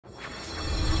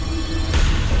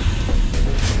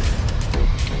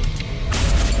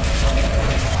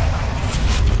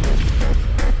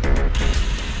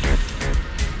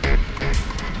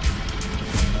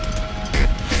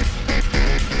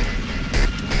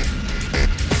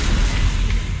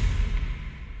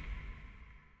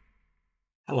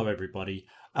Hello, everybody.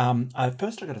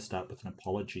 First, I got to start with an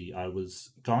apology. I was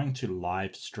going to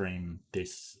live stream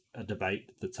this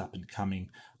debate that's up and coming.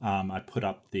 I put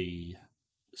up the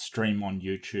stream on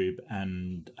YouTube,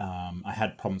 and I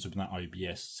had problems with my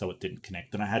OBS, so it didn't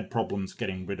connect. And I had problems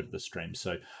getting rid of the stream,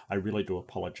 so I really do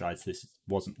apologize. This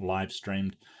wasn't live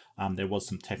streamed. There was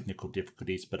some technical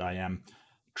difficulties, but I am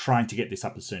trying to get this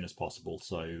up as soon as possible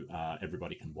so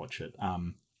everybody can watch it.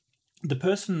 The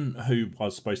person who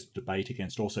was supposed to debate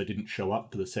against also didn't show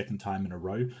up for the second time in a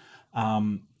row.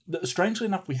 Strangely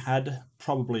enough, we had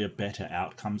probably a better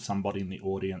outcome. Somebody in the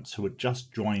audience who had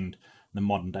just joined the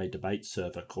modern day debate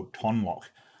server called Tonloc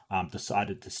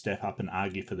decided to step up and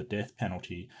argue for the death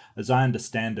penalty. As I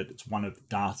understand it, it's one of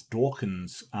Darth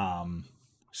Dawkins'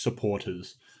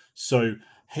 supporters. So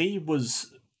he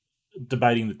was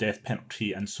debating the death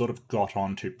penalty and sort of got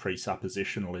onto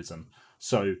presuppositionalism.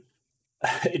 So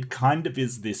it kind of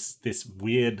is this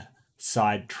weird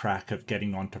sidetrack of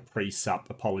getting onto presup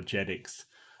apologetics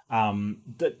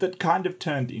that kind of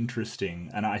turned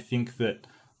interesting, and I think that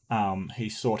he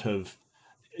sort of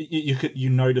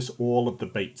you notice all of the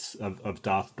beats of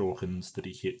Darth Dawkins that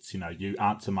he hits. You know, you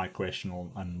answer my question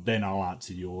and then I'll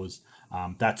answer yours.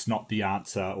 That's not the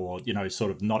answer, or sort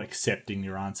of not accepting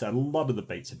your answer. A lot of the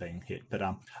beats are being hit, but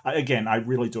again, I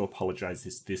really do apologize.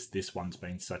 This one's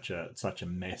been such a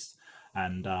mess.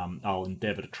 And I'll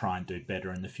endeavour to try and do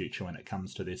better in the future when it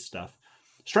comes to this stuff.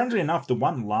 Strangely enough, the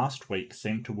one last week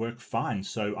seemed to work fine,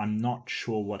 so I'm not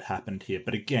sure what happened here.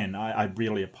 But again, I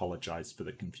really apologise for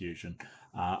the confusion.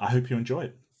 I hope you enjoy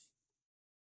it.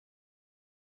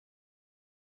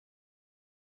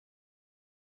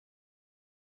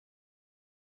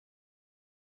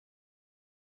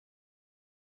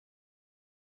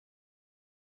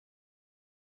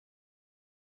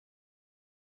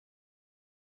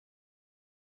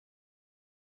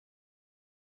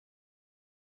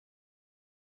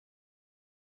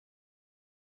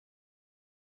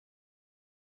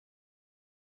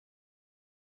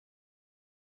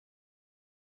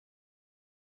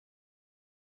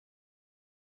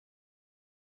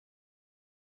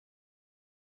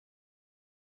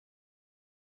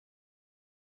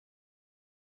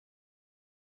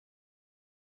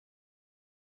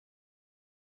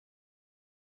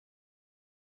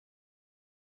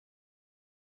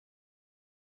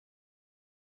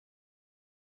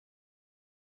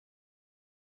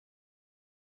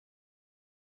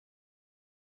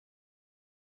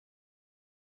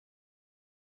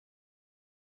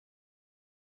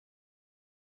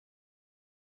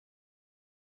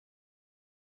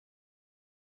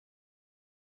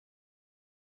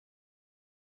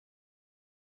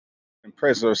 In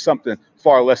prison or something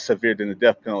far less severe than the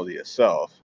death penalty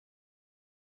itself.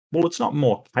 Well, it's not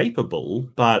more capable,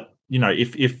 but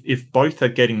if both are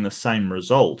getting the same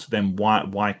result, then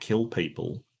why kill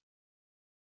people?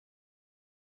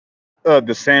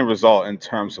 The same result in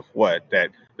terms of what?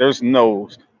 That there's no.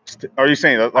 Are you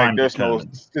saying that like there's no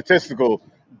statistical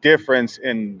difference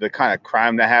in the kind of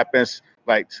crime that happens?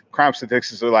 Like crime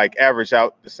statistics are like average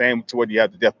out the same to whether you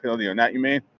have the death penalty or not. You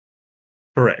mean?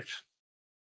 Correct.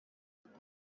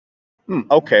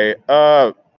 Okay.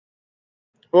 Well,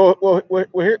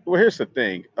 here's the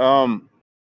thing.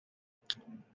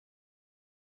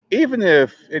 Even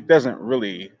if it doesn't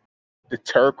really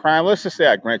deter crime, let's just say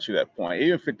I grant you that point.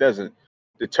 Even if it doesn't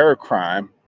deter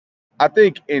crime, I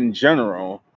think in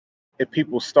general, if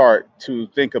people start to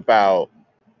think about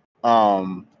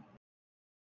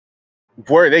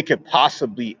where they could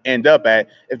possibly end up at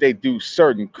if they do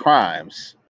certain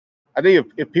crimes, I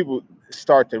think if people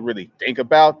start to really think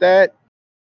about that,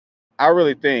 I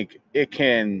really think it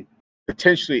can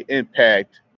potentially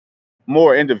impact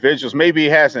more individuals. Maybe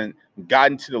it hasn't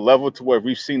gotten to the level to where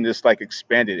we've seen this like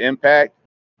expanded impact,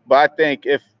 but I think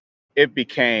if it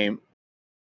became,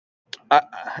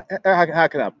 how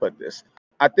can I put this?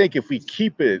 I think if we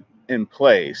keep it in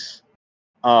place,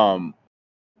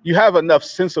 you have enough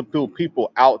sensible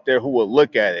people out there who will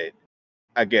look at it,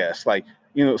 I guess, like,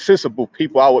 sensible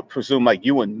people, I would presume like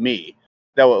you and me,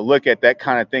 that would look at that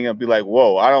kind of thing and be like,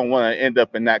 whoa, I don't want to end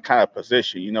up in that kind of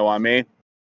position. You know what I mean?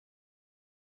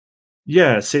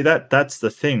 Yeah, see that's the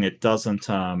thing. It doesn't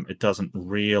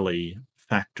really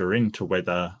factor into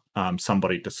whether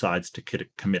somebody decides to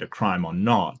commit a crime or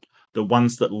not. The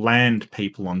ones that land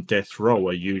people on death row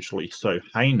are usually so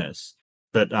heinous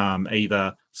that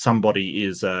either somebody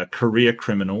is a career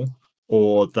criminal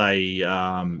or they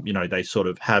they sort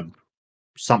of have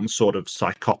some sort of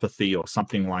psychopathy or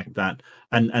something like that,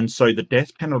 and so the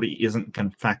death penalty isn't going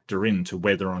to factor into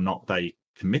whether or not they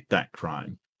commit that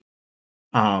crime.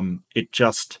 It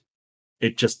just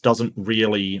it just doesn't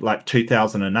really, like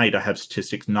 2008, I have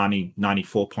statistics,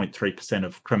 94.3%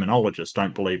 of criminologists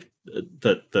don't believe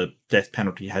that the death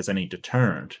penalty has any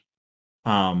deterrent.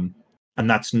 And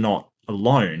that's not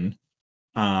alone.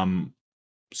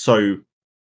 So,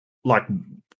 like,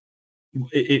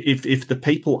 if the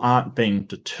people aren't being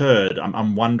deterred,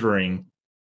 I'm wondering,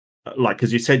 like,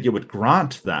 because you said you would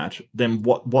grant that, then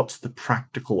what's the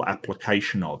practical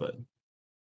application of it?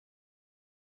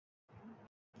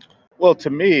 Well, to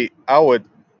me, I would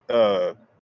I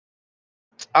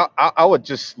would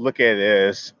just look at it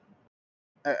as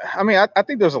I mean, I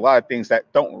think there's a lot of things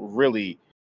that don't really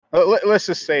let's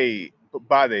just say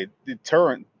by the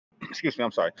deterrent excuse me,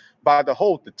 I'm sorry, by the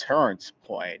whole deterrence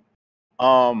point,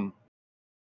 um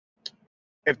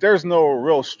if there's no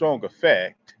real strong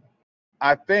effect,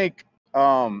 I think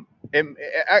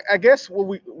I guess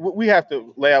what we have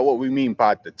to lay out what we mean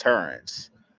by deterrence.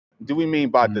 Do we mean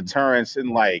by Mm. deterrence in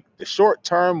like the short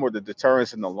term or the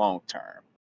deterrence in the long term?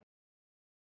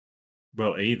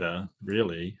 Well, either,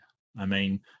 really. I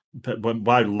mean, but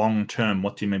by long term,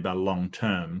 what do you mean by long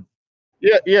term?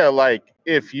 Yeah, yeah. Like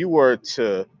if you were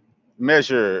to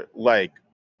measure, like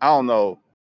I don't know,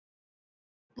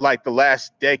 like the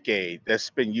last decade that's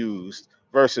been used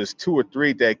versus 2 or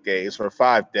 3 decades or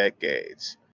 5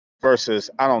 decades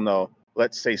versus I don't know,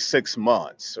 let's say 6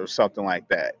 months or something like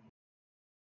that.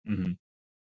 Hmm.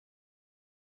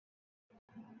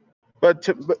 But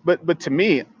to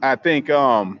me, I think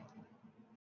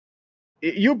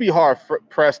you'll be hard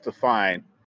pressed to find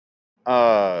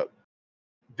uh,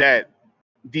 that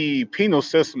the penal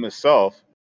system itself.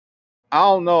 I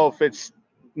don't know if it's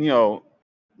you know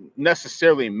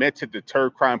necessarily meant to deter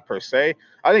crime per se.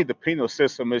 I think the penal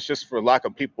system is just for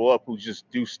locking people up who just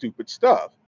do stupid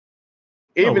stuff.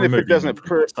 Well, Even if it removing them doesn't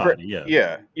from society,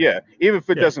 yeah. yeah, even if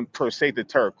it Yeah. doesn't per se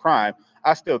deter crime,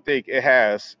 I still think it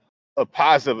has a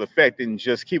positive effect in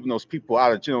just keeping those people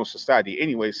out of general society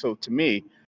anyway. So to me,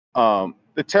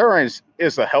 deterrence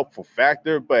is a helpful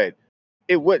factor, but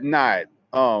it would not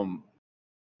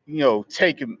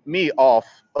take me off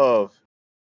of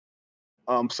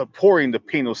supporting the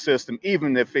penal system,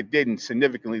 even if it didn't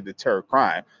significantly deter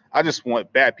crime. I just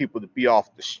want bad people to be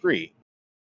off the street.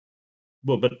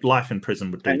 Well, but life in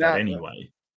prison would do And that that,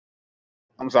 anyway.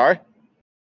 I'm sorry.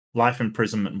 Life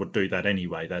imprisonment would do that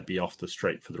anyway. They'd be off the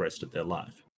street for the rest of their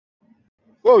life.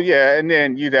 Well, yeah, and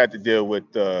then you'd have to deal with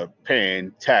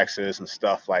paying taxes and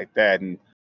stuff like that. And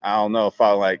I don't know if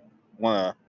I like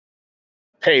want to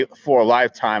pay for a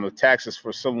lifetime of taxes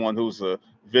for someone who's a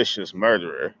vicious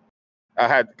murderer. I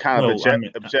had kind of Well, I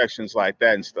mean, objections like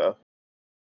that and stuff.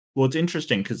 well, it's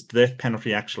interesting because the death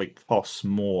penalty actually costs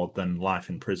more than life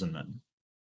imprisonment.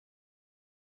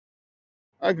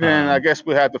 Again, I Um, guess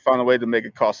we have to find a way to make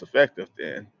it cost effective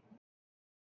then.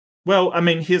 Well, I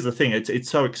mean, here's the thing: it's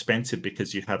so expensive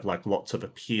because you have like lots of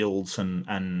appeals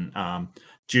and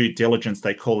due diligence.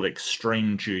 They call it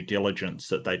extreme due diligence,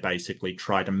 that they basically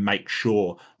try to make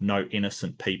sure no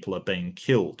innocent people are being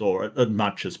killed, or as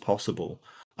much as possible.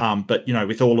 But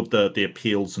with all of the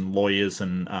appeals and lawyers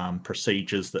and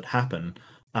procedures that happen,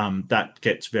 that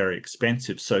gets very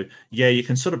expensive. So yeah, you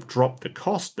can sort of drop the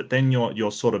cost, but then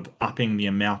you're sort of upping the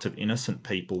amount of innocent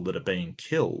people that are being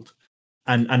killed.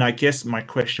 And I guess my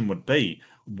question would be,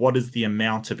 what is the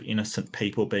amount of innocent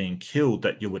people being killed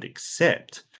that you would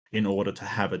accept in order to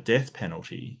have a death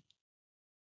penalty?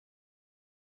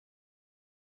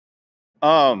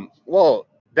 Well,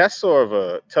 that's sort of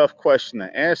a tough question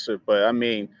to answer, but I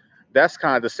mean, that's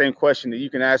kind of the same question that you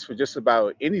can ask for just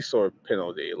about any sort of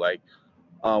penalty. Like,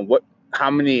 how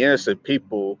many innocent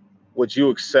people would you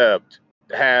accept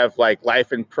to have like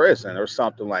life in prison or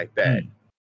something like that? Hmm.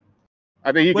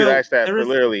 I think you could Well, ask that there for is.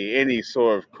 literally any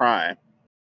sort of crime.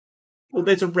 Well,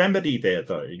 there's a remedy there,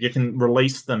 though. You can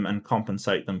release them and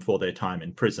compensate them for their time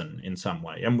in prison in some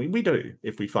way, and we do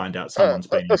if we find out someone's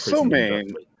been imprisoned Assuming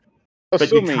unjustly. But you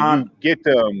assuming can't. you get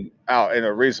them out in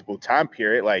a reasonable time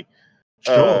period, like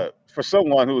Sure. for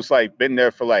someone who's like been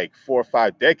there for like 4 or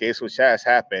 5 decades, which has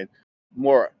happened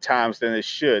more times than it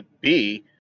should be,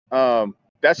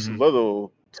 that's Mhm.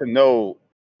 little to no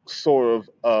sort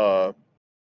of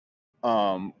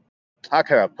how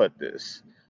can I put this?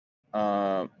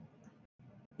 Um,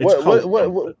 It's cold what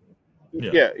comfort.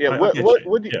 Yeah, yeah, yeah, I get you.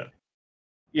 what do Yeah,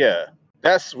 yeah,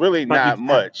 that's really but you not can.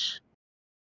 much.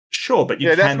 Sure, but you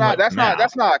Yeah, can let them out.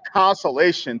 that's not a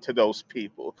consolation to those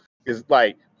people. It's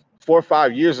like 4 or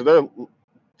 5 years of the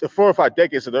 4 or 5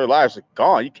 decades of their lives are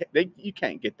gone. You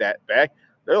can't get that back.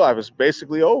 Their life is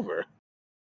basically over.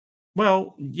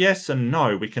 Well, yes and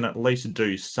no. We can at least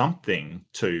do something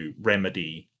to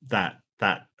remedy that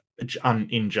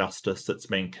injustice that's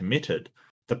been committed.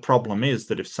 The problem is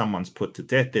that if someone's put to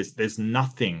death, there's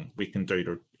nothing we can do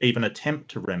to even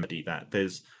attempt to remedy that. I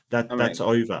That's mean,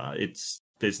 over. There's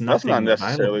that's not nothing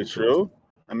necessarily available to us. true.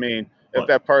 I mean, if What?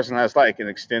 that person has like an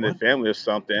extended What? family or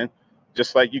something,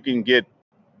 just like you can get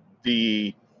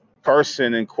the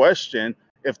person in question,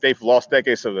 if they've lost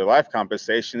decades of their life,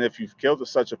 compensation. If you've killed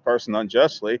such a person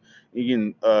unjustly,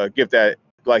 you can give that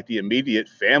like the immediate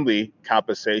family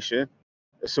compensation,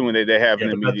 assuming that they have Yeah,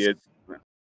 an but immediate.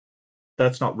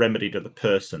 that's not remedy to the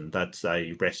person. That's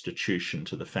a restitution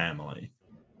to the family.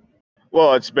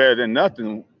 Well, it's better than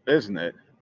nothing, isn't it?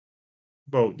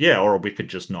 Well, yeah, or we could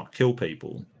just not kill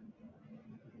people.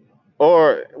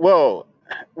 Or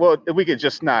we could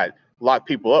just not lock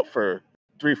people up for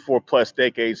 3, 4+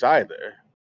 decades either.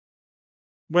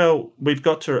 Well, we've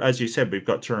got to, as you said, we've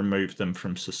got to remove them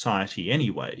from society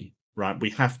anyway, right? We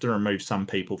have to remove some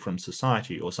people from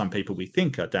society, or some people we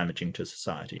think are damaging to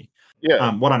society.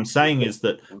 Yeah. What I'm saying is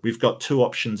that we've got two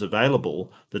options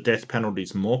available. The death penalty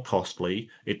is more costly.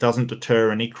 It doesn't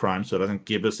deter any crime, so it doesn't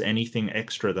give us anything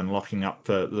extra than locking up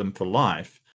them for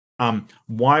life.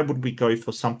 Why would we go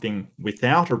for something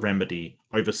without a remedy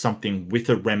over something with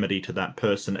a remedy to that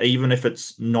person? Even if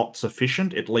it's not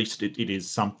sufficient, at least it is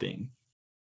something.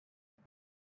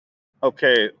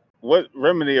 Okay, what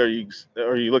remedy are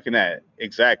you looking at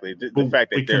exactly? The Well,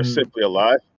 fact we that they're can. simply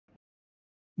alive?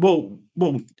 Well.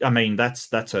 I mean, that's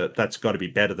got to be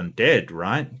better than dead,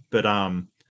 right? But um,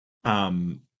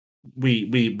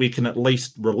 we can at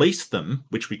least release them,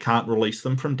 which we can't release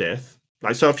them from death.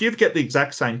 Like, so if you get the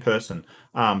exact same person,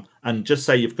 and just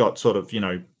say you've got sort of,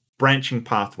 branching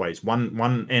pathways.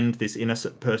 One end, this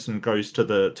innocent person goes to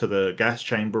the gas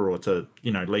chamber or to,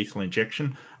 lethal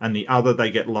injection, and the other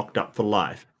they get locked up for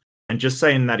life. And just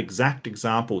say in that exact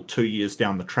example, 2 years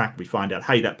down the track, we find out,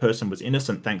 hey, that person was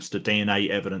innocent thanks to DNA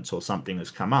evidence or something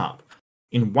has come up.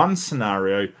 In one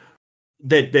scenario,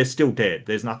 they're still dead.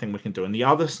 There's nothing we can do. In the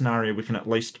other scenario, we can at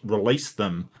least release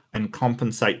them and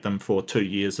compensate them for 2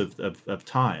 years of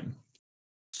time.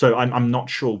 So I'm not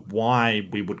sure why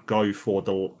we would go for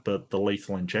the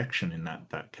lethal injection in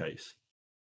that case.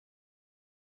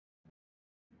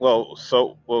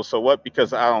 So what?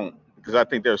 Because I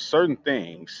think there's certain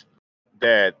things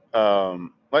that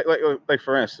like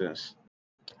for instance,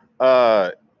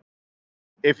 uh,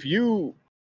 if you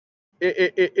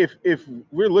if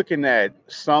we're looking at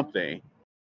something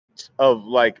of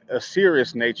like a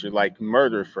serious nature, like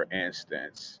murder, for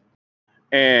instance,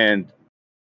 and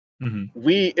Hmm.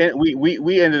 we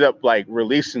ended up like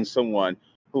releasing someone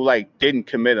who like didn't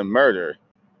commit a murder,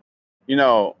 you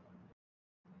know,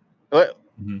 let-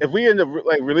 Hmm. if we end up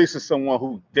like releasing someone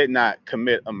who did not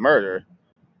commit a murder,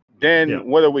 Yeah. then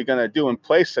what are we gonna do in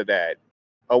place of that?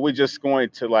 Are we just going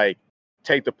to like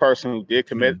take the person who did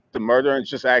commit Mm. the murder and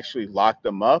just actually lock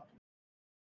them up?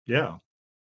 Yeah.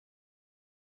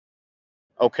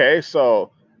 Okay,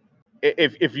 so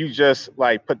if you just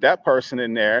like put that person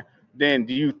in there, then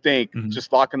do you think Hmm.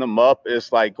 just locking them up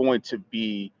is like going to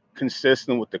be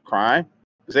consistent with the crime?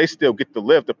 Because they still get to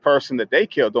live. The person that they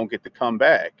killed don't get to come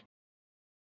back.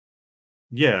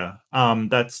 Yeah.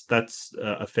 That's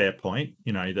a fair point.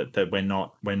 That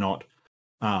we're not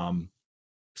um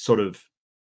sort of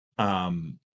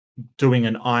um doing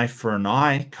an eye for an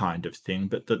eye kind of thing.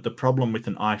 But the problem with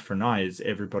an eye for an eye is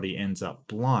everybody ends up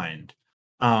blind.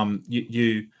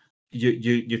 You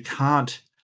can't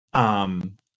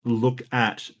look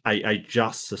at a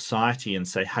just society and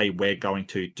say, hey, we're going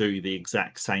to do the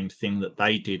exact same thing that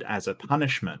they did as a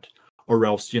punishment, or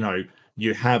else you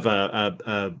have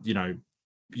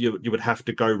you would have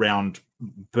to go around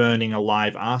burning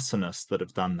alive arsonists that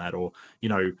have done that, or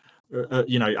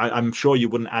I'm sure you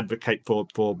wouldn't advocate for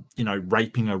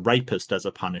raping a rapist as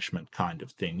a punishment kind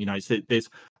of thing. So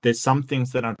there's some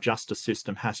things that our justice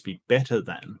system has to be better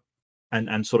than,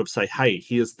 and sort of say, hey,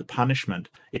 here's the punishment.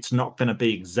 It's not going to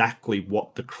be exactly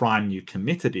what the crime you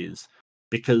committed is,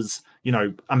 because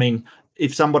I mean,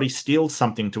 if somebody steals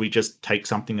something, do we just take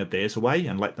something of theirs away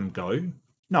and let them go?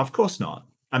 No, of course not.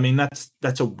 I mean,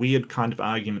 that's a weird kind of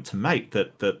argument to make,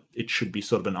 that it should be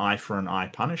sort of an eye for an eye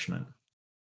punishment.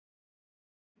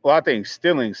 Well, I think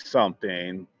stealing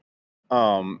something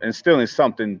and stealing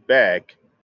something back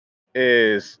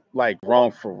is like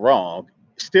wrong for wrong.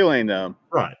 Stealing them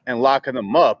Right. and locking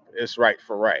them up is right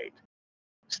for right.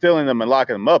 Stealing them and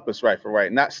locking them up is right for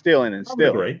right. Not stealing and I would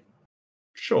stealing. agree.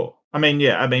 Sure. I mean,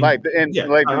 yeah. I Like mean, yeah.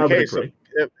 like I would agree.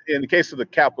 in the case of the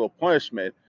capital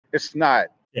punishment, it's not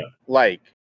Yeah. like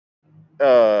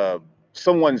uh,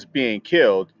 someone's being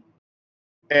killed,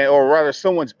 or rather,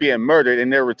 someone's being murdered,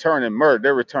 and they're returning murder.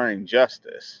 They're returning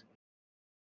justice.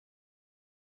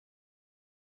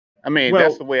 I mean,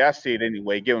 that's the Well, way I see it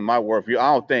anyway. Given my worldview,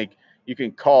 I don't think you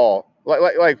can call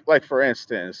like for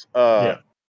instance, yeah.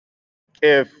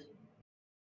 if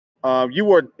you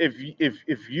were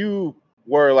if you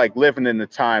were like living in the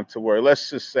time to where, let's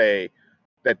just say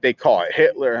that they call it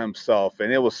Hitler himself,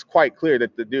 and it was quite clear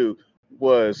that the dude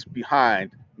was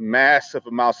behind massive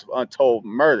amounts of untold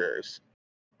murders.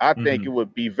 I think it Hmm.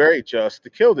 would be very just to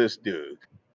kill this dude,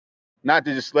 not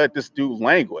to just let this dude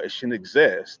languish and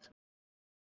exist,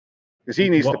 because he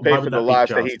needs to pay Why for would the that be lives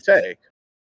that he just? take.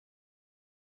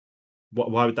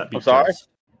 Why would that be I'm sorry. just?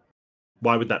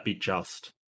 Why would that be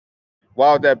just?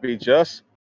 Why would that be just?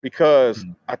 Because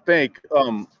Mm. I think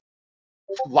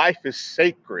life is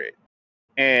sacred,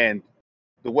 and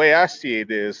the way I see it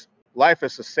is life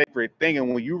is a sacred thing,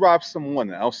 and when you rob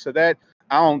someone else of that,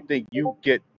 I don't think you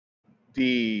get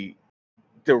the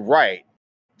right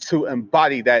to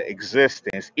embody that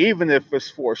existence, even if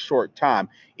it's for a short time,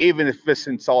 even if it's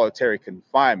in solitary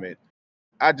confinement.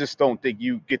 I just don't think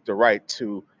you get the right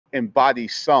to embody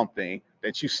something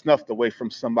that you snuffed away from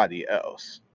somebody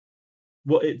else.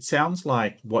 Well, it sounds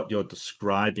like what you're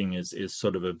describing is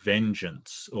sort of a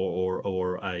vengeance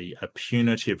or a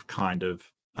punitive kind of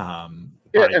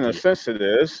Yeah, in a idea. sense it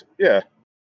is. Yeah,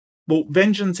 Well,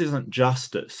 vengeance isn't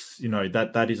justice,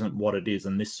 that isn't what it is,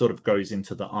 and this sort of goes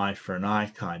into the eye for an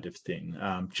eye kind of thing.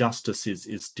 Justice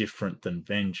is different than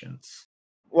vengeance.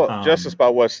 well, justice Um, by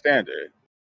what standard?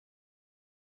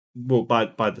 well,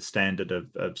 by the standard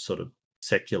of sort of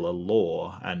secular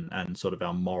law and sort of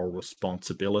our moral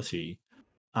responsibility,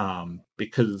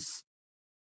 because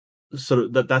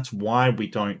sort of that's why we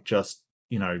don't just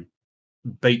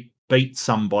beat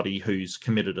somebody who's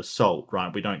committed assault,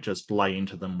 right? We don't just lay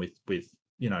into them with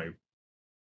you know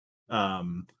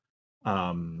um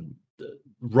um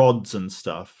rods and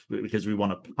stuff because we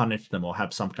want to punish them or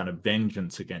have some kind of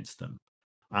vengeance against them.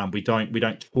 We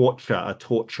don't torture a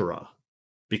torturer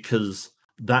because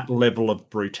that level of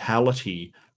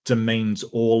brutality demeans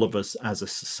all of us as a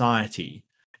society.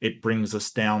 It brings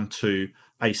us down to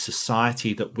a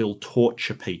society that will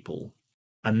torture people,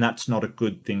 and that's not a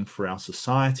good thing for our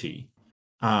society.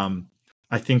 Um,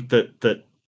 I think that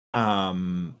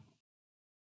um,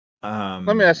 Let me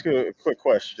um, ask you a quick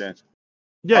question.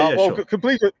 yeah, yeah, Well, sure.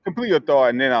 complete your thought,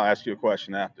 and then I'll ask you a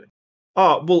question after.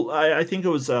 Oh, well, I think it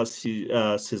was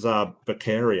Cesar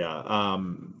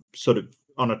Beccaria, sort of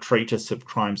on a treatise of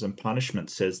crimes and punishment,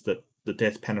 says that the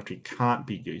death penalty can't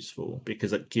be useful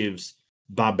because it gives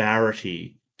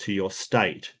barbarity to your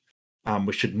state.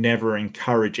 We should never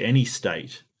encourage any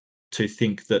state to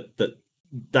think that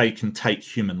they can take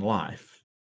human life,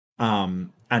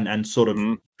 and sort of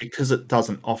Hmm. because it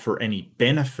doesn't offer any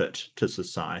benefit to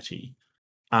society.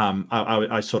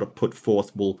 I sort of put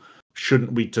forth, well,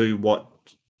 shouldn't we do what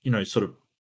sort of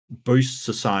boosts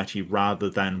society rather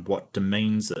than what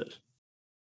demeans it?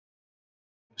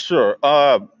 Sure.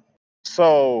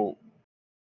 So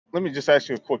let me just ask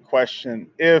you a quick question.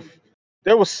 If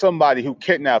there was somebody who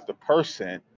kidnapped a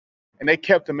person and they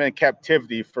kept them in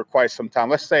captivity for quite some time,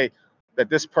 let's say that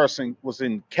this person was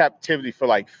in captivity for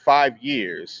like 5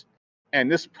 years, and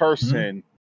this Mhm. person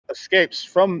escapes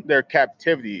from their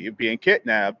captivity, being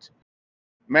kidnapped,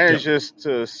 Yep. manages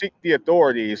to seek the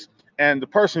authorities, and the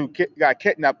person who got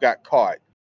kidnapped got caught.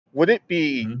 Would it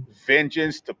be Mhm.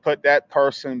 vengeance to put that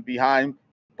person behind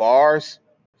bars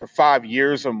for 5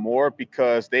 years or more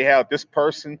because they have this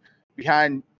person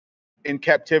behind in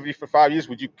captivity for 5 years?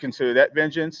 Would you consider that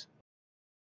vengeance?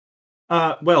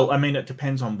 Well, I mean, it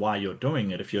depends on why you're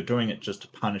doing it. If you're doing it just to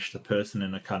punish the person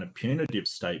in a kind of punitive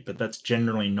state, but that's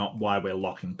generally not why we're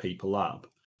locking people up.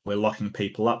 We're locking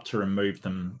people up to remove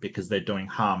them because they're doing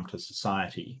harm to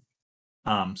society.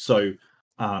 So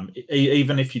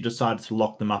even if you decided to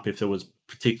lock them up, if it was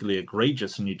particularly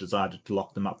egregious and you decided to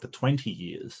lock them up for 20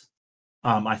 years,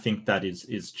 I think that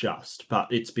is just.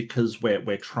 But it's because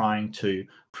we're trying to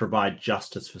provide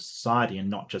justice for society and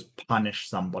not just punish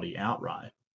somebody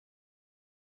outright.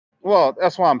 Well,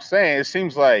 that's what I'm saying. It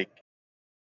seems like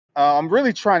I'm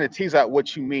really trying to tease out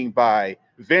what you mean by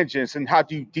vengeance and how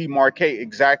do you demarcate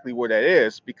exactly where that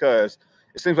is, because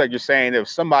it seems like you're saying if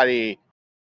somebody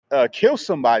kills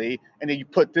somebody and then you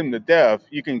put them to death,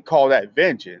 you can call that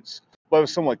vengeance. But if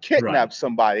someone Right. kidnaps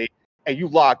somebody and you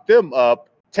lock them up,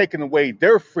 taking away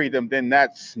their freedom, then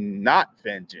that's not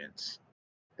vengeance.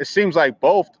 It seems like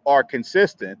both are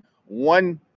consistent.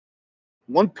 One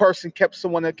person kept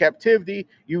someone in captivity,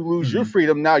 you lose your Mhm.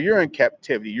 freedom. Now you're in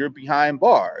captivity. You're behind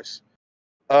bars.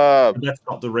 Uh, But that's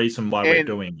not the reason why we're and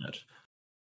doing it.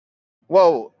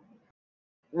 well,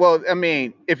 I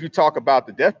mean, if you talk about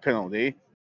the death penalty,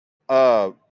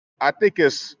 uh, I think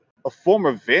it's a form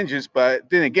of vengeance, but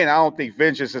then again, I don't think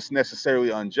vengeance is necessarily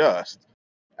unjust.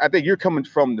 I think you're coming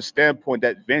from the standpoint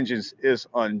that vengeance is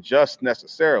unjust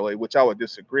necessarily, which I would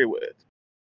disagree with.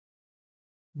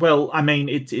 Well, I mean,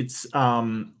 it's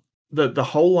the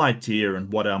whole idea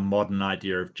and what our modern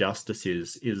idea of justice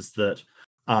is that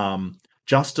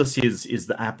justice is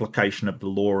the application of the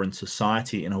law in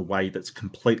society in a way that's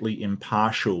completely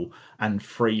impartial and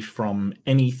free from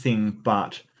anything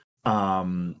but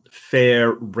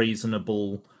fair,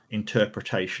 reasonable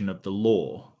interpretation of the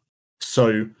law.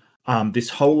 So this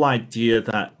whole idea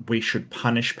that we should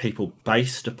punish people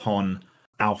based upon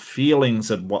our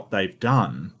feelings of what they've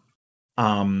done,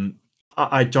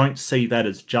 I don't see that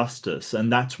as justice,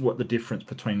 and that's what the difference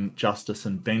between justice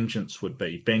and vengeance would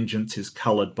be. Vengeance is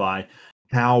coloured by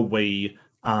how we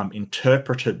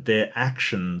interpreted their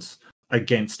actions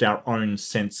against our own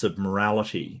sense of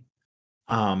morality,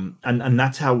 and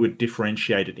that's how we'd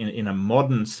differentiate it in a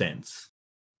modern sense.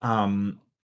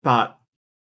 But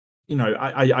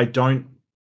I don't.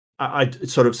 I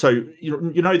sort of, so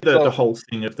the whole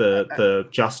thing of the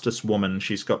justice woman.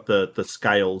 She's got the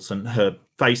scales and her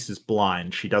face is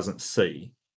blind. She doesn't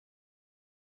see.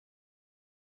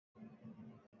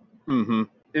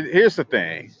 Here's the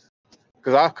thing,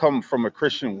 because I come from a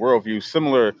Christian worldview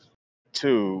similar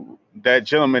to that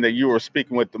gentleman that you were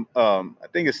speaking with. I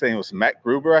think his name was Matt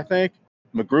Gruber. I think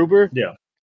McGruber.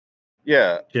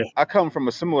 Yeah. I come from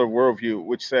a similar worldview,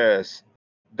 which says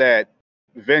that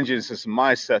vengeance is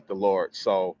my set the Lord.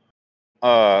 So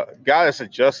God is a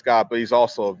just God, but he's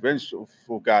also a vengeful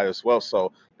God as well.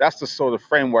 So that's the sort of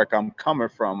framework I'm coming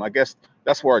from. I guess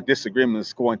that's where our disagreement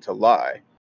is going to lie.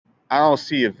 I don't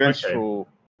see a vengeful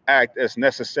act as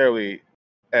necessarily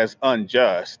as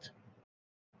unjust.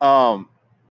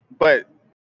 But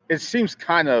it seems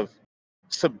kind of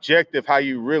subjective how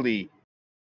you really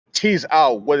tease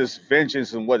out what is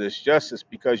vengeance and what is justice,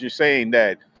 because you're saying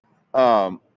that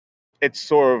it's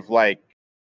sort of like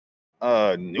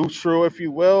neutral, if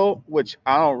you will, which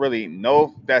I don't really know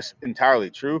if that's entirely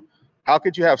true. How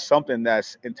could you have something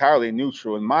that's entirely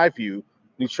neutral? In my view,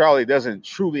 neutrality doesn't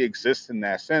truly exist in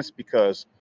that sense, because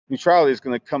neutrality is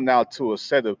going to come down to a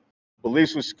set of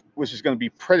beliefs which is going to be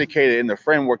predicated in the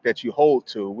framework that you hold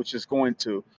to, which is going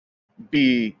to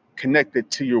be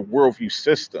connected to your worldview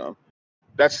system.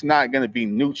 That's not going to be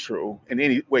neutral in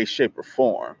any way, shape, or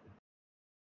form.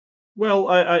 Well,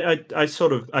 I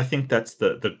sort of, I think that's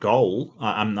the goal.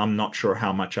 I'm not sure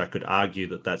how much I could argue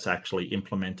that that's actually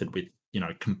implemented with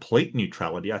complete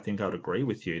neutrality. I think I'd agree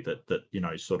with you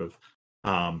that sort of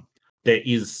there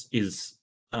is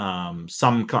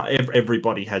some kind.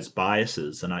 Everybody has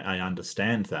biases, and I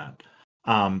understand that.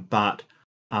 But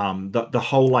the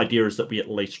whole idea is that we at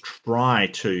least try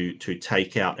to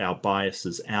take out our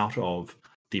biases out of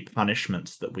the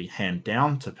punishments that we hand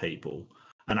down to people.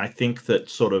 And I think that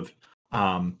sort of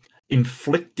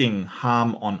inflicting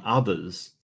harm on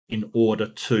others in order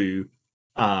to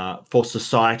for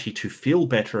society to feel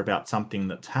better about something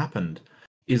that's happened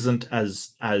isn't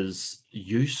as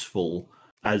useful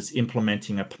as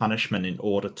implementing a punishment in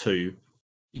order to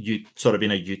sort of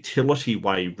in a utility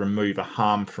way remove a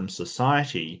harm from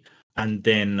society. And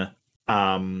then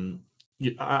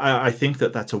I think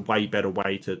that that's a way better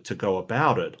way to go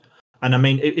about it. And I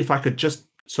mean, if I could just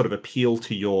sort of appeal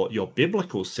to your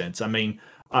biblical sense, I mean,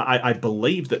 I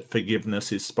believe that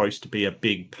forgiveness is supposed to be a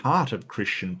big part of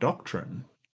Christian doctrine.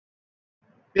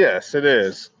 Yes, it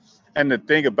is. And the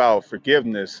thing about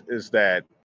forgiveness is that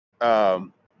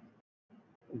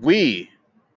we,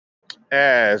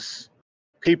 as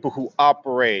people who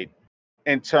operate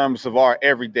in terms of our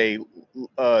everyday,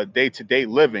 day-to-day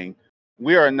living,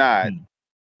 we are not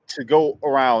to go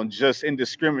around just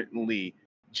indiscriminately,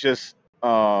 just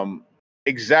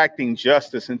exacting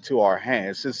justice into our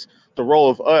hands. It's the role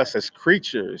of us as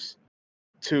creatures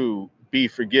to be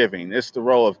forgiving. It's the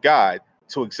role of God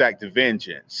to exact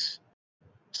vengeance.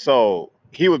 So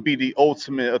he would be the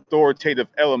ultimate authoritative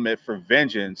element for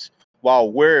vengeance,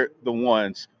 while we're the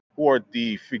ones who are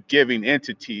the forgiving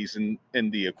entities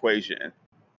in the equation.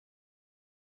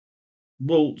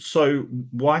 Well, so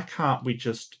why can't we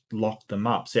just lock them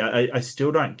up? See, I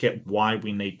still don't get why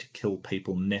we need to kill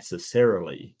people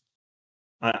necessarily.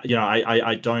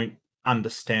 I don't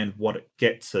understand what it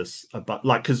gets us about,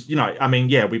 like, because I mean,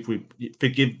 yeah, we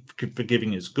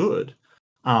forgiving is good,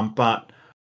 but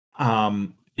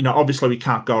obviously we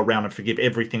can't go around and forgive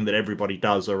everything that everybody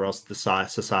does, or else the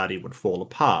society would fall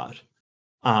apart.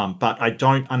 But I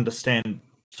don't understand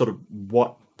sort of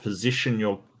what position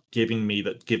you're giving me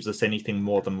that gives us anything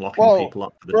more than locking people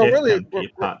up for the death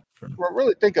penalty. Apart from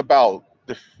really think about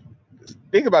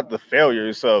the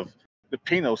failures of the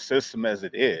penal system as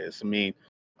it is. I mean,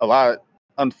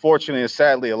 unfortunately and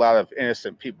sadly, a lot of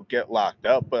innocent people get locked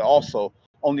up, but also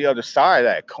on the other side of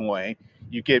that coin,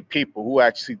 you get people who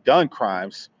actually done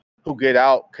crimes who get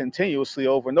out continuously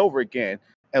over and over again.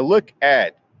 And look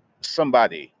at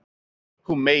somebody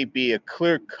who may be a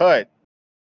clear cut.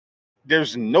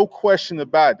 There's no question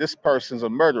about it, this person's a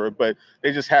murderer, but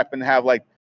they just happen to have like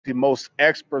the most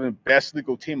expert and best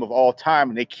legal team of all time,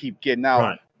 and they keep getting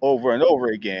out over and over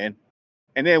again.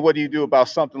 And then what do you do about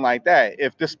something like that?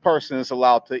 If this person is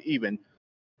allowed to even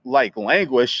like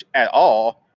languish at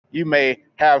all, you may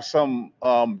have some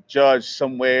judge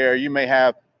somewhere, you may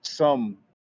have some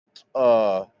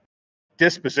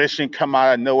disposition come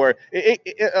out of nowhere.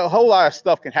 A whole lot of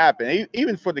stuff can happen.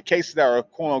 Even for the cases that are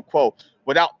quote unquote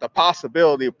without the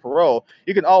possibility of parole,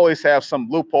 you can always have some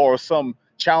loophole or some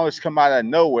challenge come out of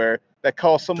nowhere that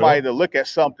cause somebody to look at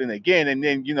something again, and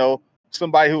then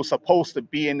somebody who's supposed to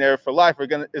be in there for life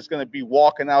is gonna be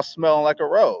walking out smelling like a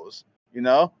rose.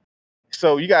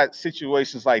 So you got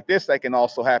situations like this that can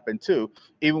also happen too,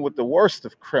 even with the worst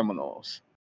of criminals.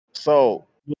 So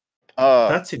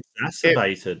that's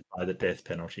exacerbated by the death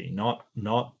penalty, not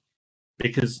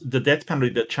because the death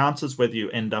penalty, the chances whether you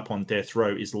end up on death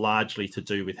row is largely to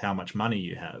do with how much money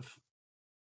you have.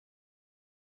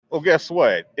 Well, guess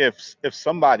what? If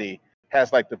somebody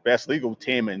has like the best legal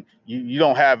team and you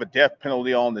don't have a death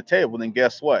penalty on the table, then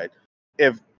guess what?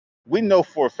 If we know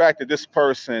for a fact that this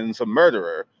person's a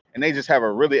murderer and they just have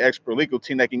a really expert legal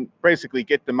team that can basically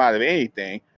get them out of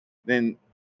anything, then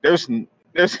there's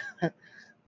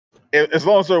as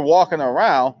long as they're walking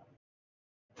around,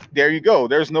 there you go.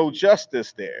 There's no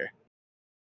justice there.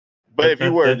 But if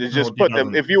you were to just put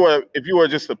them, if you were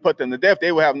just to put them to death,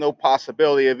 they would have no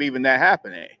possibility of even that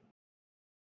happening.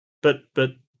 But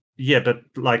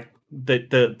like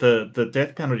the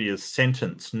death penalty is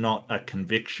sentence, not a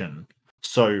conviction.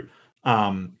 So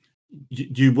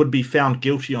you would be found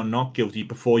guilty or not guilty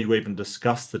before you even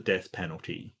discuss the death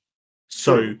penalty.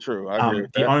 So true. I agree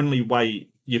with the that. only way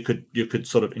you could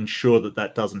sort of ensure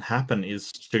that doesn't happen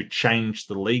is to change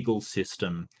the legal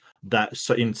system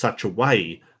in such a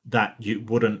way that you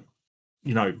wouldn't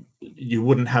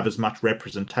have as much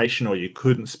representation, or you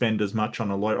couldn't spend as much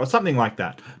on a lawyer or something like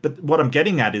that. But what I'm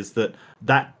getting at is that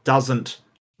doesn't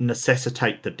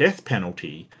necessitate the death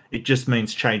penalty. It just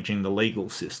means changing the legal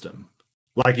system.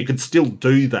 Like, you could still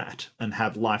do that and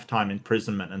have lifetime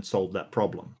imprisonment and solve that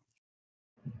problem.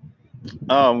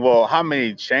 Well, how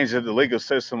many changes of the legal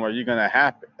system are you going to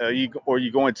happen? Are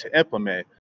you going to implement?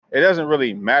 It doesn't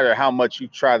really matter how much you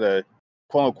try to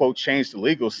quote unquote change the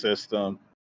legal system.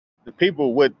 The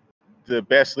people with the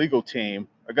best legal team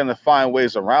are going to find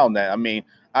ways around that. I mean,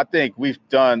 I think we've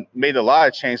made a lot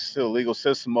of changes to the legal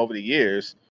system over the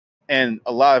years, and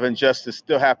a lot of injustice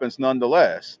still happens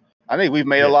nonetheless. I think we've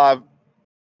made a lot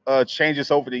of changes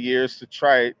over the years to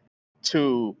try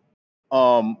to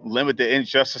limit the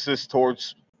injustices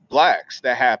towards blacks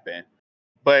that happen,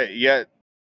 but yet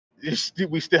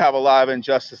we still have a lot of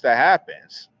injustice that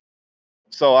happens.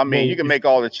 So I mean, you can make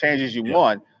all the changes you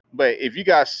want, but if you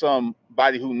got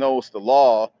somebody who knows the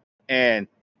law and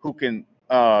who can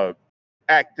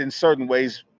act in certain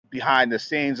ways behind the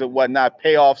scenes and whatnot,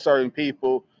 pay off certain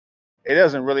people, it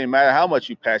doesn't really matter how much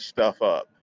you patch stuff up.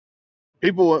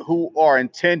 People who are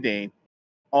intending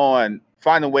on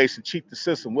finding ways to cheat the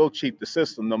system will cheat the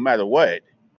system no matter what.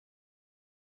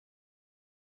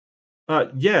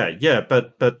 But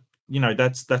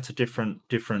that's a different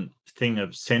thing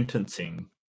of sentencing.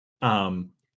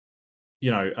 I'm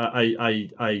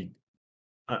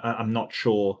not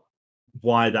sure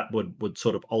why that would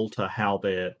sort of alter how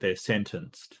they're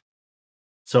sentenced.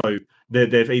 So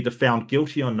they've either found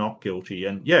guilty or not guilty,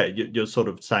 and you're sort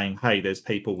of saying, hey, there's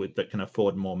people that can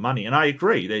afford more money, and I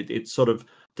agree. It's sort of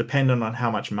dependent on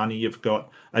how much money you've got.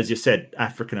 As you said,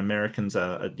 African Americans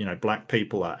black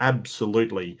people are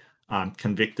absolutely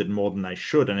convicted more than they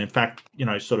should, and in fact,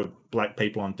 sort of black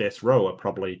people on death row are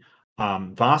probably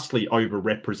vastly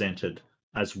overrepresented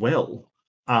as well.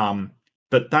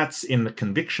 But that's in the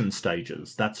conviction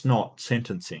stages. That's not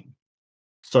sentencing.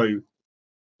 So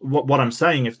what I'm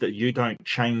saying is that you don't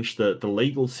change the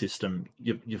legal system,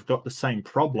 you've got the same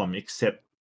problem, except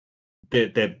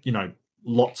they're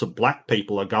lots of black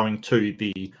people are going to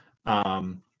the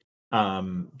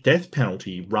death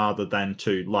penalty rather than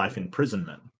to life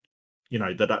imprisonment.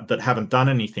 That haven't done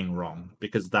anything wrong,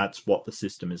 because that's what the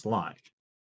system is like.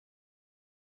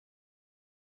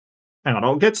 Hang on,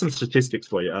 I'll get some statistics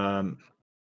for you.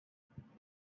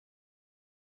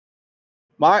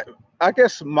 I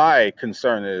guess my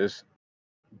concern is,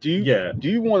 do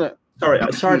you want to?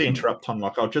 Sorry to interrupt,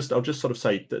 Tonloc. I'll just sort of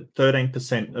say that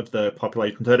 13% of the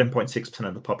population, 13.6%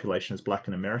 of the population is black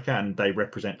in America, and they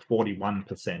represent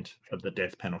 41% of the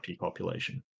death penalty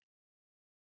population.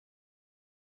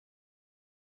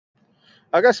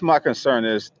 I guess my concern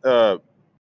is,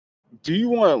 do you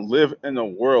want to live in a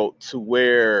world to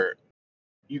where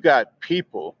you got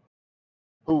people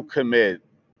who commit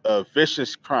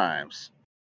vicious crimes,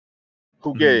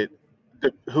 who get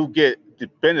the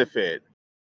benefit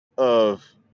of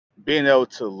being able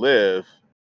to live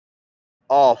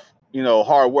off,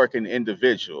 hardworking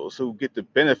individuals, who get the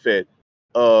benefit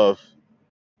of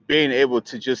being able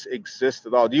to just exist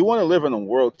at all? Do you want to live in a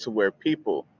world to where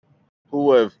people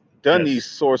who have done these Yes.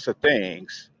 sorts of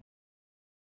things?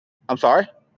 I'm sorry?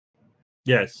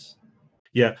 Yes.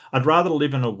 Yeah. I'd rather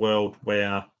live in a world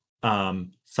where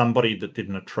somebody that did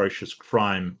an atrocious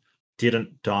crime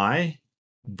didn't die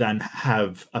than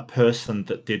have a person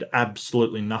that did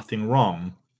absolutely nothing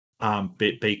wrong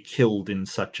be killed in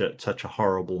such a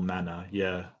horrible manner.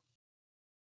 Yeah.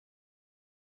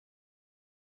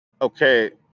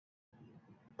 Okay.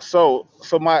 So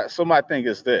my thing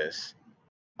is this.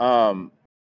 Um,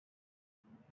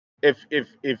 if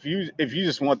you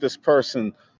just want this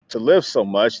person to live so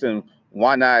much, then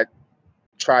why not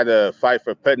try to fight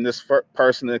for putting this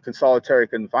person in solitary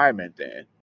confinement? Then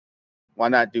why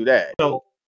not do that? Well,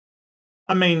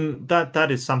 I mean,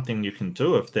 that is something you can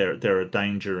do if they're a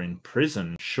danger in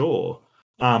prison, sure.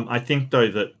 I think though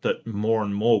that more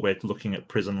and more we're looking at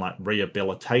prison like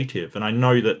rehabilitative, and I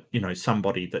know that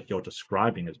somebody that you're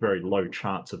describing has very low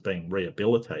chance of being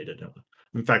rehabilitated.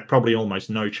 In fact, probably almost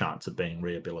no chance of being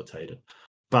rehabilitated.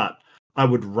 But I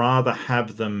would rather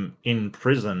have them in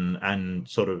prison and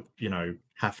sort of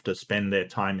have to spend their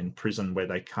time in prison where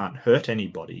they can't hurt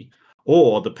anybody,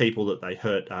 or the people that they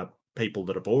hurt are people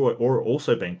that have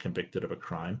also been convicted of a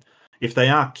crime. If they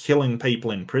are killing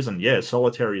people in prison, yeah,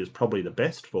 solitary is probably the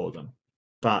best for them.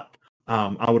 But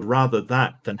I would rather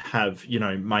that than have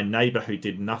my neighbor who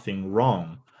did nothing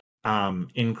wrong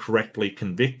incorrectly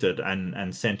convicted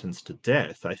and sentenced to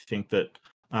death. I think that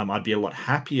I'd be a lot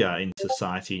happier in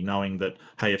society knowing that,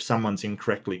 hey, if someone's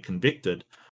incorrectly convicted,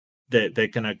 they're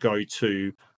going to go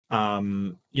to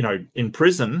in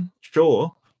prison,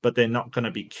 sure, but they're not going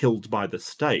to be killed by the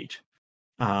state,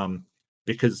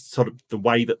 because sort of the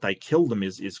way that they kill them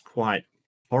is quite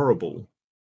horrible.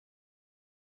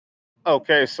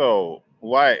 Okay, so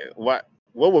what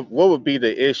would be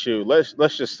the issue?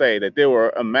 Let's just say that they were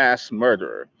a mass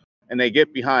murderer and they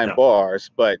get behind Yeah. bars,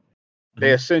 but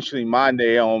they Mhm. essentially mind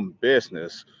their own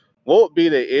business. What would be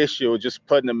the issue of just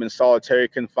putting them in solitary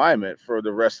confinement for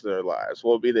the rest of their lives?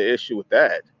 What would be the issue with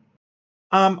that?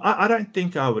 I don't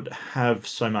think I would have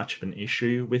so much of an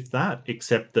issue with that,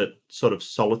 except that sort of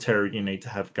solitary, you need to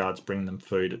have guards bring them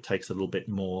food. It takes a little bit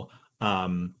more,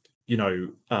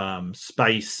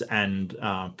 space and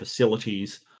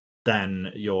facilities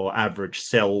than your average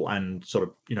cell and sort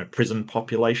of, prison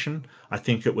population. I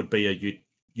think it would be a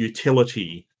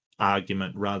utility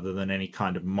argument rather than any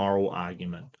kind of moral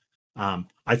argument.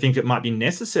 I think it might be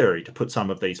necessary to put some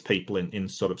of these people in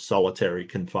sort of solitary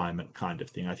confinement kind of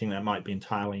thing. I think that might be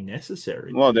entirely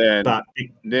necessary. Well, then, But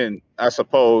then I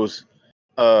suppose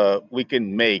we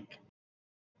can make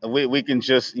we can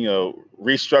just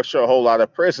restructure a whole lot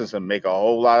of prisons and make a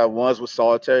whole lot of ones with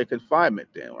solitary confinement.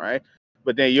 Then, right?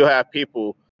 But then you'll have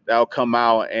people that'll come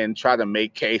out and try to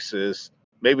make cases.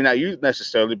 Maybe not you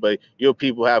necessarily, but you'll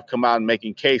people have come out and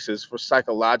making cases for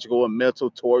psychological and mental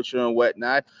torture and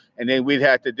whatnot, and then we'd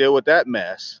have to deal with that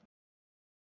mess.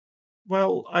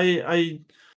 well, I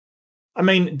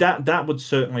mean that would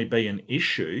certainly be an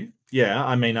issue. Yeah,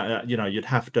 I mean, you'd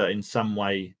have to in some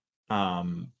way,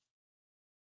 um,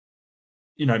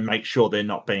 make sure they're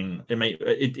not being. I mean,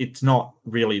 it's not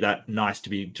really that nice to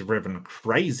be driven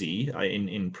crazy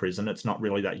in prison. It's not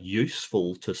really that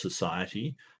useful to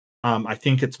society. I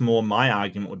think it's more my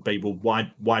argument would be, well,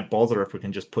 why bother if we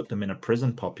can just put them in a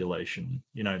prison population?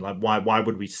 Like why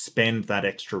would we spend that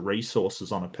extra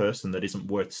resources on a person that isn't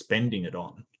worth spending it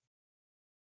on?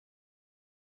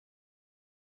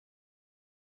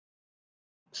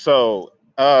 So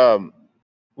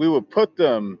we would put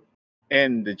them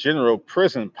in the general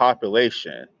prison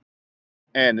population,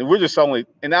 and we're just only.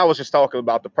 And I was just talking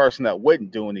about the person that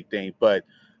wouldn't do anything, but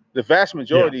the vast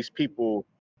majority Yeah, of these people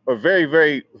are very,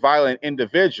 very violent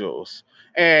individuals.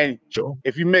 And sure.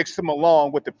 if you mix them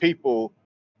along with the people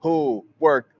who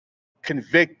were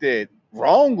convicted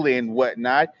wrongly and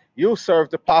whatnot, you'll serve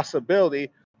the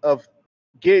possibility of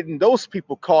getting those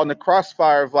people caught in the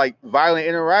crossfire of like violent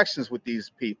interactions with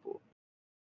these people.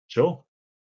 Sure.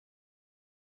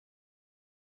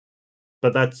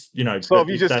 But that's, you know, So but if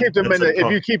you if just keep them in that's a the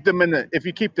if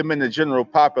you keep them in the general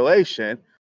population,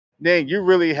 then you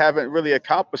really haven't really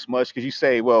accomplished much, because you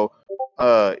say, well,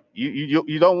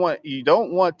 you don't want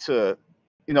to,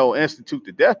 institute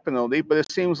the death penalty, but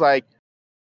it seems like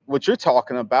what you're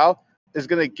talking about is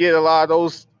going to get a lot of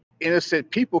those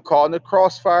innocent people caught in the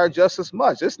crossfire just as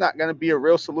much. It's not going to be a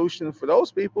real solution for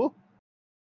those people.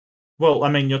 Well, I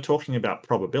mean, you're talking about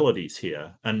probabilities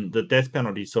here, and the death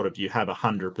penalty sort of, you have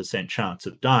 100% chance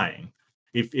of dying.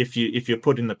 If you're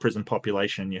put in the prison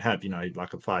population, you have,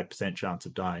 like a 5% chance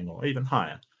of dying or even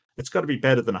higher. It's got to be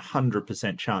better than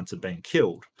 100% chance of being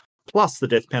killed. Plus, the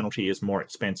death penalty is more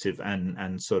expensive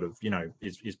and sort of,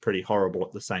 is pretty horrible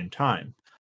at the same time.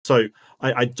 So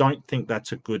I don't think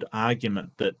that's a good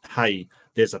argument that, hey,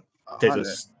 there's a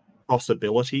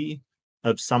possibility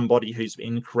of somebody who's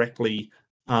incorrectly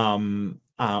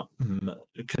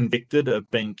convicted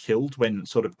of being killed, when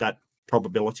sort of that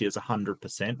probability is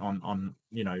 100% on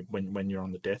when you're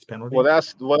on the death penalty. Well,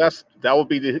 that would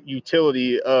be the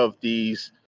utility of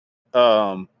these,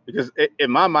 because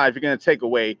in my mind, if you're going to take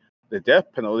away the death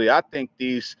penalty, I think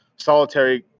these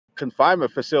solitary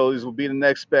confinement facilities will be the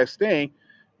next best thing,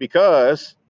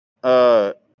 because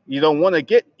you don't even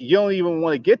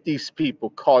want to get these people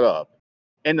caught up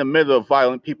in the middle of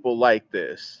violent people like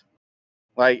this.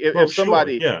 Like if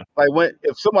somebody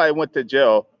if somebody went to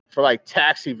jail for like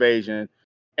tax evasion,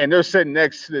 and they're sitting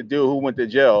next to the dude who went to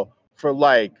jail for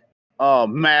like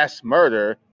mass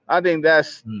murder, I think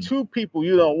that's two people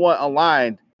you don't want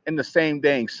aligned in the same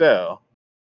dang cell.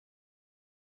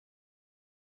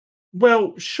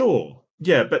 Well, sure,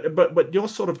 yeah, but you're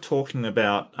sort of talking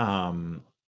about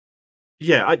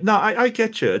yeah, I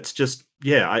get you. It's just,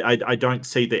 yeah, I don't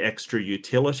see the extra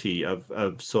utility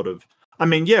of sort of. I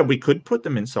mean, yeah, we could put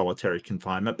them in solitary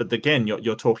confinement, but again,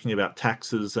 you're talking about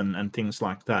taxes and things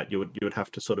like that. You would have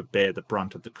to sort of bear the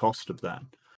brunt of the cost of that,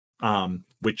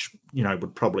 which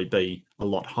would probably be a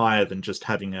lot higher than just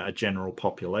having a general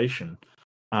population.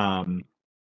 Well,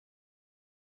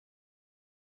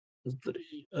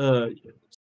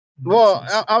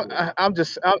 I'm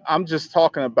just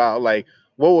talking about like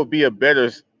what would be a better,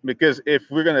 because if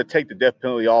we're gonna take the death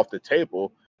penalty off the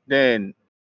table, then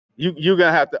you're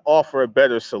gonna have to offer a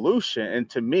better solution. And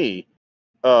to me,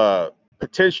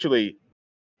 potentially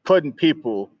putting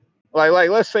people like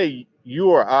let's say you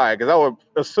or I, because I would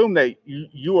assume that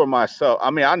you or myself. I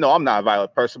mean, I know I'm not a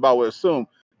violent person, but I would assume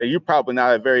that you're probably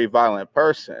not a very violent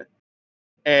person.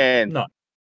 And No.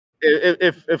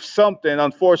 If something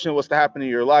unfortunate was to happen in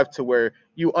your life to where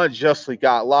you unjustly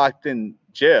got locked in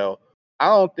jail, I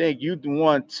don't think you'd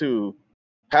want to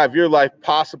have your life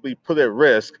possibly put at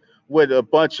risk with a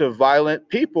bunch of violent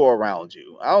people around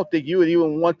you. I don't think you would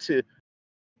even want to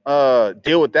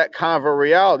deal with that kind of a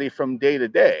reality from day to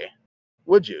day,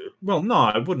 would you? Well, no,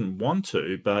 I wouldn't want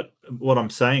to, but what I'm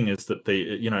saying is that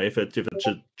if it's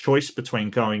a choice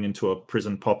between going into a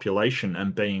prison population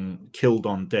and being killed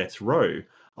on death row,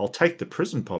 I'll take the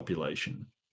prison population.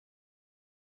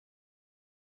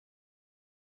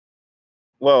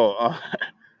 Well,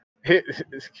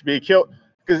 be killed,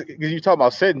 because you talk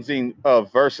about sentencing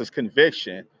versus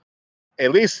conviction.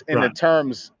 At least in the Right.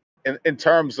 terms in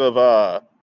terms of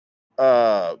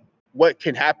what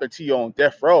can happen to you on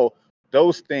death row,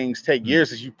 those things take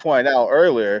years, as you pointed out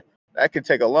earlier. That can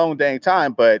take a long dang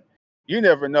time, but you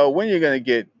never know when you're gonna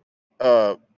get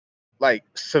like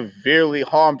severely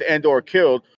harmed and or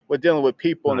killed with dealing with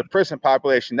people in the prison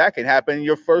population. That can happen in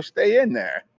your first day in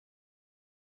there.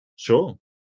 Sure.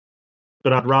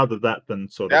 But I'd rather that than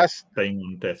sort of being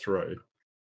on death row.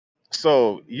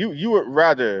 So you would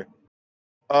rather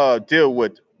deal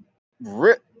with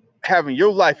having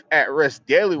your life at risk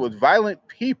daily with violent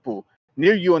people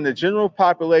near you in the general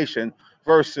population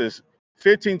versus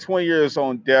 15, 20 years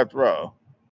on death row.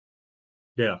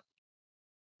 Yeah.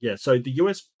 Yeah. So the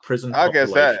US prison I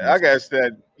population guess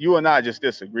that you and I just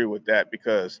disagree with that,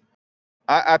 because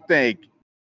I think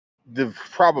the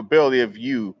probability of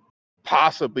you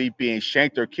possibly being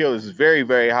shanked or killed is very,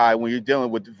 very high when you're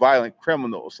dealing with violent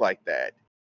criminals like that.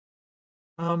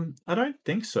 I don't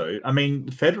think so. I mean,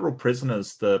 federal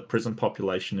prisoners, the prison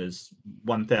population is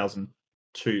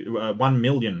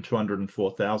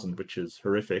 1,204,000, which is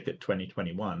horrific at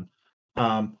 2021.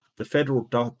 The federal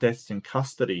deaths in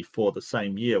custody for the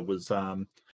same year was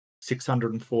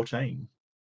 614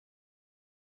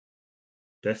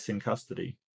 deaths in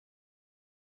custody.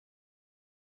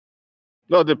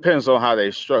 Well, it depends on how they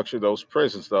structure those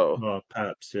prisons, though. Well,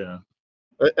 perhaps, yeah.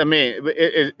 I mean,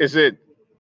 is it?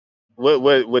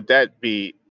 Would that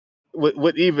be?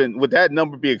 Would that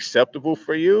number be acceptable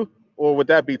for you, or would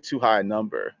that be too high a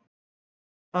number?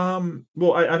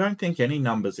 Well, I don't think any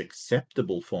number's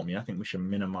acceptable for me. I think we should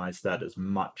minimize that as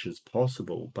much as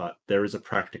possible. But there is a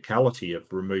practicality of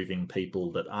removing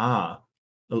people that are,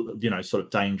 sort of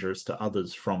dangerous to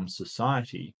others from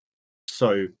society.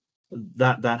 So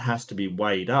that has to be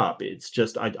weighed up. It's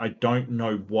just I don't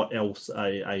know what else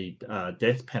a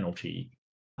death penalty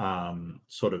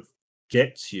sort of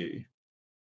gets you,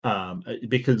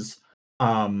 because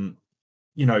um,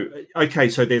 okay,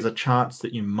 so there's a chance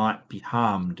that you might be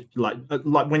harmed. Like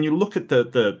when you look at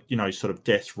the sort of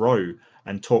death row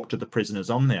and talk to the prisoners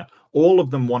on there, all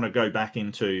of them want to go back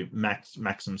into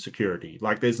maximum security.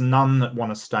 Like there's none that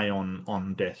want to stay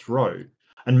on death row.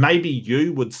 And maybe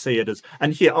you would see it as,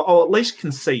 and here I'll at least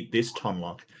concede this,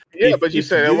 Tonloc. Yeah, but you If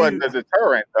said it wasn't you a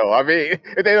deterrent, though. I mean,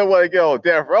 if they don't want to go on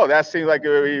death row, that seems like it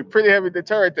would be a pretty heavy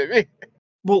deterrent to me.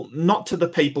 Well, not to the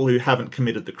people who haven't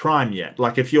committed the crime yet.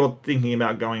 Like if you're thinking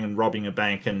about going and robbing a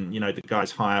bank and, the guy's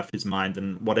high off his mind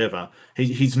and whatever,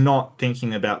 he's not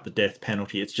thinking about the death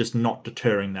penalty. It's just not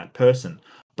deterring that person.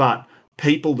 But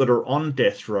people that are on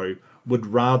death row would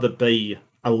rather be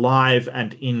alive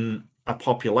and in a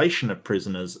population of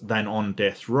prisoners than on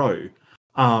death row.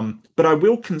 But I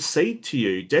will concede to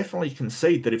you, definitely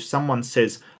concede that if someone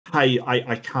says, hey,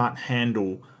 I can't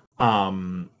handle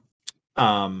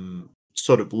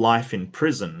sort of life in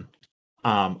prison,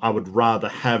 I would rather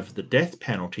have the death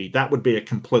penalty. That would be a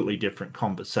completely different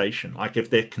conversation. Like if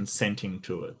they're consenting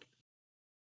to it.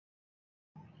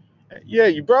 Yeah,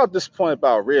 you brought up this point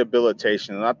about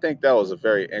rehabilitation, and I think that was a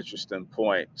very interesting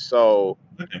point. So,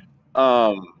 Okay.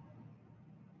 um,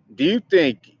 do you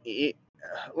think do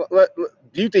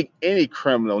you think any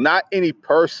criminal, not any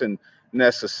person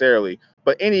necessarily,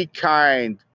 but any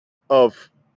kind of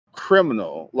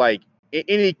criminal, like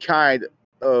any kind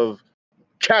of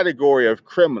category of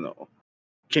criminal,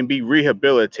 can be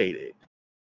rehabilitated?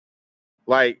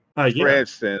 Like, for Yeah.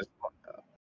 instance,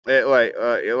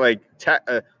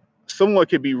 someone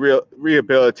could be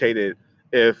rehabilitated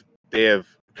if they have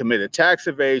committed tax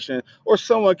evasion, or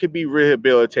someone could be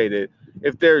rehabilitated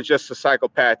if they're just a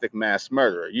psychopathic mass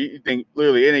murderer. You think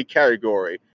literally any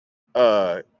category,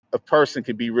 a person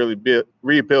could be really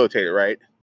rehabilitated, right?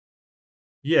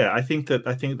 Yeah, I think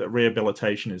that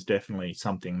rehabilitation is definitely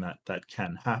something that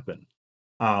can happen.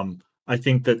 I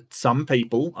think that some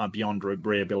people are beyond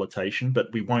rehabilitation,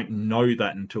 but we won't know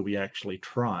that until we actually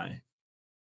try.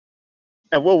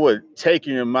 And what would take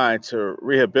in your mind to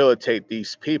rehabilitate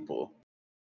these people?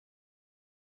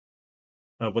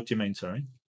 What do you mean, sorry?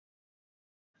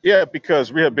 Yeah,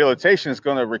 because rehabilitation is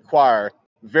going to require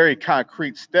very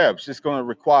concrete steps. It's going to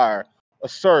require a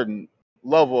certain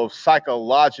level of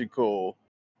psychological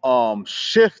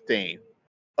shifting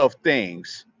of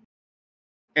things,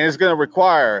 and it's going to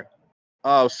require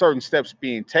certain steps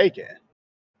being taken,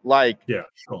 like Yeah,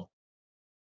 sure.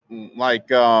 like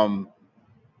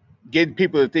getting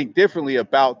people to think differently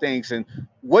about things. And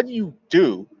what do you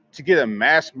do to get a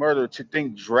mass murderer to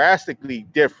think drastically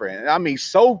different? And I mean,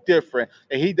 so different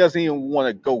that he doesn't even want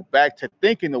to go back to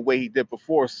thinking the way he did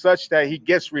before, such that he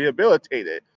gets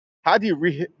rehabilitated. How do you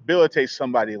rehabilitate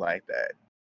somebody like that?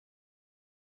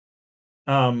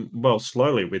 Well,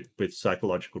 slowly with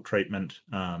psychological treatment,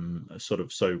 sort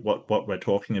of. So what we're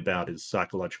talking about is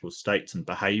psychological states and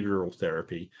behavioral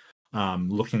therapy,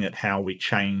 looking at how we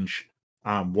change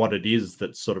what it is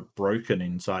that's sort of broken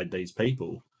inside these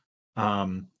people.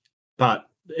 Um, but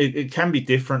it can be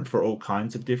different for all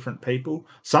kinds of different people.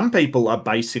 Some people are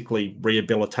basically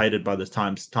rehabilitated by the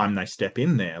time they step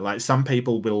in there. Like some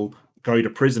people will go to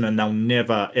prison and they'll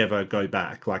never ever go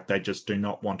back. Like they just do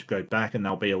not want to go back and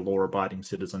they'll be a law-abiding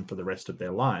citizen for the rest of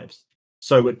their lives.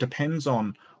 So it depends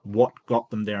on what got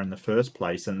them there in the first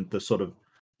place and the sort of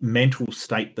mental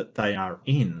state that they are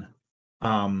in.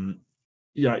 Um,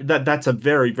 that's a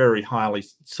very very highly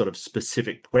sort of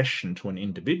specific question to an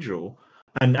individual,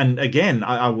 and again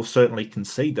I will certainly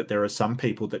concede that there are some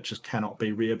people that just cannot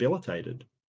be rehabilitated.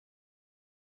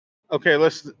 Okay,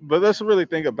 let's really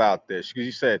think about this, because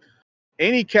you said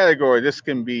any category this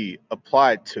can be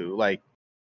applied to. Like,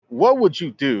 what would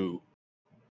you do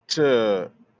to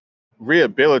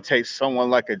rehabilitate someone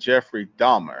like a Jeffrey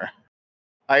Dahmer?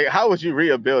 Like, how would you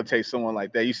rehabilitate someone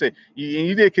like that? You said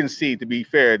you did concede, to be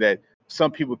fair, that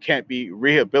some people can't be Yeah.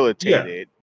 rehabilitated,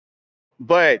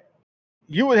 but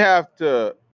you would have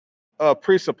to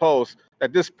presuppose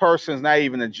that this person's not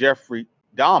even a Jeffrey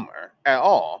Dahmer at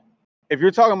all. If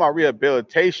you're talking about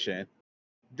rehabilitation,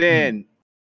 Hmm. then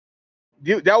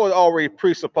that would already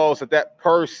presuppose that that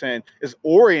person is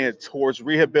oriented towards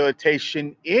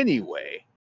rehabilitation anyway.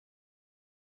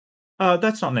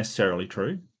 That's not necessarily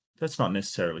true. That's not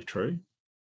necessarily true.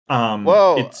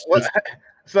 Well, It's just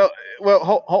So, well,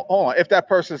 hold on. If that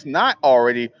person's not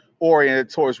already oriented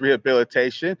towards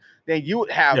rehabilitation, then you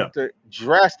would have Yeah, to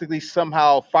drastically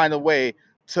somehow find a way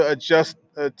to adjust,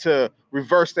 to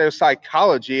reverse their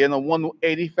psychology in a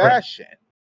 180 correct, fashion.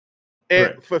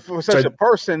 And correct. for such So a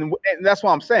person, and that's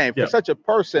what I'm saying, for yeah, such a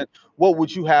person, what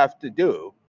would you have to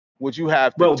do? Would you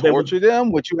have to well, there would torture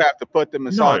them? Would you have to put them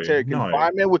in no, solitary no,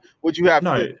 confinement? Would you have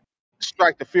no. to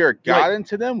strike the fear of God Like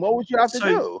into them? What would you have to so,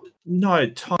 do? no,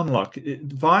 Tonloc,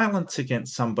 violence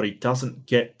against somebody doesn't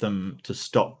get them to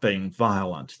stop being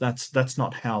violent. That's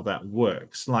not how that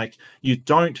works. Like you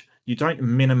don't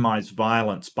minimize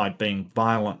violence by being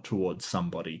violent towards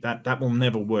somebody. That will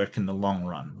never work in the long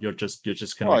run. You're just going to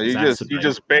Well, you exacerbate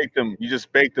just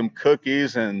that. bake them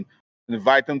cookies and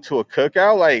invite them to a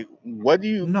cookout. Like, what are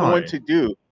you going No, to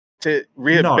do to no.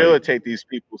 rehabilitate these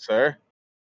people, sir?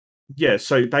 Yeah,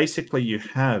 so basically you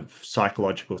have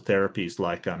psychological therapies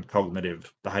like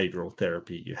cognitive behavioral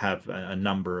therapy. You have a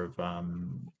number of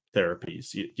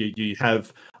therapies. You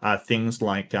have things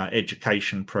like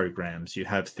education programs. You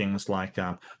have things like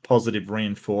positive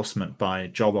reinforcement by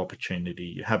job opportunity.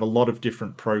 You have a lot of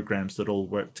different programs that all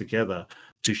work together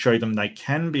to show them they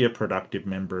can be a productive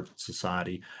member of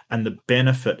society and the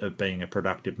benefit of being a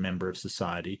productive member of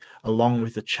society, along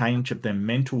with the change of their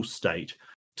mental state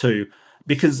to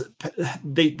because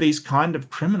these kind of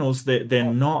criminals they're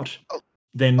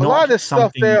A lot of not this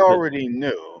stuff they something that already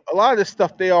knew. A lot of this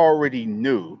stuff they already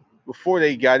knew before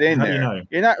they got in how do you there. know?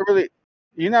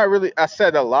 You're not really. I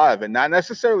said a lot of it, not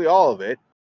necessarily all of it,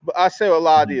 but I say a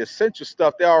lot of Mhm. the essential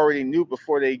stuff they already knew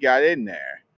before they got in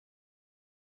there.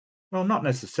 Well, not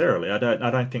necessarily. I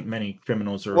don't think many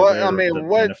criminals are Well, I aware of the mean,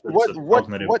 benefits of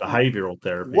cognitive behavioral what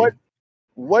therapy.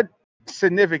 what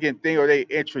significant thing are they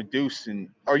introducing?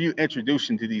 Are you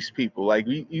introducing to these people? Like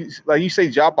like you say,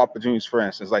 job opportunities, for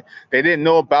instance. Like they didn't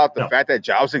know about the No, fact that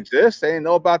jobs exist. They didn't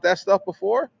know about that stuff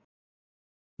before.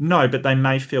 no, but they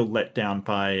may feel let down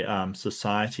by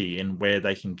society in where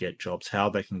they can get jobs, how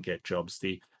they can get jobs,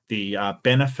 the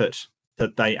benefit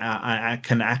that they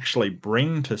can actually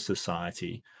bring to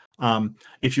society.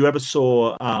 If you ever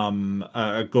saw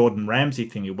a Gordon Ramsay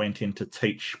thing, he went in to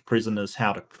teach prisoners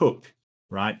how to cook,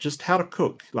 right? Just how to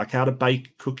cook, like how to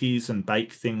bake cookies and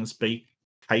bake things, be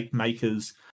cake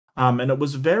makers. And it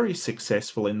was very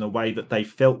successful in the way that they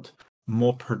felt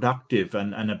more productive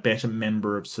and a better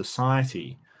member of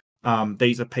society.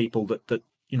 These are people that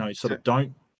sort To, of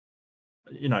don't,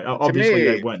 to obviously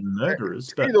they me, weren't murderers,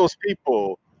 to me, but those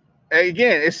people.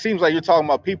 Again, it seems like you're talking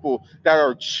about people that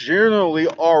are generally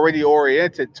already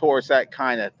oriented towards that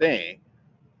kind of thing.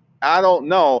 I don't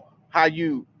know how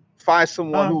you find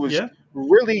someone who was yeah.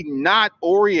 really not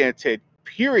oriented,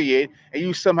 period, and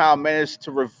you somehow manage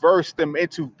to reverse them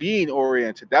into being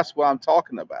oriented. That's what I'm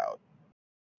talking about.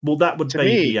 Well, that would To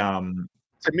be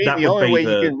me, that the would only be way you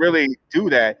the can really do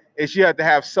that is you have to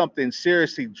have something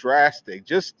seriously drastic.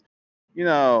 Just, you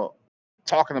know,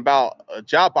 talking about a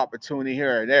job opportunity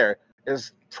here and there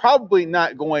is probably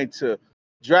not going to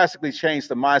drastically change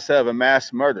the mindset of a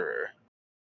mass murderer.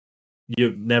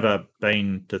 you've never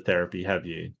been to therapy, have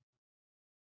you?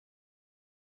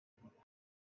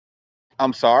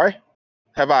 I'm sorry.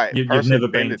 Have I You've personally never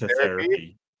been been to to therapy?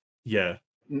 therapy. Yeah.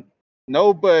 N-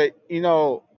 No, but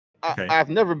Okay. I've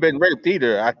never been raped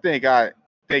either. I think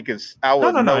it's I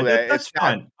No, would no, know no. that That's it's not.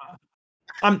 fine.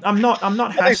 I'm not I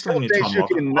think some hassling you, things Tom you Lock.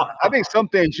 can. I think some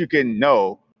things you can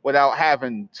know without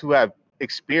having to have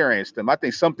experienced them. I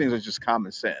think some things are just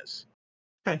common sense.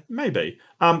 Okay, maybe.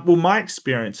 Well, my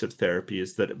experience of therapy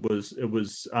is that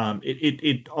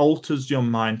it alters your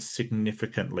mind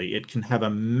significantly. It can have a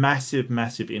massive,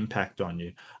 massive impact on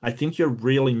you. I think you're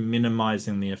really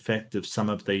minimizing the effect of some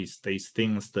of these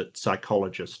things that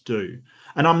psychologists do.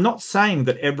 And I'm not saying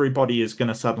that everybody is going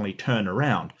to suddenly turn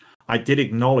around. I did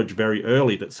acknowledge very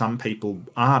early that some people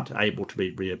aren't able to be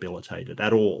rehabilitated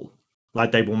at all.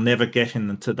 Like they will never get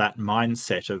into that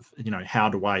mindset of, how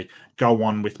do I go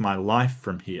on with my life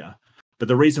from here. But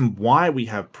the reason why we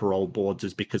have parole boards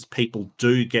is because people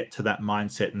do get to that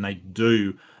mindset and they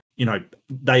do,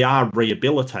 they are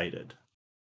rehabilitated.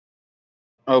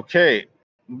 Okay,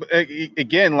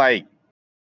 again, like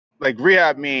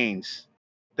rehab means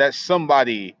that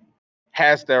somebody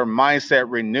has their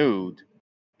mindset renewed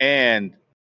and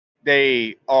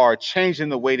they are changing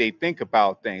the way they think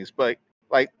about things. But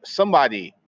like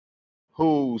somebody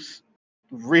who's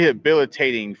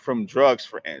rehabilitating from drugs,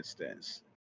 for instance,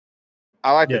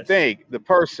 I like to Yes. think the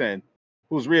person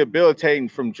who's rehabilitating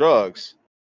from drugs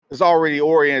is already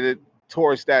oriented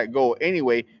towards that goal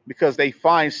anyway because they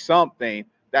find something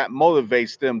that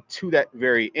motivates them to that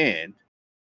very end.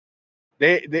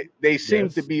 They seem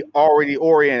to Yes. be already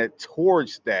oriented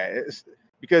towards that.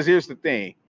 Because here's the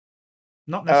thing.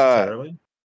 Not Uh, necessarily.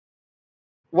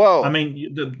 I well,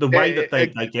 mean, the way that they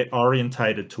get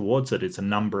orientated towards it is a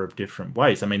number of different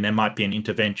ways. I mean, there might be an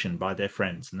intervention by their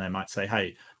friends, and they might say,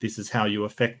 "Hey, this is how you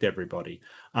affect everybody."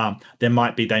 They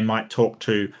might talk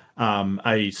to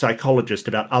a psychologist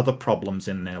about other problems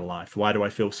in their life. Why do I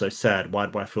feel so sad? Why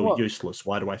do I feel well, useless?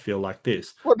 Why do I feel like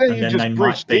this? well, then And you then they just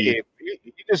breach might be, deep.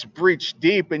 You just breach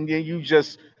deep, and then you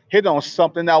just hit on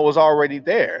something that was already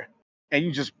there, and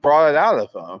you just brought it out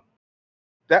of them.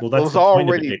 That well, that's was the point of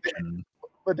already there. addiction.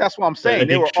 But that's what I'm The saying.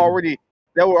 addiction.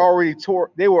 They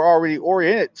were already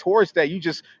oriented towards that. You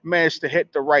just managed to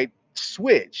hit the right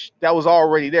switch that was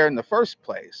already there in the first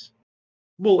place.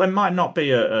 Well, it might not be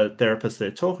a therapist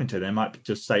they're talking to. They might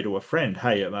just say to a friend,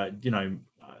 "Hey,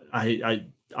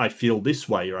 I feel this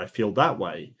way or I feel that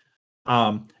way."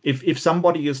 If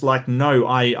somebody is like, "No,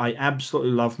 I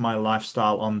absolutely love my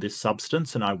lifestyle on this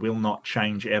substance and I will not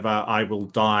change ever. I will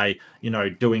die,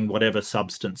 doing whatever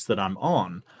substance that I'm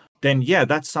on," then yeah,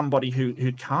 that's somebody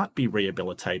who can't be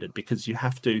rehabilitated, because you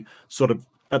have to sort of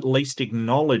at least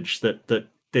acknowledge that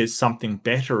there's something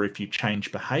better if you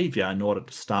change behavior in order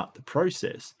to start the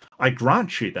process. I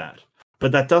grant you that.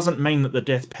 But that doesn't mean that the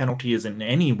death penalty is in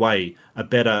any way a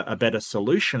better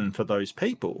solution for those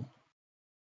people.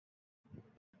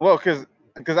 Well, because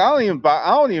I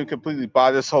don't even completely buy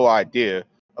this whole idea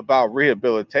about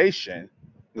rehabilitation.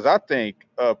 Because I think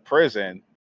prison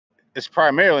is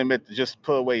primarily meant to just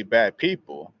put away bad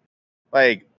people.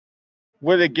 Like,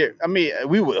 would it get? I mean,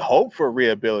 we would hope for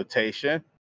rehabilitation,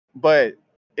 but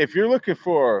if you're looking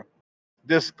for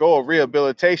this goal of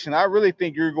rehabilitation, I really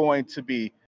think you're going to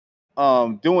be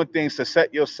doing things to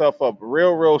set yourself up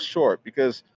real short.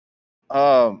 Because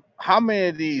how many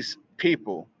of these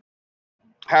people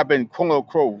have been quote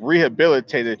unquote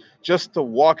rehabilitated just to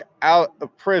walk out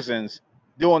of prisons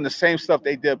doing the same stuff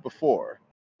they did before?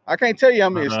 I can't tell you how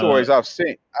many Uh, stories I've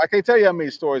seen. I can't tell you how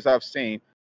many stories I've seen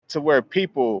to where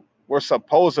people were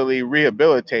supposedly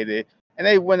rehabilitated and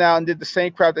they went out and did the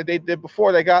same crap that they did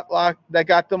before they got locked, that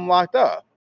got them locked up.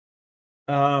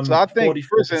 So I think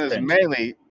prison is 44%.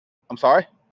 mainly, I'm sorry.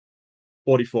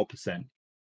 44%.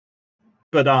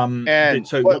 But And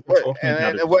so what what we're talking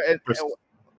about and is what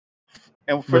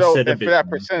and for that recidivism.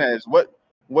 percentage,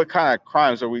 what kind of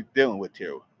crimes are we dealing with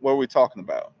here? What are we talking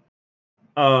about?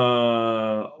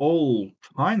 All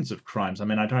kinds of crimes. I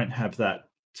mean, I don't have that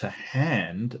to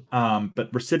hand,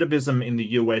 but recidivism in the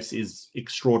US is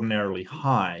extraordinarily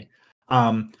high.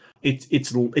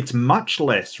 It's much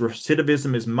less.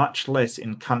 Recidivism is much less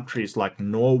in countries like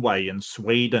Norway and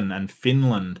Sweden and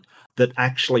Finland, that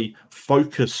actually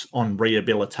focus on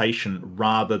rehabilitation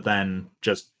rather than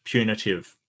just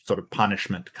punitive sort of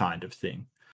punishment kind of thing.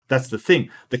 That's the thing.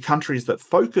 The countries that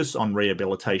focus on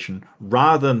rehabilitation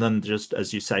rather than just,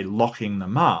 as you say, locking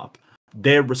them up,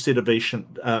 their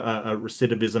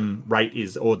recidivism rate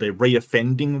is, or their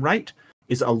reoffending rate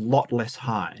is, a lot less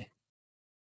high.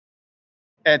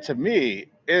 And to me,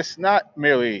 it's not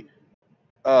merely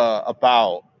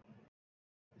about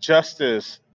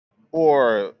justice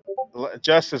or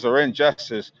justice or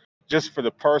injustice just for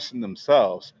the person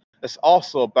themselves. It's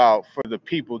also about for the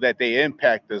people that they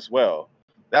impact as well.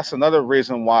 That's another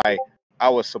reason why I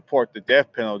would support the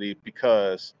death penalty,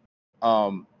 because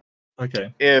um,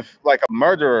 Okay. if like a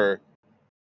murderer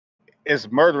is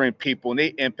murdering people and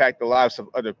they impact the lives of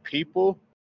other people,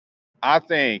 I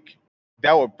think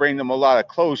that would bring them a lot of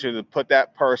closure to put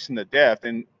that person to death.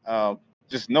 And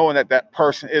just knowing that that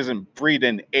person isn't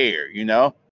breathing air,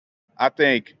 I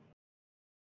think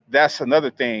that's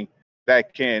another thing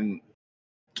that can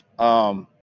um,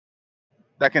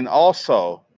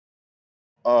 also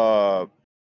uh,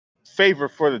 favor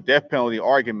for the death penalty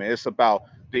argument. It's about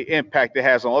the impact it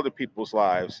has on other people's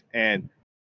lives. And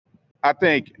I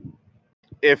think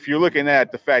if you're looking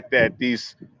at the fact that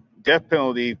these death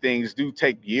penalty things do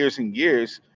take years and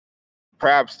years,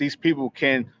 perhaps these people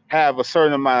can have a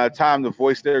certain amount of time to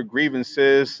voice their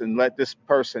grievances and let this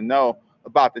person know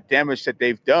about the damage that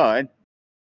they've done.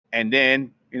 And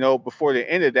then, before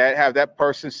the end of that, have that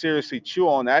person seriously chew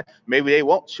on that. Maybe they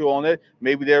won't chew on it.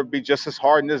 Maybe they'll be just as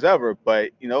hardened as ever,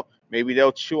 but, maybe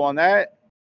they'll chew on that.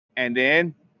 And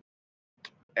then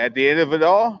at the end of it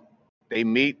all, they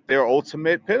meet their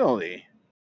ultimate penalty.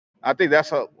 I think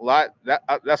that's a lot.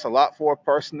 That's a lot for a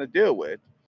person to deal with,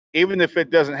 even if it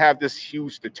doesn't have this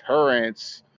huge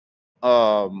deterrence.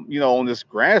 On this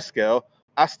grand scale,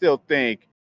 I still think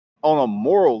on a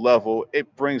moral level,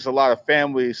 it brings a lot of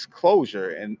families closure,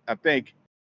 and I think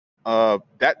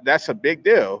that's a big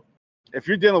deal. if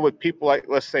you're dealing with people like,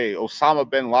 let's say, Osama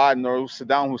bin Laden or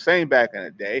Saddam Hussein back in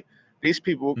the day, these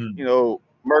people, you know,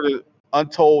 murdered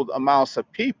untold amounts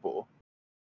of people.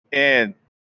 And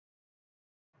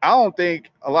I don't think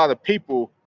a lot of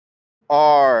people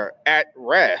are at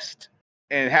rest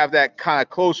and have that kind of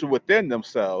closure within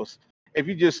themselves if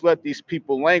you just let these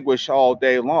people languish all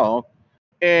day long.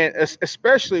 And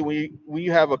especially when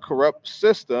you have a corrupt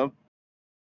system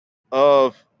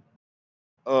of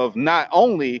not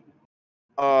only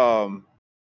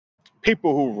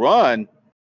people who run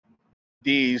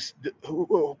these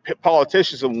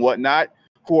politicians and whatnot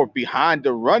who are behind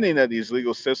the running of these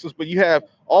legal systems, but you have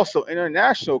also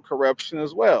international corruption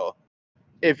as well.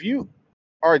 If you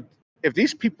are, if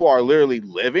these people are literally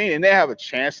living and they have a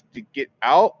chance to get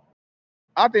out,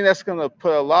 I think that's going to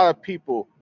put a lot of people,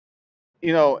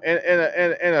 you know,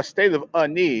 in a state of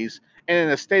unease and in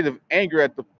a state of anger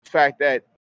at the fact that,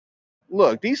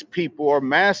 look, these people are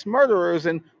mass murderers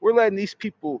and we're letting these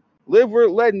people live. We're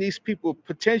letting these people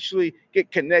potentially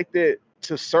get connected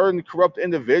to certain corrupt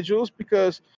individuals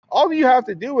because all you have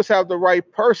to do is have the right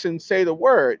person say the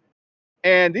word.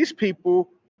 And these people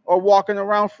are walking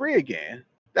around free again.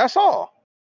 That's all.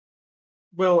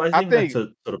 Well, I think that's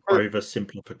a sort of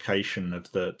oversimplification of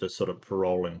the sort of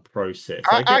paroling process.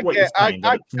 I I get what you're get, saying,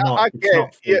 that it's not yeah, I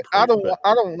foolproof,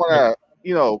 but don't want to,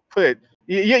 you know, put it.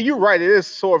 Yeah, you're right. It is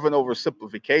sort of an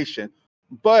oversimplification,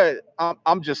 but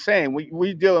I'm just saying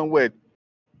we dealing with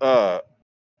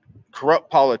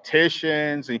corrupt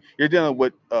politicians, and you're dealing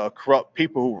with corrupt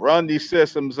people who run these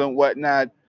systems and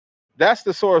whatnot. That's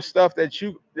the sort of stuff that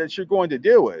you're going to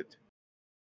deal with.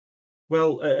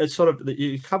 well, it's sort of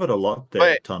you covered a lot there,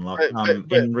 But Tonloc.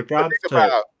 but In regards think to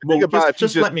about well, if you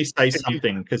just let me say if you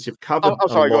something because you've covered I'm a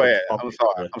sorry, go lot of ahead. topics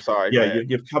there. I'm sorry, go Yeah,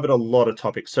 ahead. you've covered a lot of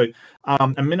topics. So,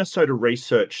 a Minnesota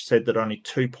research said that only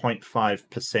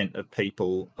 2.5% of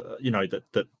people, you know,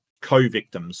 that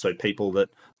co-victims, so people that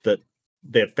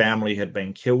their family had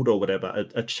been killed or whatever,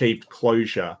 achieved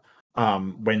closure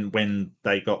when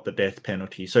they got the death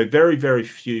penalty. So very, very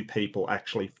few people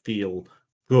actually feel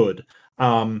good.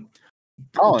 I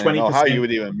don't even know how you 20%.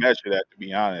 would even measure that, to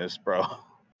be honest, bro.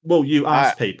 Well, you I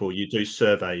ask people, you do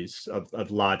surveys of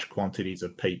large quantities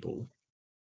of people.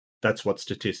 That's what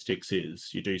statistics is.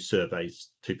 You do surveys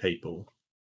to people.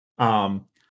 And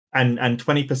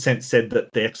 20% said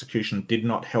that the execution did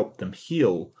not help them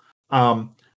heal.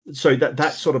 So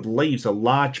that sort of leaves a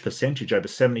large percentage, over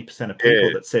 70% of people,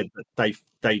 did. that said that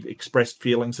they expressed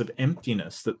feelings of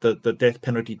emptiness, that the death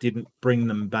penalty didn't bring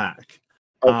them back.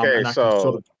 Okay, And I can sort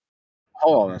so of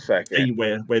hold on a second. see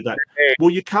where that. Hey, Well,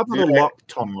 you covered a did lot,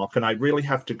 Tomlock, and I really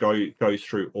have to go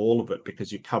through all of it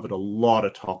because you covered a lot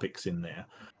of topics in there.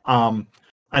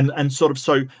 And sort of,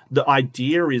 so the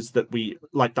idea is that we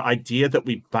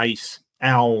base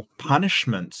our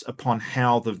punishments upon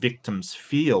how the victims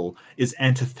feel is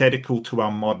antithetical to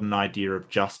our modern idea of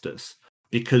justice.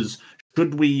 Because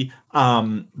should we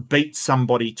beat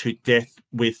somebody to death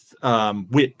with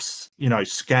whips, you know,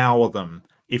 scour them,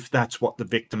 if that's what the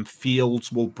victim feels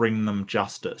will bring them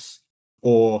justice?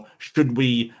 Or should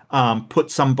we put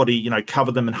somebody, you know,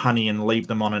 cover them in honey and leave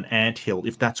them on an anthill,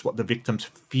 if that's what the victims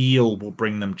feel will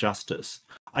bring them justice?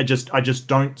 I just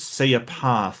don't see a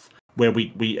path where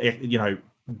we you know,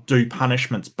 do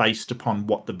punishments based upon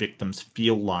what the victims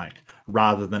feel like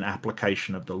rather than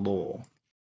application of the law.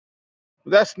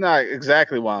 That's not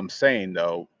exactly what I'm saying,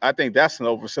 though. I think that's an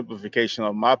oversimplification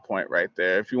of my point right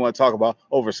there. If you want to talk about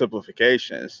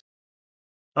oversimplifications,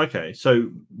 Okay,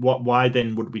 so why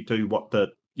then would we do what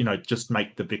the, you know, just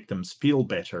make the victims feel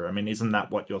better? I mean, isn't that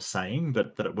what you're saying,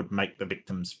 that it would make the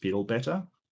victims feel better?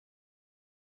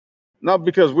 not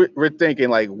because we're thinking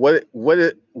like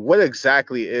what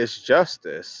exactly is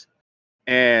justice,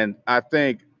 and I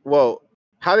think, well,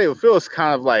 how they would feel is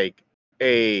kind of like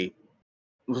a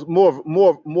more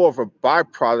of a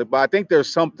byproduct. But I think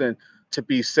there's something to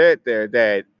be said there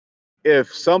that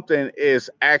if something is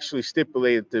actually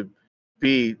stipulated to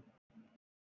be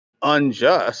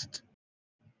unjust,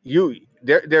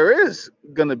 there is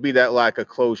going to be that lack of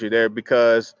closure there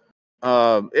because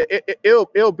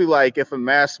it'll be like if a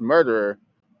mass murderer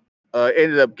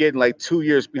ended up getting like 2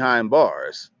 years behind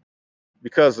bars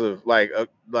because of like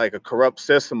a corrupt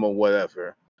system or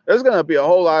whatever. There's going to be a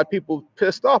whole lot of people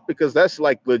pissed off because that's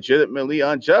like legitimately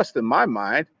unjust in my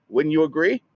mind. Wouldn't you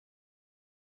agree?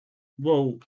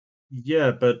 Well,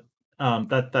 yeah, but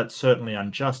that's certainly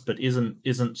unjust. But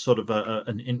isn't sort of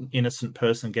an innocent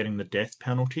person getting the death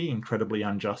penalty incredibly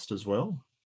unjust as well?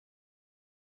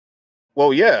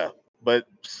 Well, yeah, but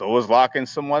so is locking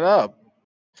someone up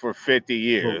for 50 Well,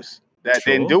 years that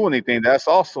didn't sure. do anything. That's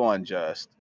also unjust.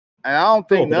 and I don't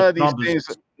Sure, think but none it's of these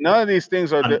not as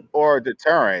things, are un- or a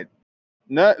deterrent.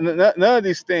 None of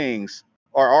these things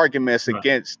are arguments right.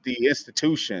 against the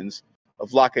institutions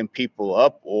of locking people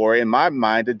up, or in my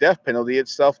mind, the death penalty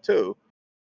itself too.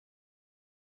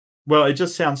 Well, it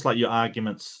just sounds like your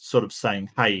argument's sort of saying,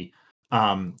 "Hey,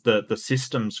 the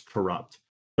system's corrupt,"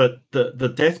 but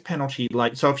the death penalty,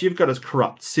 like, so if you've got a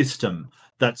corrupt system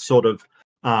that sort of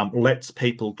lets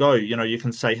people go, you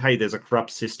can say, "Hey, there's a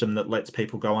corrupt system that lets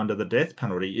people go under the death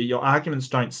penalty." Your arguments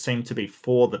don't seem to be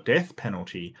for the death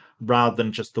penalty, rather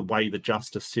than just the way the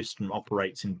justice system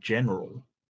operates in general.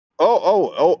 It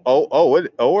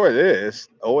is.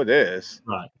 Oh, it is.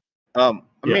 Right. I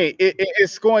Yeah. mean,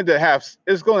 it's going to have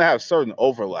certain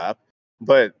overlap,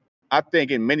 but I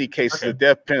think in many cases the Okay.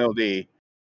 death penalty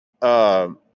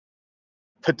um,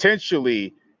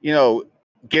 potentially,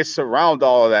 gets around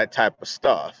all of that type of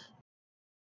stuff.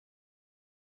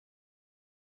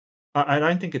 I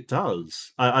don't think it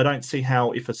does. I don't see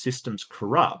how, if a system's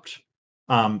corrupt,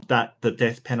 that the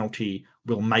death penalty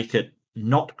will make it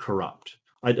not corrupt.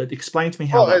 Explain to me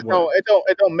how Well, that works.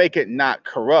 it don't make it not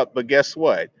corrupt, but guess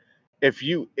what?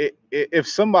 If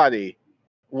somebody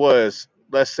was,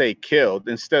 let's say, killed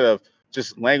instead of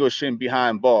just languishing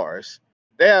behind bars,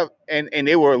 they have and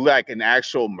they were like an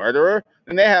actual murderer,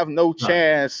 then they have no Right.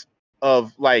 chance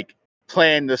of like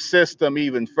playing the system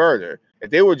even further.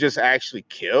 If they were just actually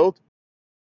killed,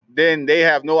 then they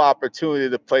have no opportunity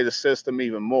to play the system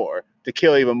even more, to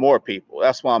kill even more people.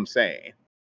 That's what I'm saying.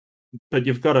 But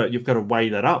you've got to weigh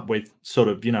that up with sort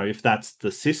of, if that's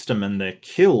the system and they're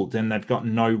killed, then they've got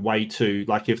no way to,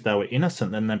 like, if they were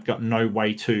innocent, then they've got no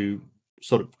way to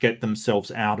sort of get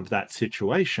themselves out of that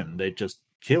situation. They're just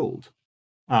killed.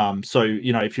 So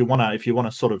if you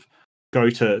wanna sort of go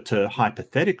to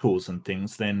hypotheticals and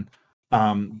things, then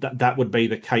that would be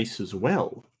the case as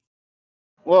well.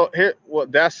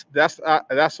 That's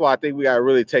why I think we gotta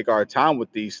really take our time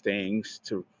with these things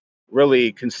to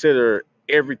really consider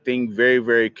everything very,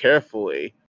 very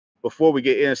carefully before we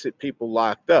get innocent people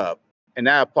locked up. And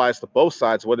that applies to both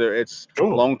sides, whether it's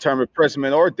Sure. long-term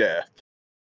imprisonment or death.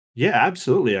 Yeah,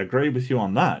 absolutely. I agree with you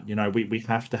on that. We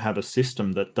have to have a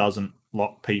system that doesn't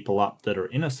lock people up that are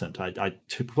innocent. I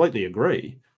completely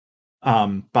agree.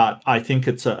 But I think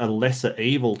it's a lesser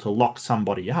evil to lock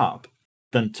somebody up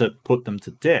than to put them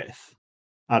to death.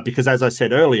 Because, as I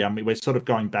said earlier, I mean, we're sort of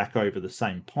going back over the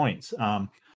same points.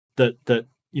 That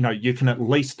you can at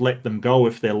least let them go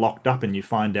if they're locked up and you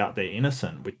find out they're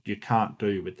innocent, which you can't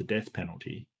do with the death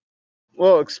penalty.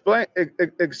 Well, explain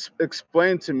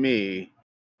to me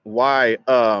why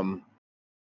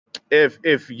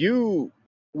if you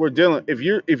were dealing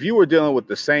if you were dealing with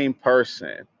the same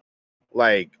person,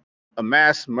 like a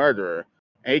mass murderer,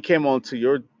 and he came onto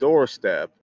your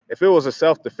doorstep, if it was a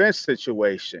self-defense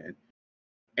situation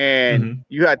and Hmm.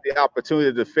 you had the opportunity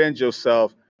to defend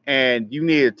yourself and you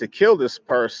needed to kill this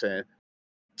person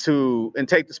to and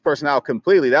take this person out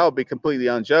completely, that would be completely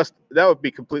unjust. That would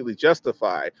be completely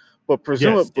justified. But Yes, yes.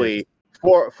 presumably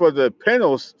for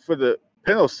the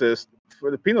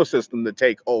penal system to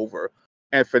take over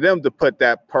and for them to put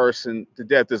that person to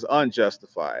death is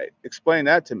unjustified. Explain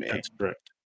that to me. That's correct.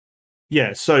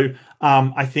 Yeah, so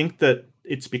I think that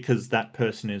it's because that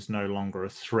person is no longer a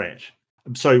threat.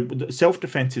 So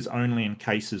self-defense is only in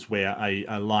cases where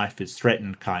a life is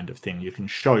threatened, kind of thing. You can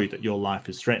show that your life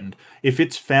is threatened. If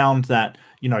it's found that,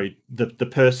 the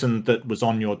person that was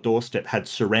on your doorstep had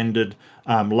surrendered,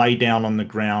 lay down on the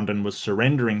ground and was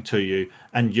surrendering to you,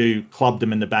 and you clubbed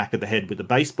them in the back of the head with a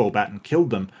baseball bat and killed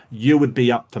them, you would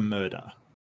be up for murder.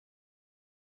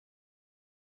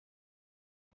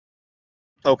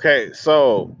 Okay,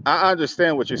 so I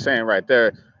understand what you're saying right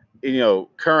there.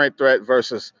 Current threat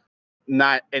versus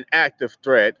not an active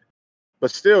threat,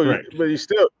 but still, Correct.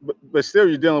 but still,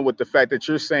 you're dealing with the fact that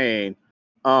you're saying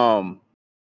um,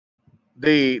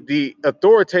 the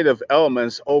authoritative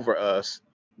elements over us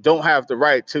don't have the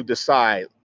right to decide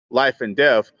life and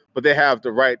death, but they have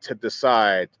the right to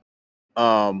decide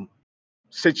um,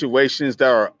 situations that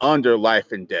are under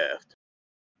life and death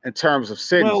in terms of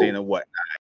sentencing Well, and what.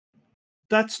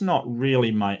 that's not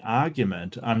really my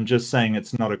argument. I'm just saying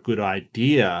it's not a good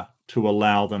idea to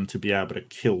allow them to be able to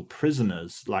kill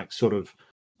prisoners, like sort of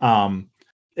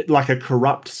like a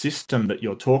corrupt system that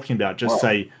you're talking about. Just Well,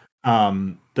 say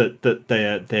that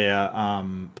they're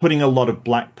putting a lot of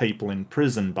black people in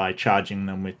prison by charging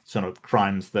them with sort of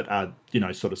crimes that are,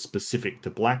 sort of specific to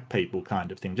black people,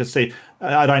 kind of thing. Just say,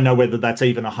 I don't know whether that's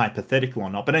even a hypothetical or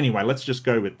not, but anyway, let's just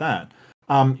go with that.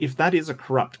 If that is a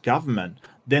corrupt government,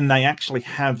 then they actually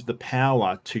have the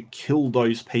power to kill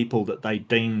those people that they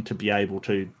deem to be able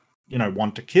to,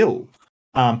 want to kill.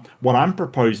 What I'm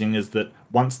proposing is that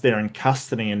once they're in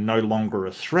custody and no longer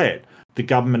a threat, the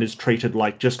government is treated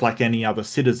like just like any other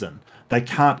citizen. They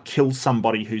can't kill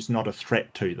somebody who's not a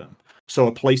threat to them. So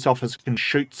a police officer can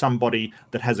shoot somebody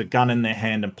that has a gun in their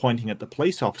hand and pointing at the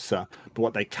police officer, but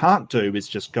what they can't do is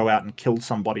just go out and kill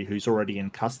somebody who's already in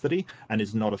custody and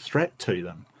is not a threat to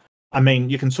them. I mean,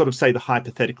 you can sort of say the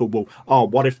hypothetical, well, oh,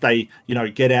 what if they,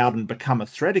 get out and become a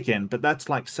threat again? But that's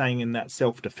like saying in that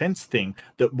self-defense thing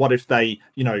that what if they,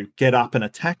 get up and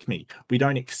attack me? We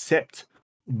don't accept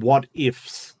what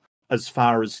ifs as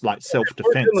far as like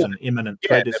self-defense and imminent Yeah,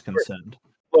 threat is concerned.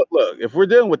 look, if we're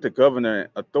dealing with the governing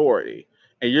authority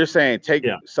and you're saying take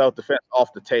Yeah. self-defense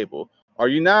off the table, are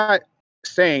you not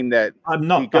saying that I'm the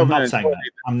not governing saying that. authority?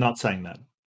 I'm not saying that.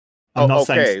 I'm Oh, not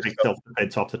saying okay. take So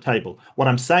self-defense off the table. What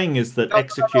I'm saying is that no.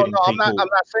 executing I'm not. people. I'm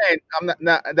not saying. I'm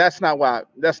not. That's not why.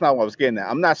 That's not what I was getting at.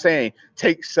 I'm not saying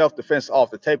take self-defense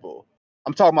off the table.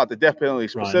 I'm talking about the death penalty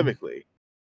Right. specifically.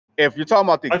 If you're talking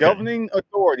about the Okay. governing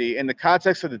authority in the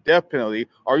context of the death penalty,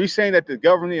 are you saying that the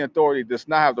governing authority does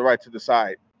not have the right to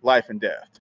decide life and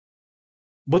death?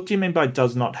 What do you mean by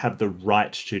does not have the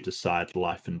right to decide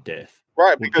life and death?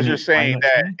 Right, Well, because can you you're explain saying that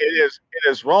to that me? it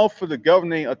is wrong for the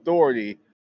governing authority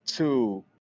to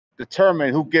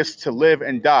determine who gets to live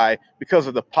and die because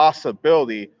of the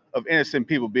possibility of innocent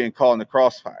people being caught in the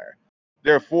crossfire.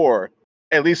 Therefore,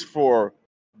 at least for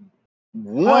Um,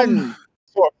 one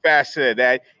sort of facet of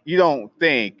that, you don't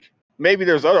think maybe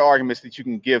there's other arguments that you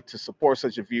can give to support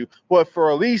such a view, but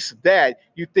for at least that,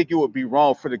 you think it would be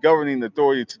wrong for the governing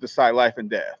authority to decide life and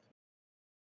death.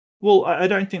 well, I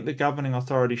don't think the governing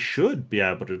authority should be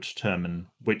able to determine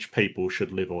which people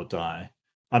should live or die.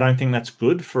 I don't think that's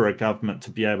good for a government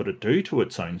to be able to do to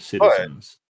its own But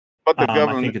citizens. but the I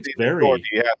governing think it's authority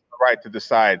very has the right to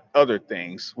decide other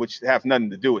things which have nothing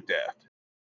to do with death.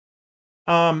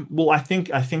 well, I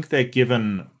think they're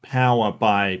given power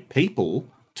by people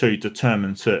to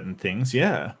determine certain things.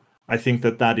 Yeah, I think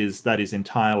that is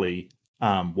entirely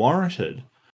warranted.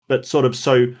 But sort of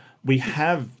so we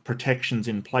have protections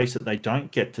in place that they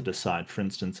don't get to decide. For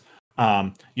instance,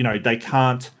 they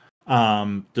can't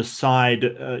decide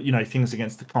things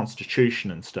against the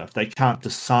Constitution and stuff. They can't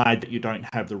decide that you don't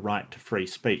have the right to free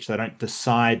speech. They don't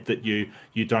decide that you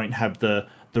don't have the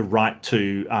right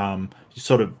to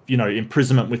sort of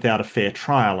imprisonment without a fair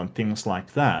trial and things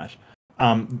like that.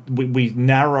 We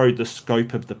narrow the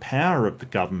scope of the power of the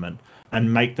government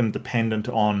and make them dependent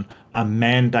on a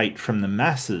mandate from the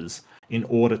masses in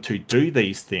order to do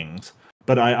these things.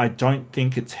 But I don't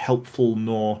think it's helpful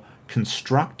nor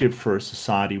constructive for a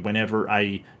society whenever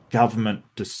a government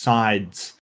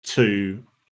decides to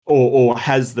or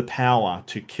has the power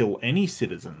to kill any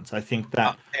citizens. I think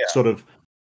that Yeah. sort of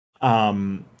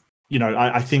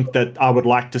I think that I would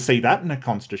like to see that in a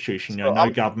constitution. So No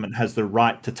government has the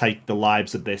right to take the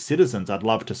lives of their citizens. I'd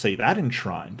love to see that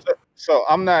enshrined.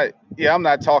 I'm not. Yeah, I'm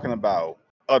not talking about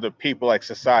other people like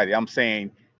society. I'm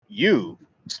saying you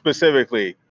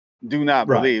specifically do not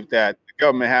Right. believe that the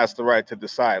government has the right to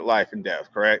decide life and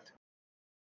death. Correct?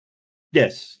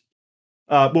 Yes.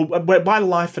 Well, by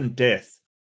life and death,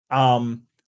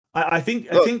 I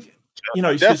think Look, the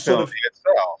so death sort penalty of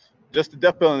itself, just the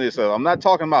death penalty itself. I'm not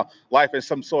talking about life in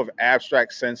some sort of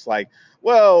abstract sense, like,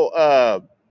 well,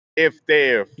 if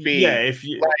they're yeah. feed If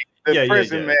you like the yeah.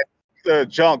 imprisonment, the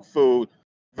junk food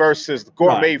versus the Right.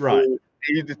 gourmet Right. food.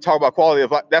 And you talk about quality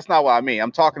of life. That's not what I mean.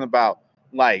 I'm talking about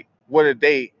like whether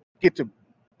they get to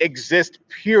exist,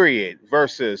 period,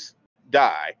 versus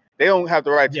die. They don't have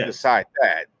the right to Yes. decide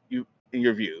that. You, in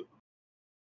your view.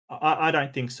 I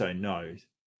don't think so. No,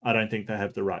 I don't think they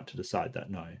have the right to decide that.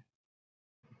 No.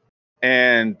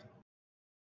 And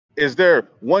is there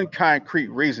one concrete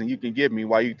reason you can give me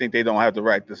why you think they don't have the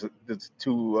right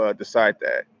to decide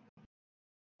that?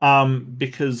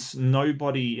 Because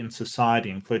nobody in society,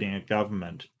 including a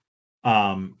government,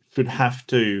 should have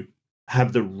to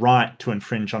have the right to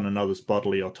infringe on another's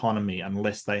bodily autonomy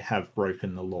unless they have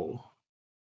broken the law.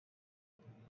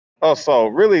 Oh, so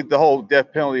really the whole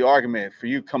death penalty argument for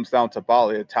you comes down to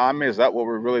bodily autonomy. Is that what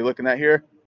we're really looking at here?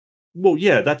 Well,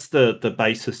 yeah, that's the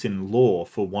basis in law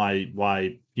for why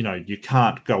you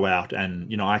can't go out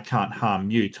and I can't harm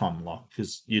you, Tonloc,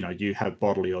 because you have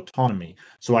bodily autonomy.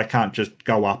 So I can't just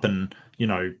go up and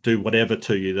do whatever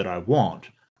to you that I want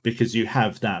because you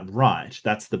have that right.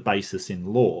 That's the basis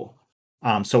in law.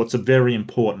 So it's a very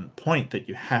important point that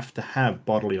you have to have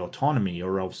bodily autonomy,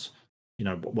 or else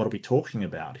what are we talking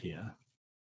about here?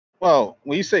 Well,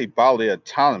 when you say bodily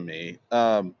autonomy,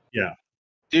 Yeah.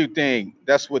 do you think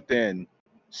that's within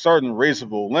certain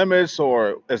reasonable limits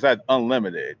or is that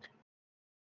unlimited?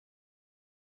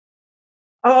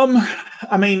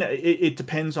 I mean, it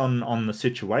depends on the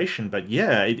situation, but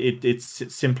yeah,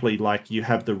 it's simply like you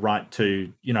have the right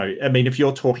to, I mean, if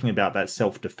you're talking about that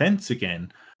self-defense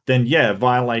again, then yeah,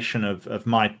 violation of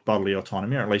my bodily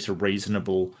autonomy, or at least a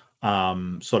reasonable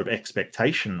sort of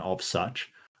expectation of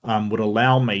such, would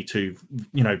allow me to,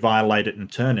 violate it in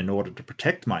turn in order to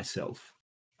protect myself,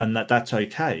 and that's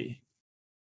okay.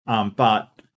 But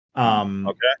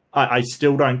Okay. I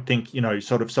still don't think,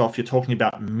 sort of, so if you're talking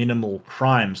about minimal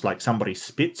crimes like somebody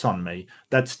spits on me,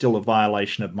 that's still a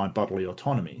violation of my bodily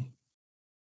autonomy.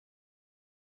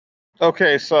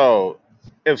 Okay, so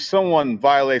if someone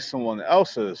violates someone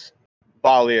else's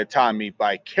bodily autonomy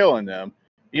by killing them,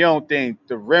 you don't think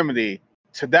the remedy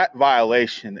to that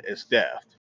violation is death?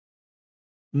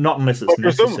 Not unless it's But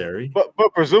necessary.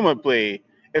 presumably,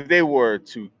 if they were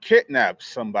to kidnap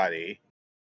somebody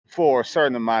for a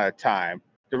certain amount of time,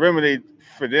 the remedy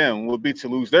for them would be to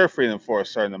lose their freedom for a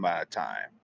certain amount of time.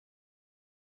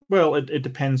 Well, it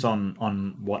depends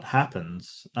on what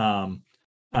happens. Um,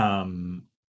 like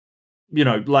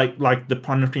the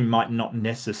punishment might not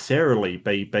necessarily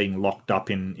be being locked up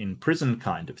in prison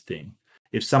kind of thing.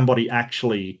 If somebody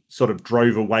actually sort of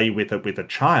drove away with it with a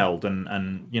child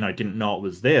and didn't know it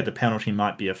was there, the penalty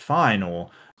might be a fine or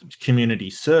community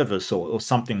service or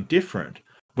something different.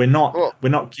 We're not Well, we're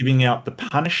not giving out the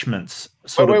punishments wait,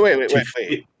 sort wait, of wait, wait, to wait, wait,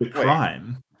 fit the wait,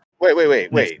 crime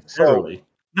wait. So, necessarily.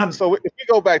 No, so if we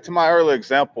go back to my earlier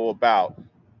example about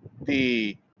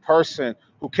the person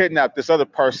who kidnapped this other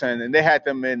person and they had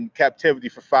them in captivity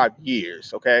for 5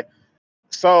 years, okay? yeah.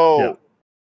 So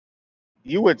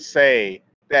you would say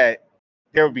that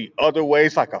there would be other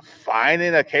ways, like a fine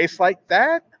in a case like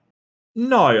that?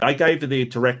 No, I gave the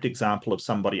direct example of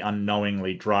somebody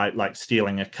unknowingly like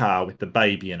stealing a car with the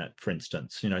baby in it, for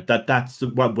instance. That's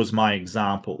what was my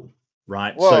example,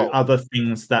 right? So Well, other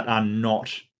things that are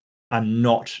not but,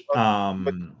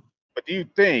 but, but do you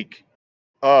think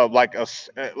like a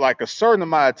certain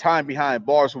amount of time behind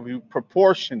bars would be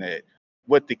proportionate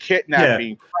with the yeah.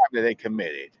 kidnapping crime that they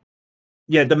committed?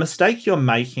 Yeah, the mistake you're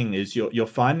making is you're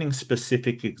finding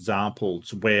specific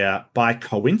examples where by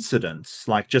coincidence,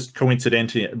 like just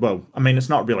coincidentally, well, I mean it's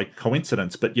not really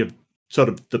coincidence, but you've sort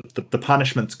of the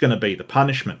punishment's going to be the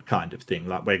punishment kind of thing,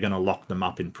 like we're going to lock them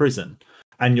up in prison.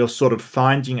 And you're sort of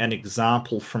finding an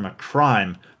example from a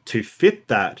crime to fit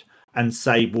that and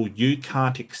say, well, you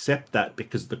can't accept that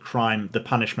because the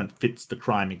punishment fits the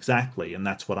crime exactly, and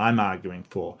that's what I'm arguing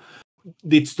for.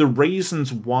 It's the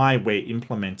reasons why we're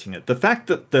implementing it. The fact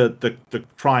that the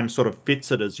crime sort of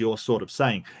fits it, as you're sort of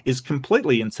saying, is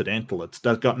completely incidental. It's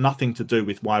got nothing to do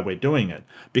with why we're doing it.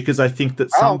 Because I think that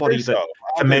I don't think somebody so. that I don't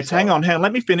think commits, hang so. on,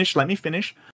 let me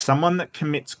finish, Someone that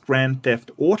commits Grand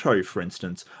Theft Auto, for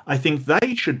instance, I think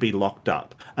they should be locked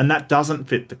up, and that doesn't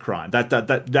fit the crime. That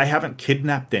they haven't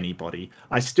kidnapped anybody.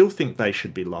 I still think they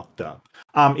should be locked up.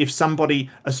 If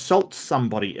somebody assaults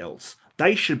somebody else,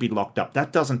 they should be locked up.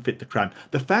 That doesn't fit the crime.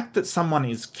 The fact that someone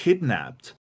is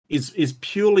kidnapped is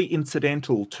purely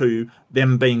incidental to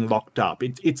them being locked up.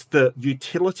 It's the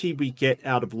utility we get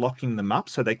out of locking them up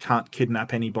so they can't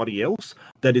kidnap anybody else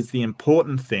that is the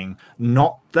important thing,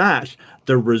 not that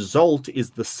the result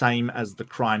is the same as the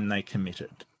crime they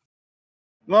committed.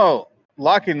 No,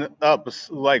 locking up is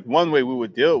like one way we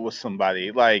would deal with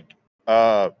somebody.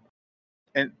 Uh,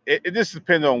 and it just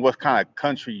depends on what kind of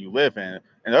country you live in.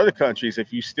 In other countries,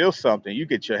 if you steal something, you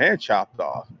get your hand chopped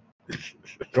off.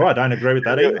 Sure, I don't agree with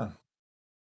that either.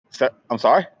 So, I'm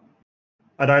sorry.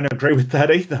 I don't agree with that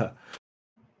either.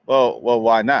 Well,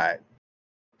 why not?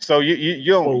 So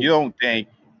you Well, don't think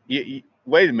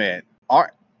wait a minute.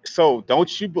 Aren't so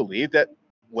don't you believe that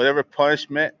whatever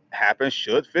punishment happens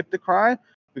should fit the crime?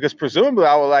 Because presumably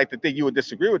I would like to think you would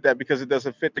disagree with that because it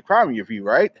doesn't fit the crime in your view,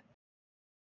 right?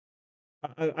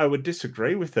 I would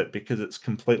disagree with it because it's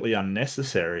completely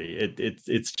unnecessary.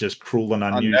 It's just cruel and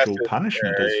unusual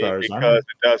punishment as Unnecessary far as because I'm. it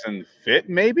doesn't fit,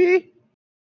 maybe?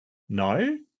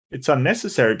 No, it's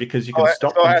unnecessary because you So can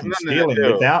stop so it them has from nothing to stealing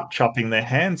do. without chopping their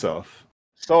hands off.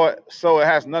 So it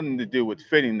has nothing to do with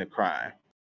fitting the crime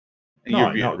in your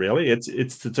No, not view. really.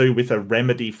 It's to do with a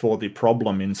remedy for the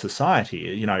problem in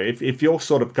society. If you're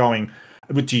sort of going,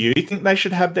 do you think they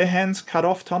should have their hands cut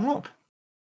off, Tonloc?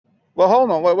 Well,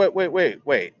 hold on. Wait.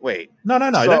 No, no,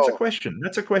 no. That's a So, question.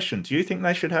 That's a question. Do you think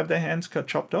they should have their hands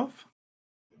chopped off?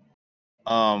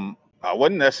 I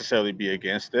wouldn't necessarily be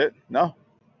against it. No.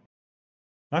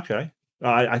 Okay.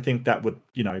 I think that would,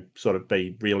 sort of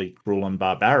be really cruel and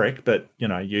barbaric, but,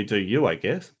 you do you, I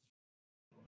guess.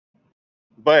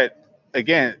 But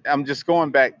again, I'm just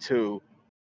going back to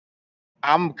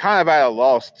I'm kind of at a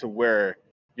loss to where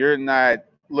you're not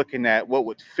looking at what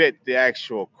would fit the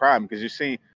actual crime, because you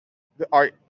see,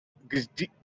 because do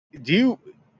you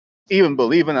even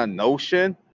believe in a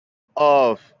notion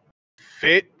of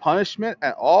fit punishment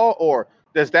at all, or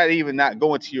does that even not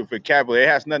go into your vocabulary? It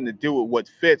has nothing to do with what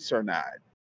fits or not.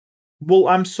 Well,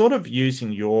 I'm sort of using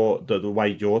the way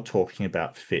you're talking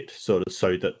about fit, sort of,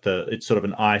 so that it's sort of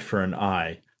an eye for an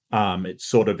eye. It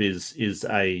sort of is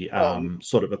a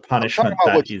sort of a I'm talking punishment about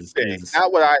that what you think, is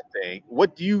not what I think.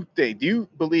 What do you think? Do you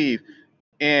believe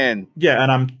in yeah,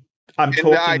 and I'm the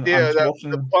talking idea that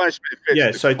the punishment fits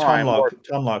yeah. the So crime more?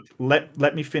 Tonloc,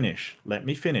 let me finish. Let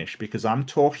me finish, because I'm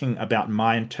talking about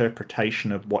my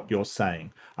interpretation of what you're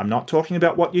saying. I'm not talking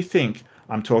about what you think.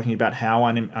 I'm talking about how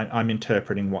I'm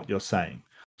interpreting what you're saying.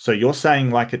 So you're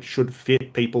saying like it should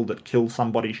fit, people that kill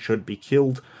somebody should be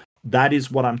killed. That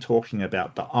is what I'm talking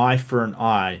about, the eye for an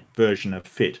eye version of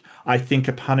fit. I think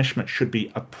a punishment should be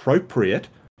appropriate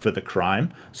for the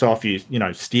crime. So if you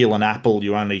steal an apple,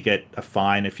 you only get a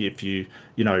fine. If you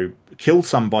kill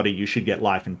somebody, you should get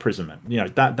life imprisonment.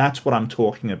 That's what I'm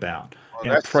talking about. Well, An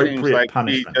that seems appropriate like to be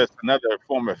punishment. just another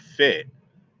form of fit.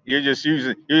 You're just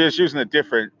using a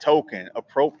different token,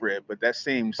 appropriate, but that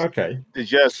seems Okay. to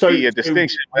just So, be a so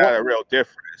distinction what? without a real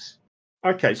difference.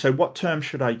 Okay. So what term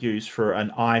should I use for an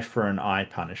eye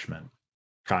punishment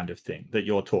kind of thing that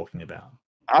you're talking about?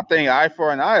 I think eye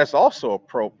for an eye is also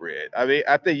appropriate. I mean,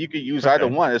 I think you could use either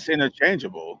Okay. one. It's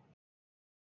interchangeable.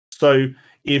 So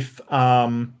if I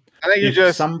think you're if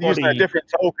just using a somebody different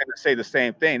token to say the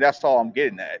same thing. That's all I'm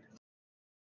getting at.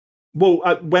 well,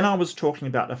 when I was talking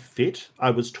about a fit, I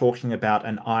was talking about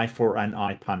an eye for an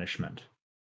eye punishment.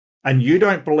 And you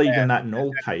don't believe in And that in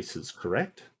all cases,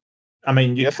 correct? I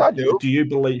mean, yes, I do. do you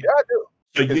believe? Yeah, I do.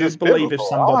 So Because you it's believe if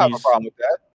biblical. I don't have a somebody's problem with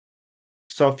that.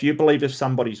 so if you believe if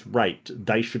somebody's raped,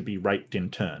 they should be raped in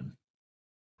turn.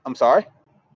 I'm sorry.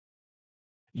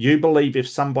 You believe if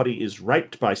somebody is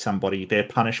raped by somebody, their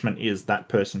punishment is that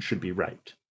person should be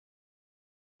raped.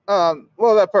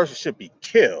 Well, that person should be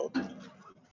killed.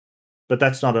 But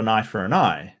that's not an eye for an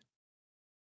eye.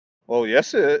 Well,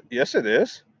 yes, it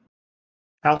is.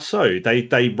 How so?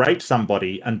 They rape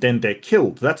somebody and then they're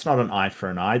killed. That's not an eye for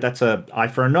an eye. That's a eye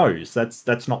for a nose.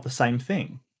 That's not the same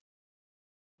thing.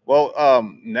 Well,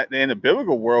 in the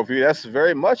biblical worldview, that's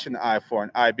very much an eye for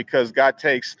an eye, because God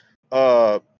takes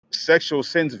sexual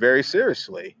sins very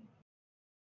seriously,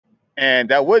 and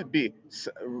that would be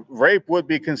rape would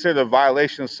be considered a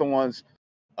violation of someone's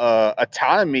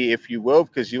autonomy, if you will,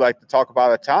 because you like to talk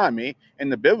about autonomy. In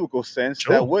the biblical sense,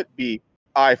 that Sure. would be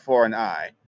eye for an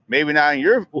eye. Maybe not in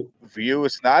your Well, view,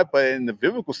 it's not, but in the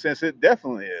biblical sense, it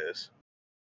definitely is.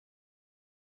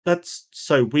 that's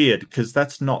so weird because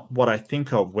that's not what I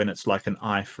think of when it's like an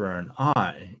eye for an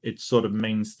eye. It sort of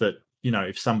means that,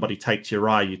 if somebody takes your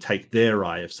eye, you take their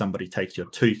eye. If somebody takes your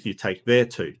tooth, you take their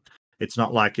tooth. It's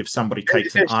not like if somebody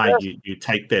takes an It's eye, just you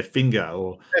take their finger,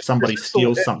 or it's somebody just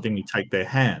steals something, you take their the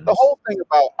hands. whole thing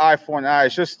about eye for an eye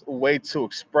is just a way to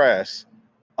express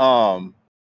um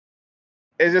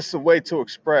it's just a way to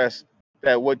express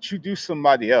that what you do to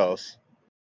somebody else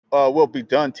will be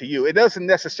done to you. It doesn't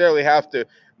necessarily have to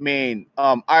mean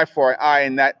eye for an eye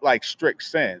in that like strict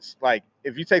sense. Like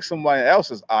if you take someone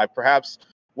else's eye, perhaps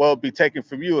what will be taken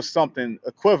from you is something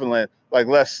equivalent. Like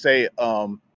let's say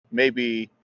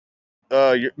maybe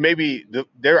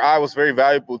their eye was very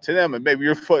valuable to them, and maybe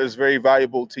your foot is very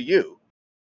valuable to you.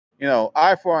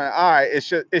 Eye for an eye.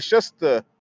 It's just a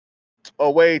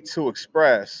way to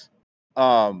express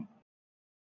um,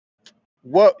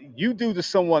 what you do to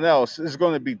someone else is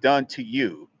going to be done to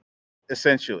you.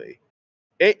 Essentially,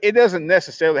 it doesn't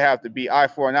necessarily have to be eye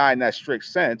for an eye in that strict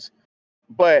sense,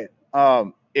 but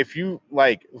if you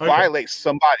like Okay. violate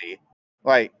somebody,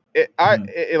 like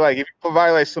like if you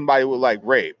violate somebody with like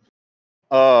rape,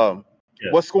 what's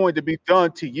Yes. going to be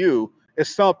done to you is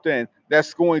something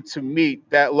that's going to meet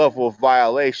that level of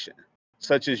violation,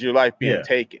 such as your life being Yeah.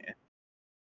 taken.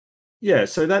 Yeah,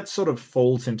 so that sort of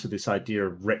falls into this idea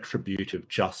of retributive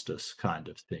justice kind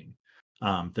of thing,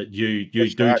 that you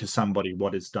Which do to somebody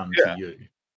what is done to yeah, you.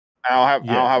 I don't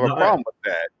Yeah, have a no, problem with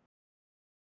that.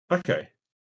 okay.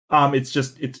 It's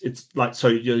just it's like so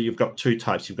you've got two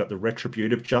types. You've got the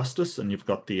retributive justice, and you've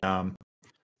got the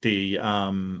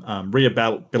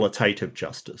rehabilitative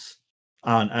justice.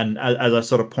 And as I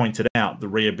sort of pointed out, the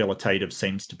rehabilitative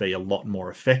seems to be a lot more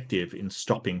effective in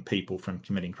stopping people from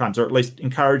committing crimes, or at least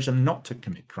encourage them not to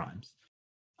commit crimes.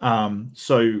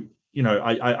 So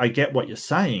I get what you're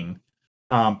saying,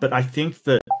 but I think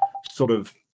that sort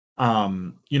of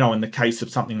in the case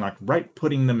of something like rape,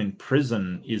 putting them in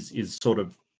prison is sort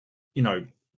of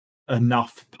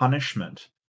enough punishment.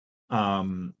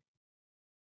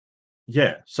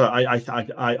 Yeah, so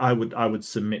I would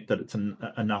submit that it's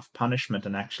enough punishment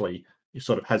and actually it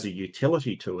sort of has a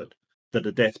utility to it that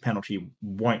a death penalty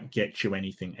won't get you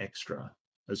anything extra,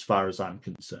 as far as I'm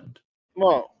concerned.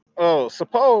 Well, oh,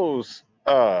 suppose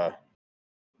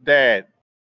that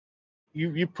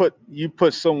you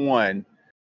put someone,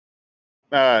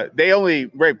 they only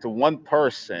raped one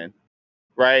person,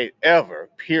 right? Ever,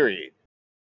 period.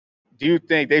 Do you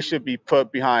think they should be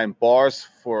put behind bars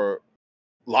for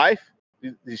life?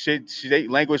 Should they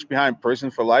languish behind prison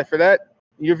for life for that?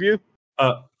 In your view?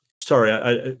 Uh, sorry,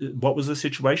 what was the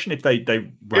situation? If they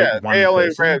Yeah, raped one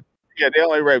person? they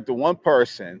only raped the one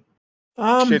person.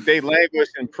 Um, Should they languish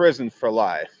in prison for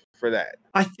life for that?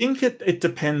 I think it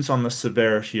depends on the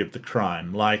severity of the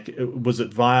crime. Like, was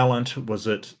it violent? Was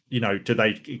it, did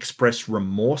they express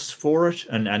remorse for it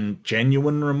and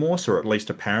genuine remorse, or at least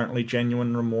apparently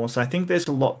genuine remorse? I think there's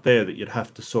a lot there that you'd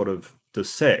have to sort of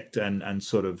dissect and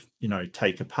sort of,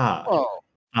 take apart. Oh,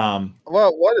 Um,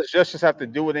 well, what does justice have to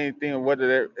do with anything, or whether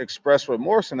they express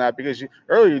remorse or not? Because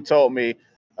earlier you told me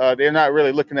they're not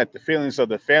really looking at the feelings of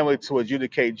the family to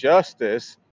adjudicate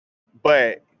justice,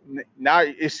 but now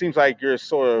it seems like you're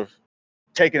sort of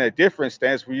taking a different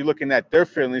stance where you're looking at their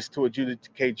feelings to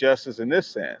adjudicate justice in this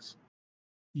sense.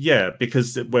 yeah,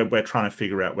 because we're trying to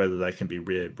figure out whether they can be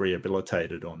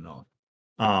rehabilitated or not.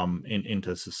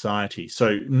 Into society.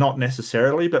 So not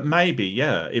necessarily, but maybe,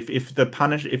 yeah. If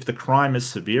the crime is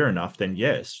severe enough, then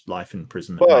yes, life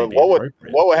imprisonment may But be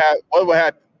appropriate.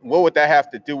 what would that have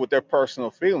to do with their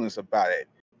personal feelings about it?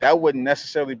 That wouldn't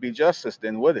necessarily be justice,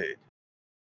 then, would it?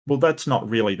 Well, that's not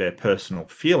really their personal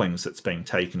feelings that's being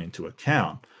taken into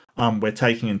account. We're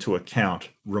taking into account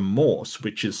remorse,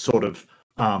 which is sort of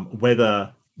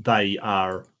whether they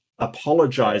are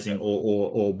apologizing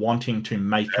or wanting to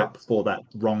make up That's, for that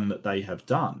wrong that they have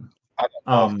done. I don't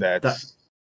know if That that's.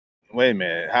 Wait a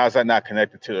minute. How is that not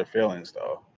connected to their feelings,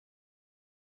 though?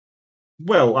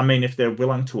 Well, I mean, if they're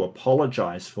willing to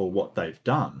apologize for what they've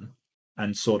done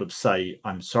and sort of say,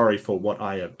 I'm sorry for what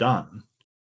I have done,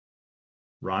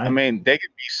 I right? mean, they could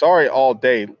be sorry all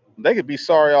day. They could be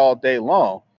sorry all day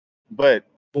long, but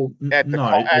Well, at the no,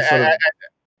 co- it's sort of,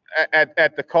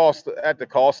 at the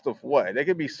cost of what? They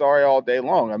could be sorry all day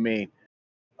long. I mean,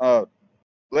 uh,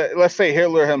 let's say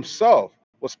Hitler himself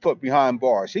was put behind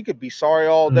bars. He could be sorry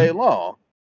all day mhm, long.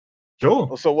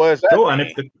 sure, So what does that sure. And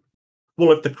mean?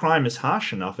 if the crime is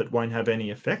harsh enough, it won't have any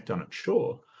effect on it,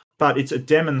 sure. But it's a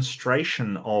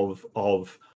demonstration of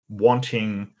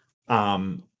wanting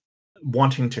um,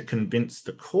 wanting to convince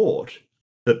the court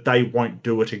that they won't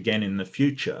do it again in the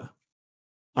future.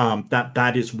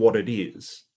 That is what it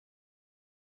is.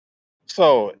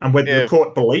 So And whether the if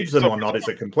court believes them so, or not is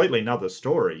a completely another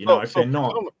story. so If they're so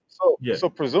not, yeah. so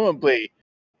presumably,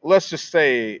 let's just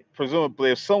say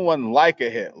presumably, if someone like a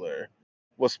Hitler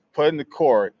was put in the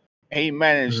court and he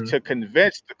managed Mhm. to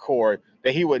convince the court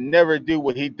that he would never do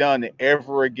what he done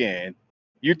ever again,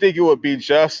 you think it would be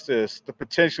justice to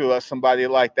potentially let somebody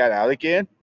like that out again?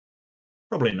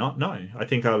 Probably not. No, I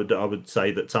think I would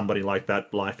say that somebody like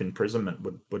that, life imprisonment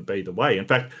would be the way. In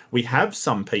fact, we have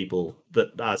some people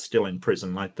that are still in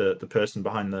prison, like the person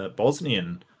behind the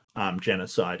Bosnian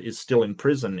genocide is still in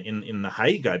prison in the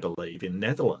Hague, I believe, in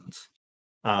Netherlands.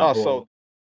 Oh, Or so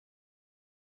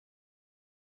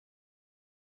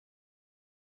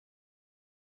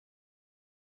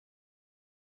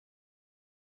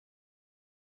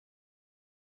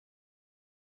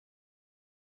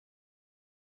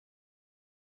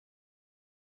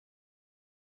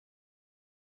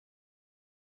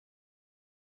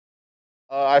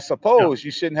I yeah, suppose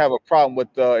you shouldn't have a problem with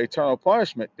eternal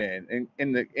punishment then,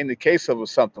 in the case of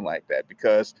something like that,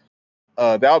 because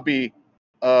that would be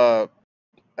uh,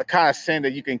 a kind of sin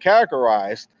that you can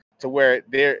categorize to where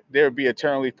they'll be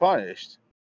eternally punished.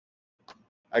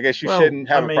 I guess you well, shouldn't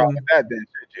I have a problem with mean, that then,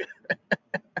 should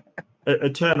you?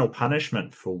 eternal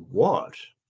punishment for what?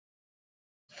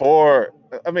 For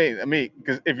I mean,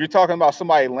 because if you're talking about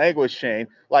somebody languishing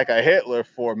like a Hitler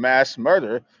for mass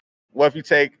murder, what if you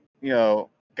take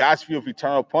God's view of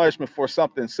eternal punishment for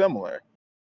something similar?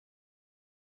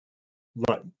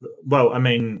 Like, well, I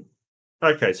mean,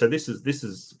 okay, so this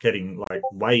is getting like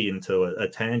way into a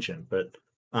tangent, but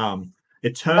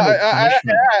eternal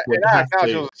punishment would And I have acknowledge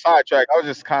it to. was a sidetrack. I was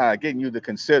just kind of getting you to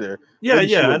consider. Yeah,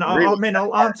 Wouldn't you yeah, and agree I with mean, that?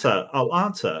 I'll answer. I'll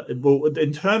answer. Well,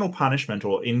 internal punishment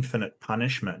or infinite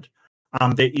punishment.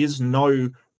 There is no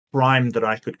crime that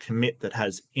I could commit that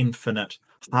has infinite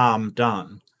harm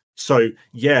done. So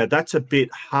yeah, that's a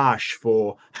bit harsh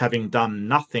for having done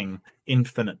nothing.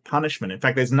 Infinite punishment. In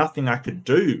fact, there's nothing I could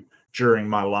do during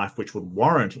my life which would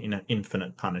warrant in an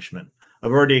infinite punishment.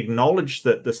 I've already acknowledged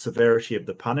that the severity of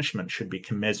the punishment should be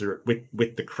commensurate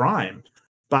with the crime,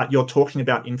 but you're talking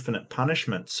about infinite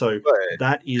punishment, so But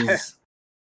that is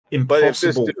but if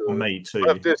this impossible dude, for me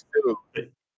but to.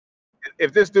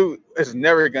 if this dude is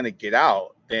never going to get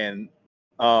out, then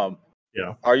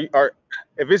Yeah.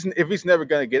 if he's never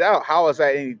going to get out, how is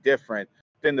that any different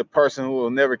than the person who will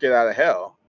never get out of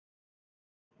hell?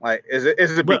 Like, is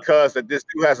it because that this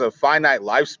dude has a finite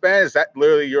lifespan? Is that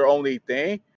literally your only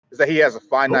thing? Is that he has a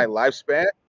finite lifespan?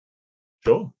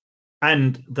 Sure.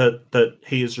 And that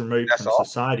he is removed That's from all.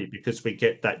 society because we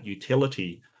get that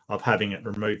utility of having it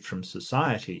removed from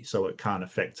society, so it can't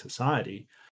affect society.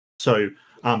 So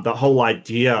the whole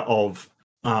idea of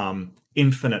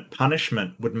infinite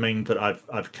punishment would mean that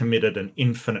I've committed an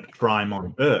infinite crime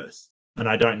on Earth, and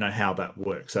I don't know how that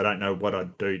works. I don't know what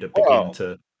I'd do to begin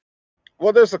to.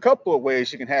 Well, there's a couple of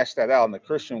ways you can hash that out in the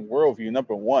Christian worldview.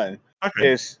 Number one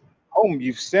is whom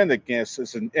you've sinned against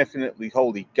is an infinitely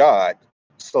holy God.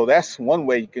 So that's one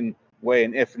way you can weigh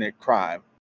an infinite crime.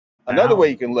 Another way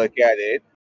you can look at it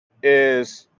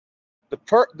is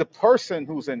the person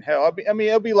who's in hell. I mean,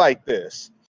 it'll be like this: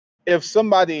 if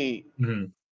somebody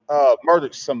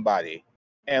murdered somebody,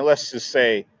 and let's just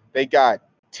say they got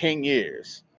 10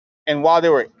 years, and while they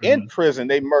were in prison,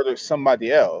 they murdered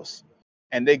somebody else,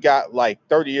 and they got like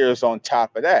 30 years on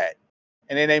top of that,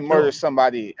 and then they murdered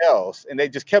somebody else, and they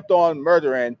just kept on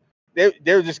murdering.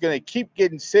 They're just going to keep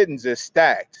getting sentences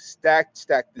stacked.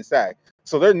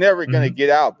 So they're never going to get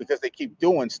out because they keep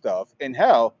doing stuff. In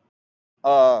hell,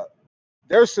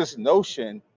 there's this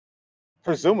notion,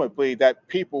 presumably, that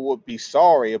people would be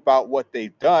sorry about what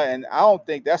they've done, and I don't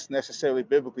think that's necessarily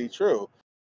biblically true.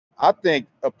 I think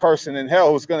a person in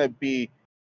hell who's going to be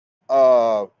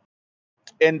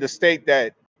in the state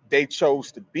that they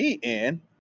chose to be in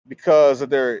because of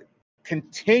their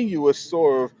continuous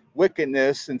sort of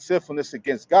wickedness and sinfulness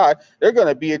against God, they're going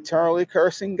to be eternally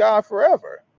cursing God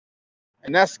forever.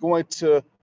 And that's going to,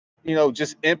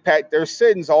 just impact their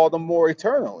sins all the more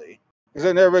eternally because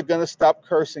they're never going to stop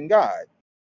cursing God.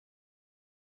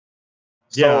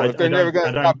 So if they're never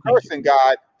going to stop cursing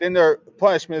God, then their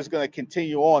punishment is going to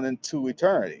continue on into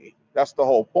eternity. That's the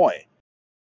whole point.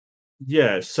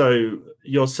 Yeah, so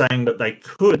you're saying that they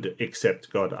could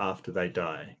accept God after they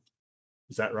die.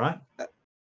 Is that right?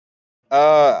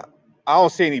 I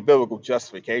don't see any biblical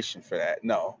justification for that.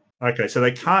 No. Okay, so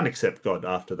they can't accept God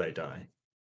after they die.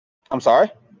 I'm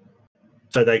sorry?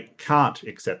 So they can't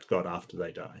accept God after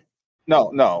they die.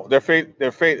 No. Their fate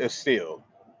is sealed.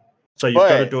 So you've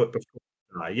got to do it before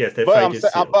they die. Yes, their fate is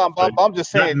sealed. I'm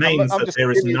just saying that means that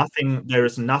there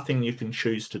is nothing you can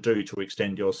choose to do to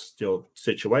extend your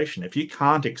situation. If you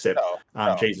can't accept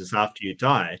Jesus after you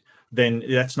die, then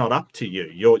that's not up to you.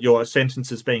 Your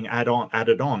sentence is being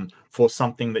added on for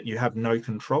something that you have no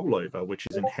control over, which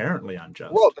is inherently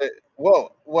unjust.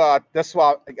 Well, that's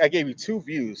why I gave you two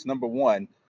views. Number one,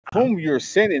 whom you're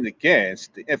sinning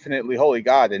against, the infinitely holy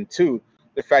God, and two,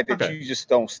 the fact that you just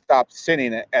don't stop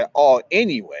sinning at all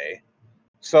anyway.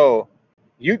 So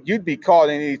you'd be caught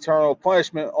in eternal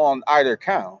punishment on either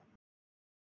count.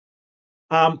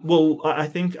 Well, I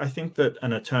think that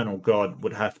an eternal God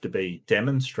would have to be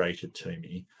demonstrated to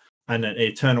me, and an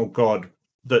eternal God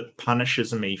that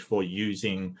punishes me for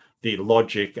using the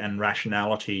logic and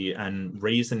rationality and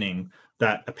reasoning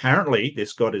that apparently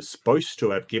this God is supposed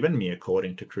to have given me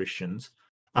according to Christians.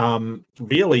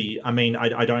 Really, I mean,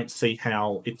 I don't see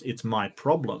how it's my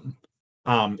problem.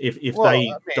 If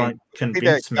they don't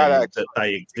convince me that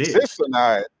they exist or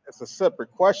not, it's a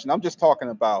separate question. I'm just talking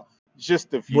about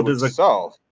just the view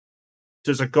itself.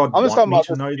 Does a God want me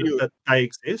to know that they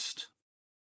exist?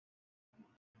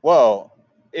 Well,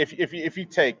 if you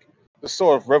take the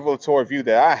sort of revelatory view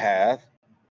that I have,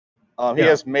 he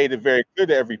has made it very clear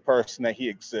to every person that he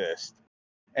exists,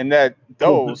 and that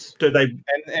those do they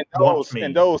and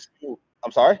those who,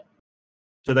 I'm sorry.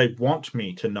 Do they want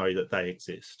me to know that they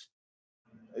exist?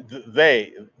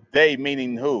 They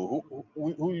meaning who?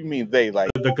 Who you mean they? Like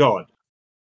the God?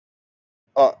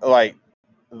 Like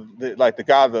the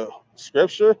God of the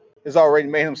Scripture has already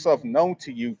made himself known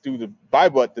to you through the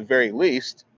Bible at the very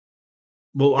least.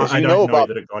 Well, I don't know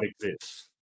that a God exists.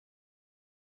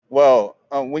 Well,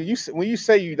 when you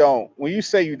say you don't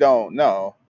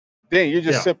know, then you're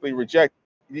just simply rejecting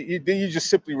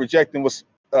what's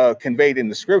conveyed in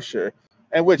the Scripture,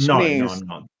 and which means I'm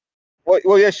not.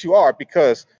 Well, yes, you are,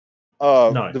 because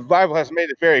the Bible has made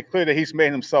it very clear that he's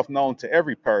made himself known to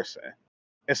every person.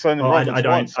 And so in I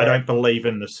don't believe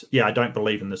in this. Yeah, I don't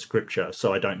believe in the Scripture,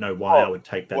 so I don't know why I would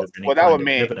take that as any kind of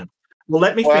evidence. Well,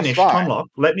 let me finish, Tonloc.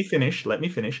 Let me finish.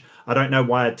 I don't know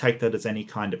why I'd take that as any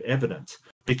kind of evidence,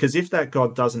 Because if that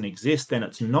God doesn't exist, then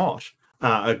it's not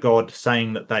a God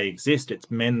saying that they exist.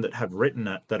 It's men that have written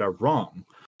it that are wrong.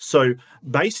 So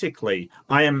basically,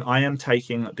 I am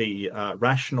taking the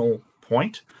rational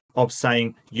point of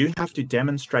saying you have to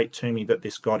demonstrate to me that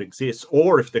this God exists,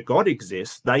 or if the God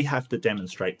exists, they have to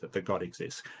demonstrate that the God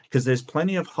exists. Because there's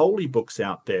plenty of holy books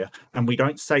out there, and we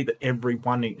don't say that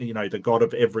everyone, the God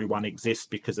of everyone exists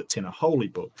because it's in a holy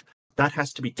book. That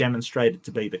has to be demonstrated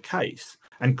to be the case,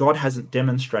 and God hasn't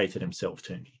demonstrated himself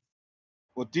to me.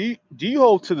 Well, do you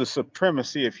hold to the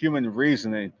supremacy of human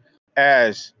reasoning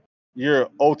as your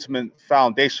ultimate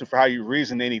foundation for how you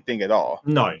reason anything at all?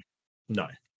 No.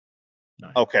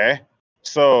 Okay.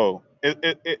 So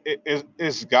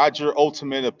is God your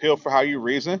ultimate appeal for how you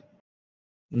reason?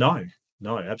 No,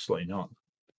 absolutely not.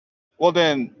 Well,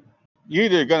 then you're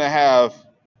either going to have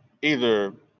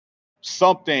either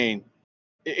something,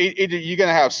 either you're going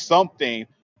to have something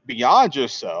beyond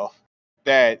yourself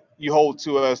that you hold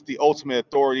to as the ultimate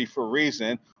authority for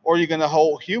reason, or you're going to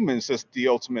hold humans as the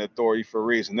ultimate authority for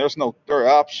reason. There's no third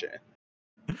option.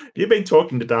 You've been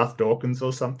talking to Darth Dawkins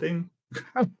or something?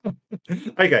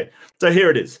 Okay, so here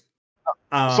it is.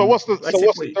 So what's the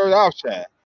third option?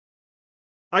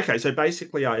 Okay, so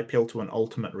basically I appeal to an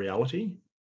ultimate reality,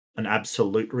 an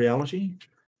absolute reality.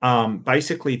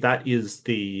 Basically, that is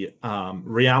the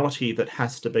reality that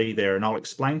has to be there. And I'll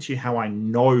explain to you how I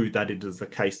know that it is the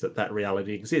case that that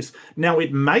reality exists. Now,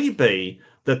 it may be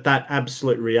that that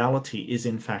absolute reality is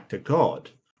in fact a God,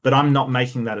 but I'm not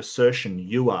making that assertion.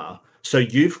 You are. So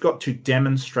you've got to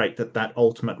demonstrate that that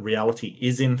ultimate reality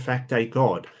is in fact a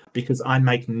God, because I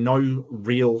make no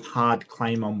real hard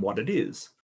claim on what it is.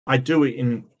 I do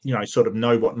in, sort of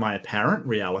know what my apparent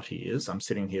reality is. I'm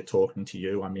sitting here talking to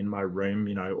you. I'm in my room.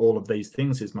 All of these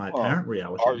things is my apparent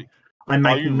reality. I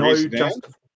make no just.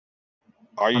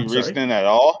 Are you reasoning at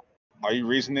all? Are you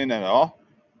reasoning at all?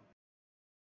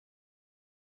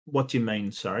 What do you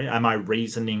mean? Sorry, am I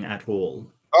reasoning at all?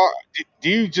 Do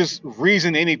you just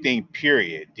reason anything?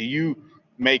 Period. Do you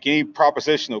make any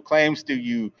propositional claims? Do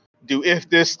you do if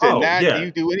this then that? Yeah. Do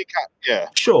you do any kind? Yeah.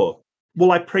 Sure.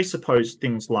 Well, I presuppose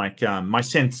things like my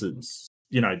senses,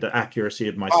 the accuracy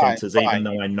of my senses, even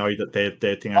though I know that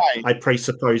they're thing. I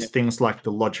presuppose things like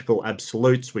the logical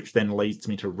absolutes, which then leads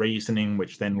me to reasoning,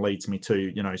 which then leads me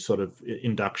to, sort of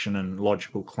induction and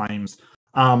logical claims.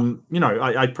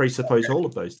 I presuppose all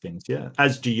of those things, yeah.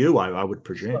 As do you, I would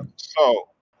presume.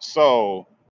 So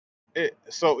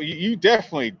you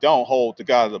definitely don't hold the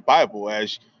God of the Bible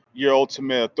as your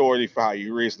ultimate authority for how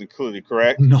you reason clearly,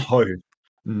 correct?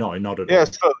 No, not at all.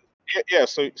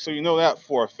 So you know that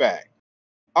for a fact.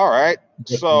 All right. What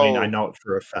do you mean? I know it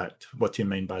for a fact. What do you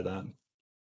mean by that?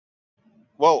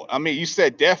 Well, I mean, you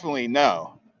said definitely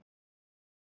no.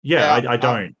 Yeah, I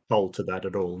don't hold to that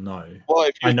at all. No. Well,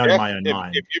 if I know my own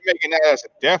mind. If you're making that as a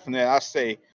definite, I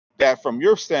say that from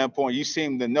your standpoint, you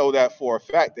seem to know that for a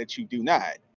fact that you do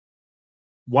not.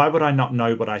 Why would I not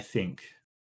know what I think?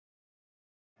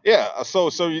 Yeah. So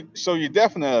you're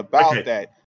definite about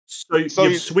that. So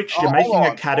you've switched. You're making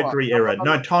a category error.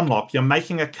 No, Tonloc, you're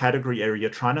making a category error. You're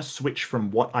trying to switch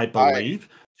from what I believe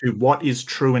to what is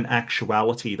true in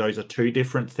actuality. Those are two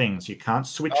different things. You can't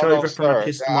switch over from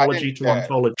epistemology to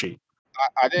ontology.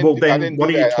 Well, then what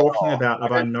are you talking about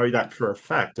if I know that for a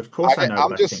fact? Of course I know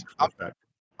what I think for a fact.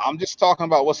 I'm just talking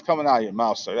about what's coming out of your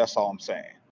mouth, sir. That's all I'm saying.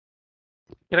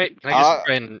 Can I just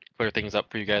try and clear things up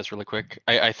for you guys really quick?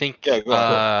 I think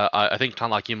I think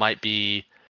Tonloc, you might be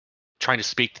trying to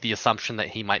speak to the assumption that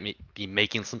he might be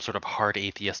making some sort of hard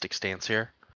atheistic stance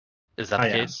here. Is that the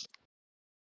case?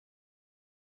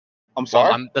 I'm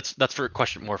sorry. That's for a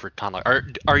question more for Tonloc.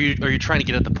 Are you trying to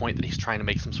get at the point that he's trying to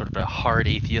make some sort of a hard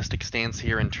atheistic stance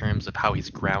here in terms of how he's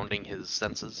grounding his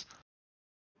senses?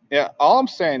 Yeah, all I'm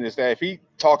saying is that if he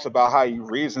talks about how he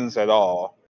reasons at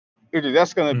all, either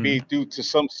that's going to be due to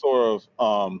some sort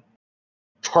of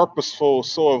purposeful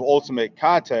sort of ultimate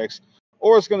context,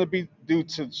 or it's going to be due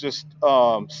to just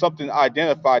something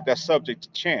identified that's subject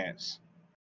to chance.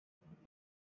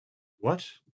 What?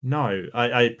 No,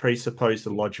 I presuppose the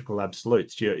logical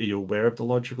absolutes. Are you aware of the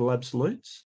logical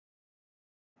absolutes?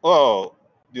 Well,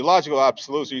 the logical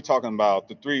absolutes, are you talking about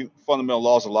the three fundamental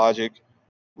laws of logic,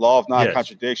 law of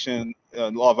non-contradiction,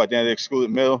 law of identity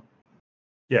excluded middle?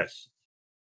 Yes.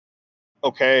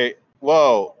 Okay,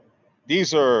 well,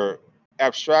 these are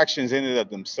abstractions in and of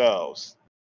themselves.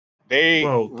 They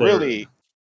really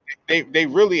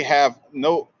have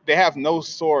no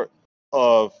sort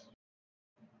of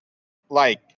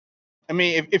like, I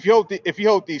mean, if you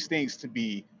hold these things to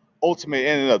be ultimate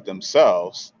in and of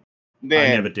themselves,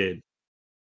 then I never did.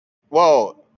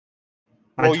 Well,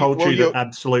 I told you that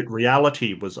absolute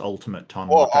reality was ultimate,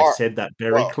 Tonloc. I said that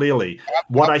very clearly.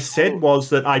 What I said was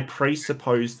that I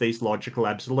presuppose these logical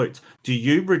absolutes. Do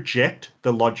you reject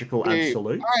the logical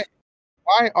absolutes?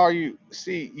 Why are you...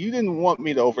 See, you didn't want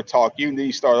me to overtalk you, and then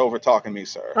you start overtalking me,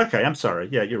 sir. Okay, I'm sorry.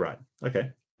 Yeah, you're right.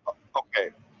 Okay. Okay.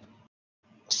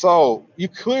 So you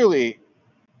clearly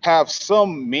have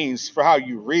some means for how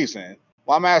you reason.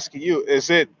 Well, I'm asking you, is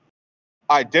it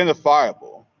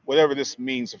identifiable? Whatever this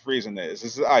means of reason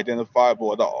is it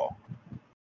identifiable at all?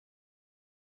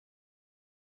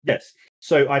 Yes.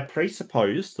 So I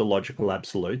presuppose the logical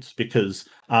absolutes because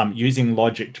using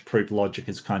logic to prove logic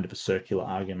is kind of a circular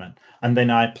argument. And then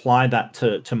I apply that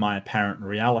to my apparent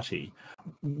reality.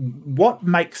 What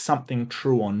makes something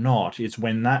true or not is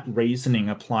when that reasoning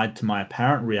applied to my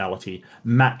apparent reality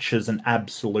matches an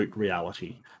absolute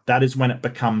reality. That is when it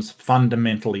becomes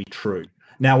fundamentally true.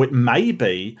 Now, it may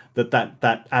be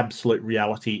that absolute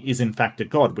reality is in fact a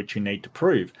God, which you need to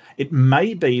prove. It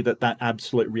may be that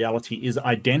absolute reality is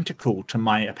identical to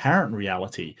my apparent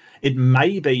reality. It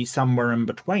may be somewhere in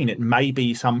between. It may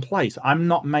be someplace. I'm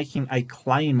not making a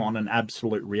claim on an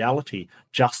absolute reality,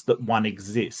 just that one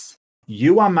exists.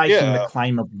 You are making the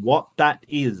claim of what that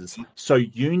is. So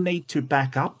you need to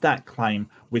back up that claim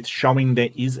with showing there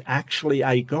is actually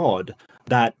a God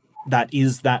that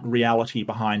is that reality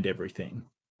behind everything.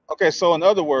 Okay, so in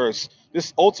other words,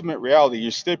 this ultimate reality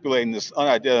you're stipulating is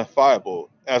unidentifiable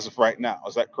as of right now.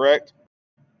 Is that correct?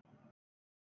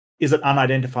 Is it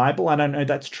unidentifiable? I don't know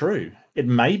that's true. It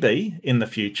may be in the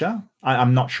future.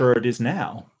 I'm not sure it is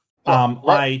now. Well,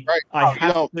 right I now,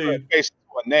 have you don't face to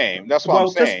a name. That's what I'm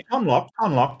saying. Just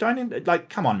Tonloc, don't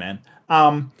come on, man.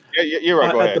 Yeah, you're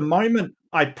right. Go ahead. At the moment,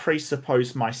 I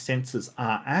presuppose my senses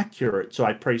are accurate, so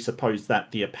I presuppose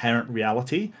that the apparent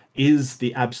reality is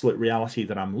the absolute reality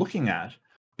that I'm looking at.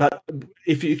 But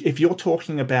if you're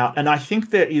talking about, and I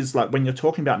think there is, like, when you're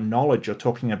talking about knowledge, you're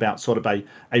talking about sort of a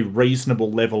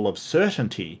reasonable level of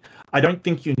certainty. I don't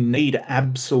think you need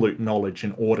absolute knowledge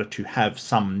in order to have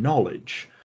some knowledge.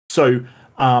 So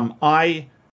I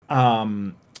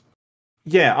don't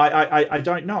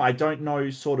know. I don't know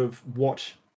sort of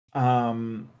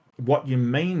what you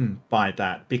mean by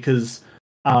that, because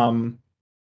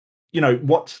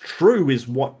what's true is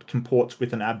what comports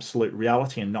with an absolute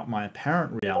reality and not my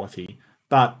apparent reality.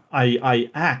 But I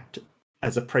act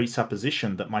as a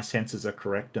presupposition that my senses are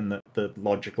correct and that the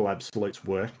logical absolutes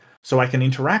work, so I can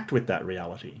interact with that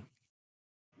reality.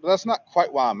 But that's not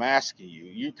quite what I'm asking you.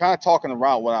 You're kind of talking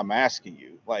around what I'm asking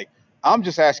you. Like, I'm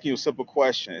just asking you a simple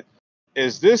question.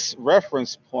 Is this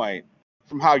reference point,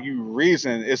 from how you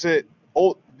reason, is it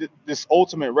this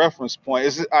ultimate reference point,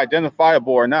 is it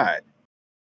identifiable or not?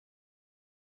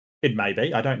 It may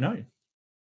be. I don't know.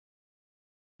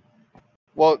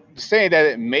 Well, saying that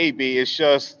it may be is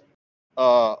just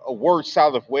a word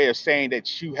salad way of saying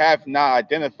that you have not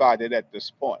identified it at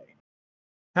this point.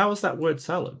 How is that word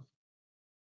salad?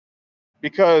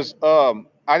 Because I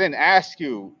didn't ask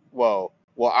you, well,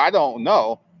 I don't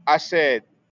know. I said,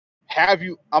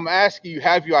 I'm asking you,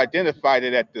 have you identified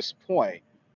it at this point?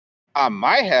 I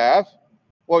might have.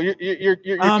 Well, you're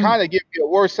kind of giving me a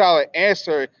word salad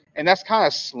answer, and that's kind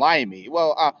of slimy.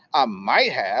 Well, I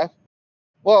might have.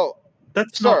 Well,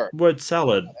 that's sir, not word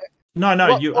salad.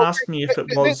 No. You asked me if it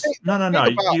was. No.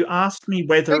 You asked me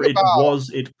whether it was.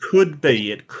 It could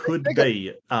be. It could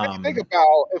be. Think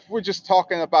about if we're just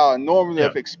talking about a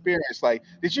normative experience. Like,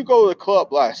 did you go to the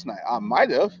club last night? I might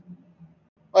have.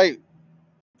 Like,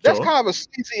 that's kind of a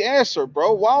sleazy answer,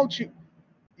 bro. Why don't you?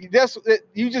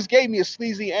 You just gave me a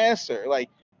sleazy answer. Like,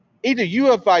 either you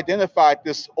have identified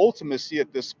this ultimacy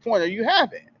at this point, or you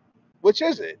haven't. Which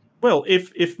is it? Well,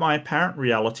 if my apparent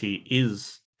reality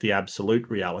is the absolute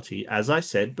reality, as I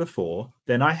said before,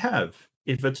 then I have.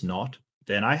 If it's not,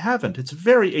 then I haven't. It's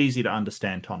very easy to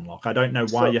understand, Tonloc. I don't know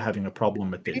why you're having a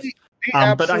problem with this.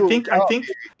 But I think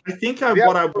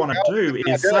what I want to do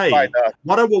is say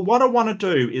what I want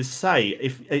to do is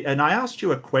say and I asked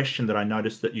you a question that I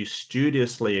noticed that you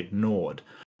studiously ignored.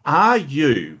 Are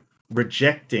you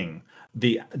rejecting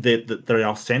that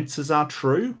our senses are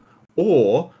true,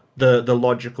 or the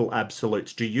logical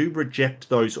absolutes? Do you reject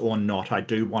those or not? I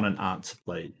do want an answer,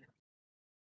 please.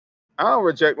 I don't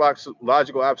reject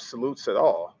logical absolutes at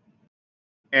all.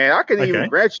 And I can even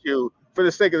grant you, for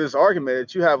the sake of this argument,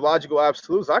 that you have logical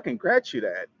absolutes. I can grant you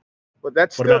that. But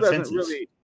that still doesn't senses? Really...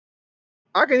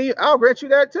 I'll grant you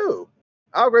that too.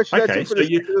 I'll grant you that too for the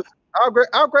sake of this.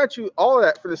 I'll grant you all of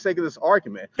that for the sake of this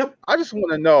argument. Yep. I just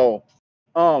want to know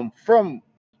from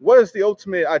what is the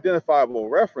ultimate identifiable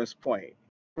reference point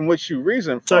from which you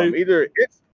reason from. Either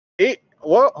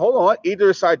hold on, either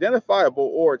it's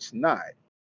identifiable or it's not.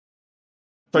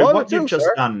 So One or what you've two, just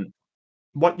sir. done,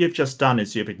 what you've just done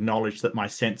is you've acknowledged that my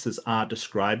senses are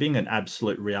describing an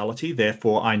absolute reality.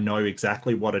 Therefore, I know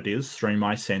exactly what it is through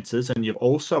my senses. And you've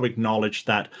also acknowledged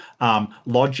that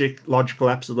logical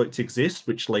absolutes exist,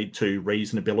 which lead to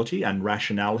reasonability and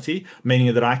rationality,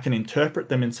 meaning that I can interpret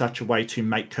them in such a way to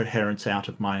make coherence out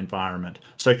of my environment.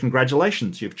 So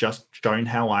congratulations, you've just shown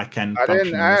how I can I didn't function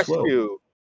in this ask world. you.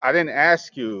 I didn't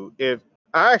ask you if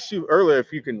I asked you earlier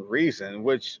if you can reason,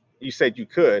 which you said you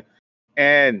could,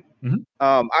 and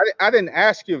I didn't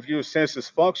ask you if your senses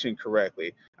function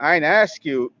correctly. I didn't ask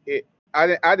you.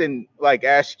 I didn't like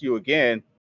ask you again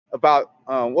about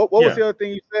what was the other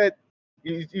thing you said?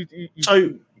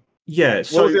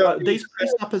 These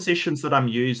presuppositions that I'm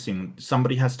using,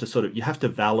 somebody has to you have to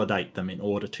validate them in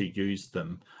order to use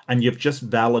them, and you've just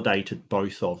validated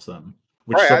both of them,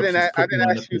 which right. sort of has put me in the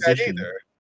Ask you that position. either.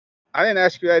 I didn't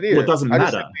ask you that either. Well, it doesn't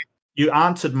matter. You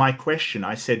answered my question.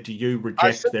 I said, do you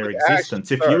reject their existence?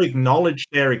 If you acknowledge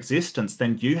their existence,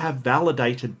 then you have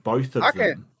validated both of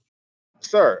them.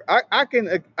 Sir, I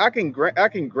can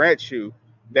grant you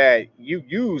that you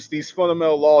use these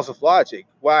fundamental laws of logic.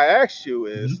 What I asked you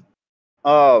is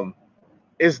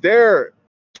there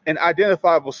an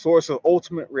identifiable source of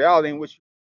ultimate reality in which?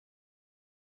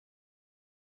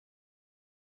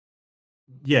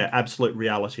 Yeah, absolute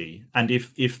reality. And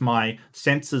if my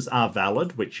senses are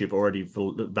valid, which you've already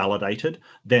validated,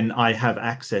 then I have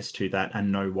access to that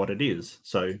and know what it is.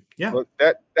 So yeah. Well,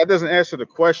 that doesn't answer the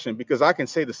question, because I can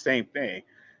say the same thing.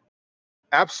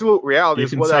 Absolute reality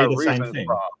is what I reason from.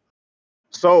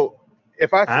 So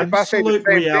if I say the same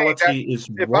reality is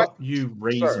what you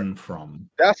reason from.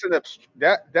 That's an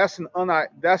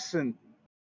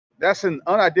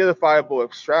unidentifiable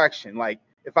abstraction. Like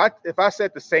if I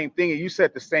said the same thing and you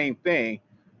said the same thing,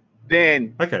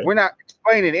 then we're not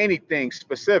explaining anything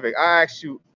specific. I asked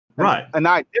you an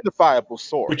identifiable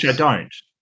source. Which I don't.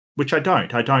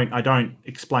 I don't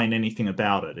explain anything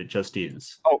about it. It just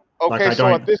is. Oh, okay.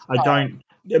 Like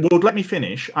well, let me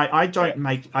finish. I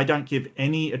don't give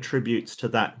any attributes to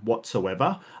that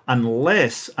whatsoever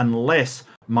unless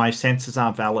my senses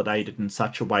are validated in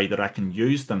such a way that I can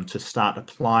use them to start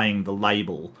applying the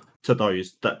label to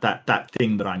that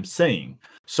thing that I'm seeing.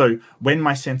 So when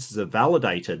my senses are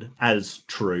validated as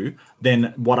true,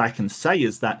 then what I can say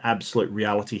is that absolute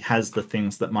reality has the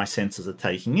things that my senses are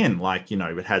taking in. Like,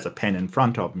 it has a pen in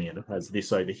front of me and it has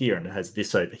this over here and it has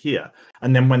this over here.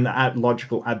 And then when the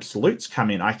logical absolutes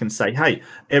come in, I can say, hey,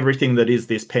 everything that is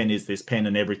this pen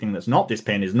and everything that's not this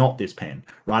pen is not this pen,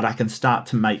 right? I can start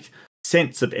to make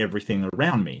sense of everything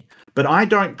around me. But I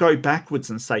don't go backwards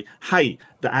and say, hey,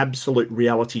 the absolute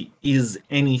reality is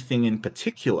anything in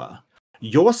particular.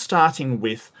 You're starting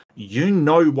with,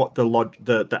 what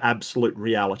the absolute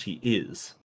reality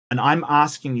is. And I'm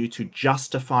asking you to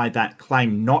justify that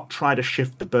claim, not try to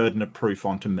shift the burden of proof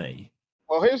onto me.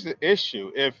 Well, here's the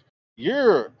issue. If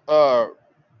your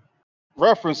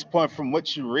reference point from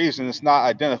which you reason is not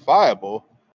identifiable,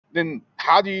 then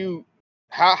how do you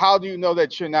know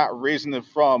that you're not reasoning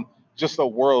from just a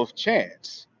world of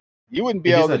chance? You wouldn't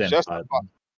be able to justify.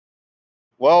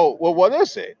 Well, what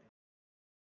is it?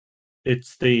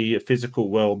 It's the physical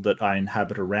world that I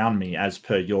inhabit around me as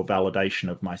per your validation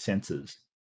of my senses.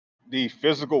 The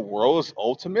physical world is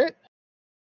ultimate?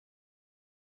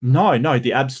 No,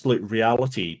 the absolute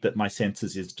reality that my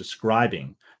senses is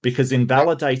describing. Because in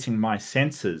validating my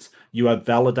senses, you have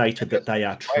validated that they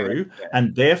are true.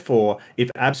 And therefore, if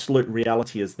absolute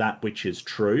reality is that which is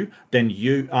true, then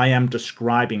I am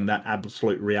describing that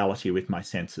absolute reality with my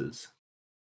senses.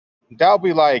 That would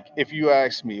be like if you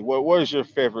ask me, what is your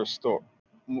favorite sport?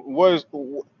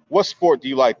 What sport do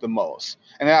you like the most?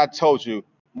 And then I told you,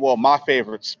 well, my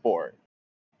favorite sport.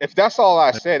 If that's all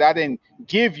I said, I didn't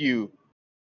give you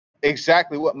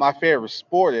exactly what my favorite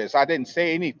sport is. I didn't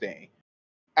say anything.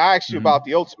 I asked you about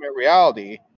the ultimate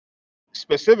reality,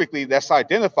 specifically that's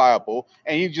identifiable,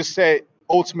 and you just said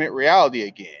ultimate reality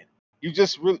again. You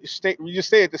just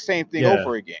stated the same thing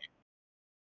over again.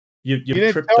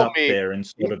 You've tripped up there in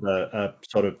sort of a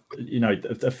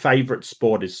favorite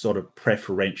sport is sort of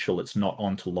preferential. It's not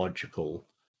ontological.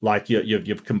 Like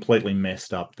you've completely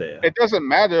messed up there. It doesn't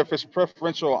matter if it's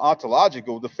preferential or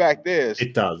ontological. The fact is,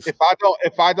 it does. If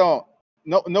I don't,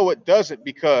 no, it doesn't,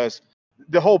 because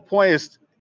the whole point is,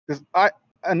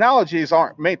 analogies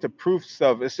aren't meant to prove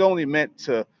stuff. It's only meant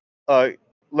to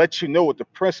let you know what the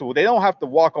principle. They don't have to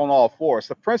walk on all fours.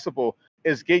 The principle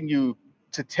is getting me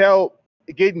to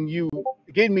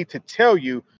tell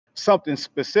you something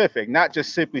specific, not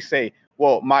just simply say,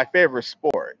 well, my favorite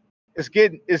sport. It's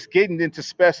getting into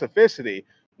specificity.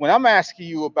 when I'm asking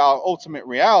you about ultimate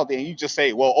reality and you just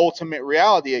say, well, ultimate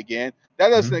reality again, that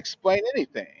doesn't explain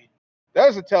anything. That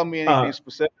doesn't tell me anything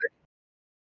specific.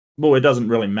 Well, it doesn't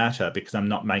really matter because I'm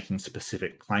not making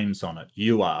specific claims on it.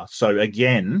 You are. So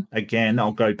again,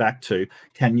 I'll go back to,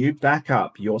 can you back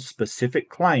up your specific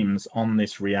claims on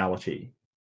this reality?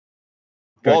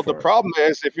 Well, the problem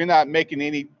is if you're not making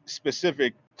any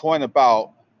specific point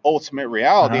about ultimate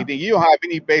reality, then you don't have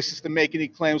any basis to make any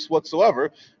claims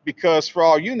whatsoever, because for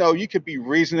all you know, you could be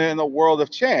reasoning in a world of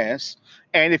chance.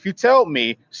 And if you tell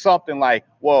me something like,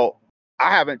 well, I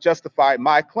haven't justified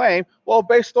my claim, well,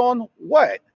 based on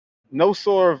what? No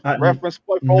sort of reference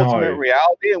point for ultimate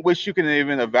reality in which you can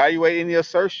even evaluate any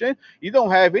assertion. You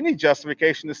don't have any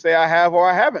justification to say I have or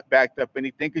I haven't backed up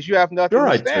anything because you have nothing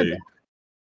to stand on.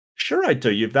 Sure I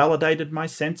do. You validated my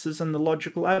senses and the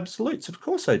logical absolutes. Of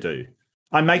course I do.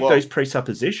 I make those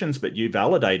presuppositions, but you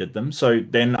validated them, so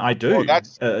then I do. Well,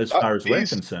 as far as we're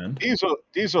concerned,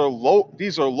 these are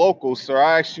local, sir.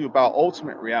 I asked you about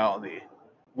ultimate reality,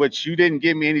 which you didn't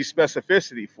give me any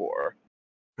specificity for.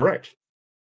 Correct.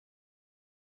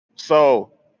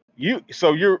 So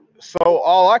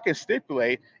all I can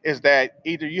stipulate is that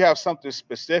either you have something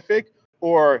specific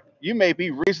or you may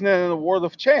be reasoning in a world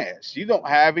of chance. You don't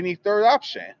have any third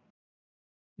option.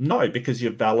 No, because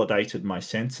you've validated my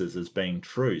senses as being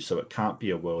true, so it can't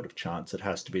be a world of chance. It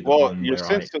has to be the one your where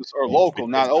senses are local,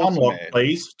 not ultimate. Tonloc,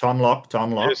 please. Tonloc,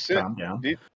 calm down.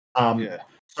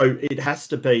 So it has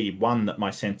to be one that my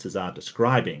senses are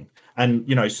describing. And,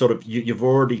 you know, sort of you've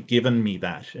already given me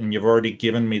that, and you've already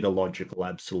given me the logical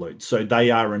absolute. So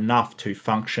they are enough to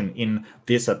function in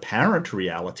this apparent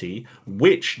reality,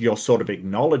 which you're sort of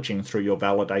acknowledging through your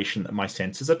validation that my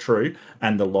senses are true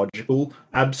and the logical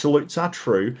absolutes are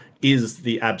true, is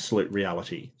the absolute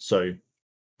reality. So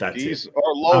that's These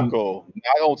are local,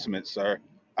 not ultimate, sir.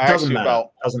 Doesn't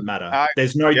matter.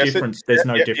 There's no difference. There's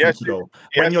no difference at all.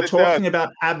 When you're talking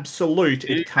about absolute,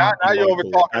 it can't be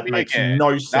local. That makes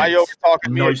no sense. Now you're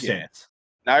overtalking me again. sense.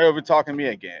 Now you're overtalking me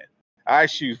again. I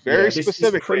asked you very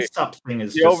specifically.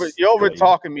 You're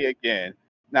overtalking me again.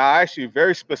 Now I asked you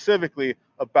very specifically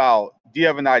about, do you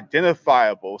have an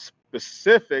identifiable,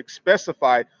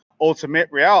 specified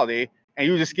ultimate reality? And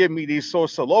you just give me these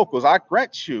sorts of locals. I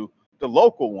grant you the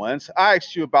local ones. I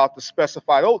asked you about the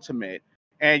specified ultimate.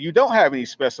 And you don't have any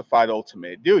specified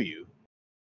ultimate, do you?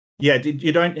 Yeah,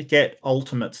 you don't get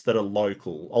ultimates that are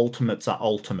local. Ultimates are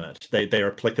ultimate.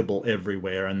 They're applicable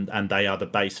everywhere, and they are the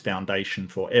base foundation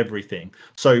for everything.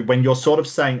 So when you're sort of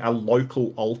saying a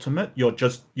local ultimate, you're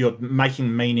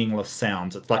making meaningless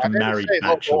sounds. It's like a married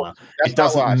bachelor. It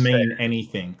doesn't mean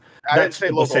anything. That's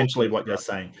essentially what you're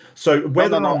saying. So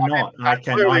whether or not I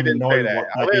know what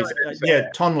that is.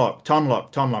 Yeah,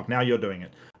 Tonloc. Now you're doing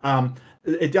it.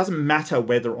 It doesn't matter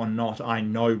whether or not I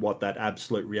know what that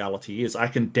absolute reality is. I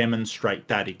can demonstrate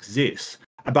that exists.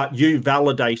 But you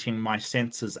validating my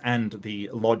senses and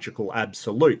the logical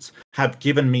absolutes have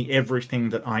given me everything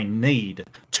that I need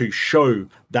to show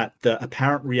that the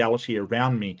apparent reality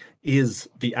around me is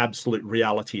the absolute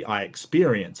reality I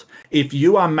experience. If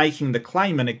you are making the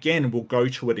claim, and again, we'll go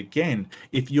to it again,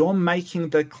 if you're making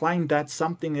the claim that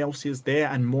something else is there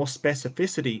and more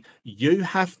specificity, you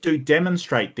have to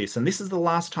demonstrate this. And this is the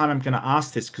last time I'm going to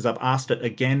ask this, because I've asked it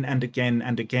again and again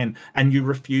and again, and you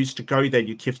refuse to go there.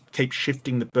 You keep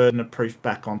shifting the burden of proof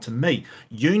back onto me.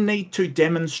 You need to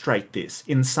demonstrate this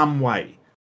in some way.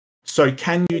 So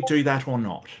can you do that or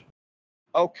not?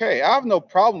 Okay, I have no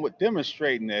problem with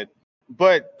demonstrating it,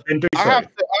 but I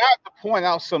have to point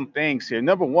out some things here.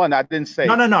 Number one, I didn't say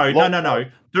no.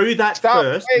 Do that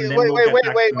first.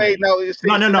 Wait. No.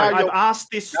 I've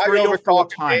asked this 3 or 4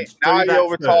 times. Now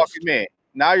you're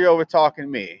overtalking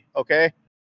me. Okay,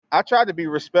 I tried to be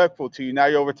respectful to you. Now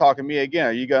you're overtalking me again.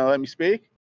 Are you gonna let me speak?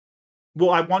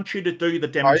 Well, I want you to do the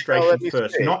demonstration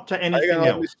first, not to anything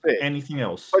else. Anything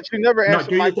else. But you never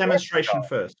answered my question. Do your demonstration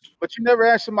first. But you never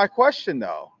answered my question,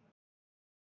 though.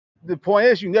 The point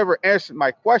is, you never answered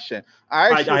my question.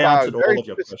 I answered all of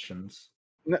your questions.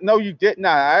 No, you did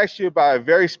not. I asked you about a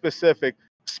very specified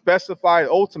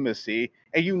ultimacy,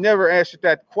 and you never answered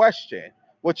that question.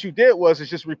 What you did was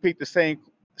just repeat the same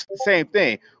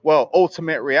thing. Well,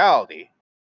 ultimate reality.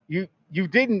 You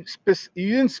didn't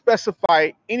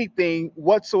specify anything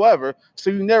whatsoever, so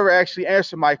you never actually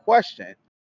answered my question.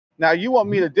 Now you want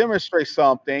me to demonstrate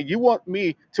something. You want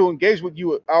me to engage with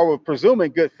you, I would presume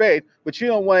in good faith, but you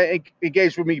don't want to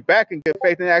engage with me back in good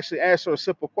faith and actually answer a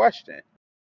simple question.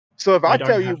 So if I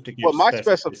tell you what my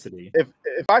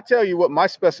if I tell you what my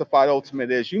specified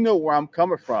ultimate is, you know where I'm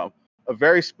coming from, a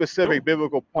very specific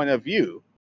biblical point of view.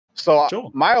 So Sure.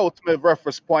 my ultimate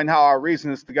reference point, how I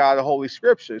reason, is the God of the Holy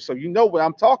Scripture. So you know what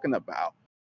I'm talking about.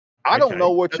 I don't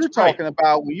know what you're talking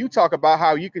about when you talk about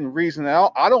how you can reason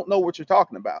out. I don't know what you're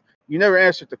talking about. You never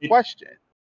answered the question.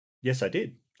 Yes, I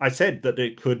did. I said that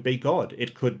it could be God.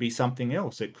 It could be something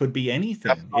else. It could be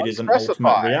anything. It is an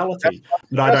ultimate reality.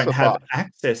 But I don't have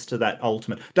access to that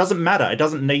ultimate. Doesn't matter. It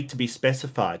doesn't need to be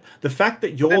specified. The fact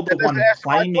that you're the one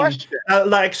claiming,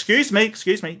 excuse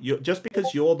me, just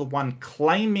because you're the one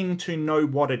claiming to know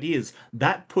what it is,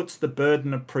 that puts the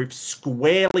burden of proof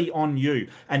squarely on you.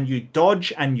 And you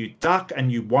dodge and you duck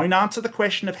and you won't answer the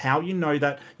question of how you know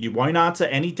that. You won't answer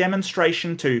any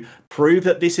demonstration to prove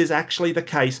that this is actually the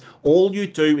case. All you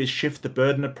do is shift the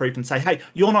burden of proof and say, hey,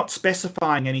 you're not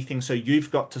specifying anything, so you've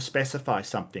got to specify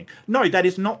something. No, that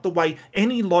is not the way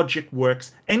any logic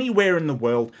works anywhere in the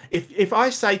world. If I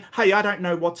say, hey, I don't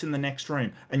know what's in the next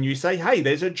room, and you say, hey,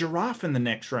 there's a giraffe in the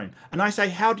next room, and I say,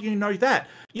 how do you know that?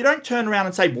 You don't turn around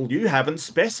and say, well, you haven't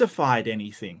specified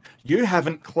anything. You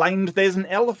haven't claimed there's an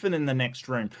elephant in the next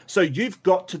room, so you've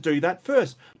got to do that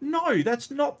first. No,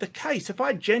 that's not the case. If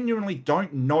I genuinely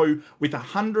don't know with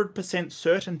 100%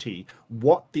 certainty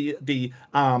what the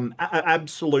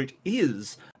absolute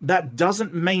is, that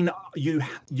doesn't mean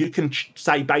you can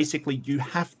say basically you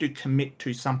have to commit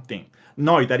to something.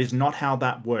 No, that is not how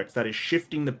that works. That is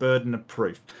shifting the burden of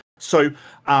proof. So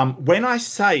when I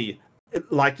say,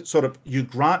 like, sort of, you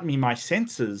grant me my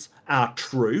senses are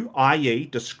true, i.e.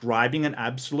 describing an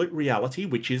absolute reality,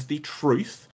 which is the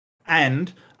truth,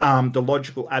 and the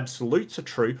logical absolutes are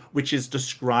true, which is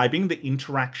describing the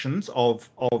interactions of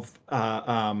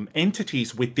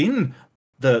entities within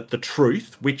the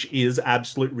truth, which is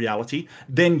absolute reality,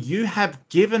 then you have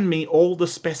given me all the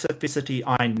specificity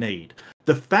I need.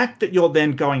 The fact that you're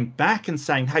then going back and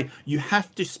saying, hey, you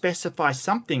have to specify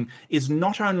something is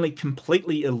not only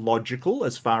completely illogical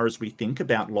as far as we think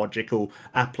about logical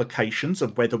applications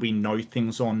of whether we know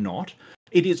things or not,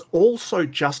 it is also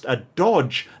just a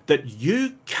dodge that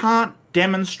you can't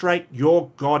demonstrate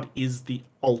your God is the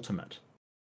ultimate.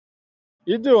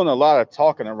 You're doing a lot of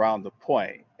talking around the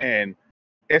point, and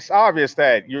it's obvious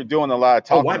that you're doing a lot of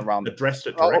talking around the point. Addressed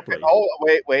it directly.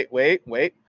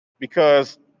 Wait.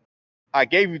 Because I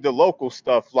gave you the local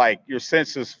stuff, like your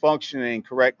senses functioning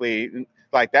correctly.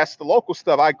 Like, that's the local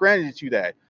stuff. I granted you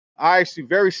that. I asked you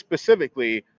very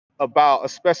specifically about a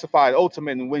specified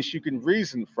ultimate in which you can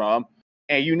reason from,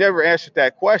 and you never answered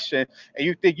that question. And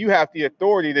you think you have the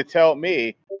authority to tell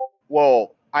me,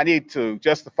 well, I need to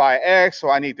justify X,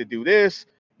 or I need to do this.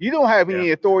 You don't have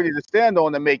any authority to stand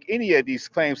on to make any of these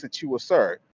claims that you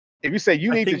assert. If you say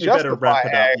you need to justify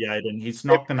X, Yaden. He's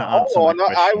not going to answer my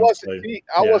question.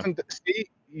 I wasn't. See,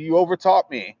 you overtaught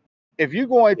me. If you're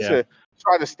going to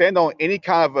try to stand on any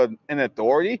kind of an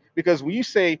authority, because when you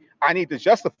say I need to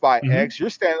justify X, you're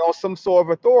standing on some sort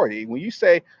of authority. When you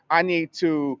say I need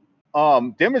to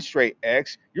demonstrate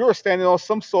X, you're standing on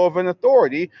some sort of an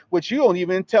authority, which you don't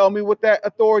even tell me what that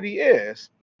authority is.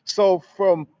 So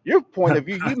from your point of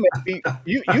view,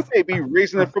 you may be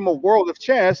reasoning from a world of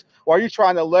chance, while you're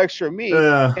trying to lecture me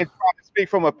and trying to speak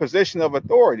from a position of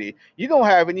authority. You don't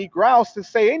have any grounds to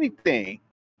say anything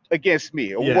against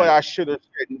me or what I should or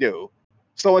shouldn't do.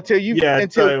 So until you give me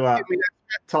that,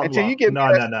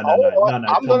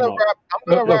 I'm gonna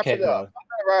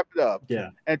wrap it up. Yeah.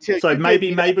 Until so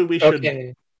maybe we should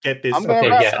get this. I'm gonna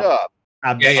wrap it up.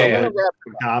 Absolute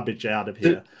garbage out of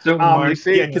here.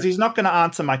 Because he's not going to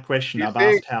answer my question. I've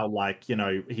asked how, like, he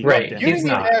didn't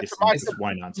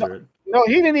won't answer it. No,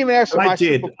 he didn't even answer my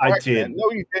question. I did.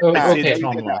 No, you did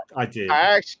not. I did.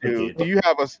 I asked you, do you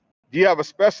have a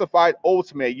specified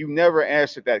ultimate? You never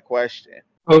answered that question.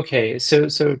 Okay, so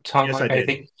Tonloc, I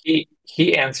think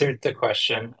he answered the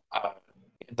question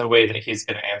the way that he's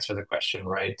going to answer the question,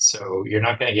 right? So you're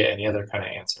not going to get any other kind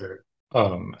of answer.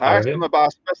 I asked him about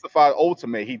a specified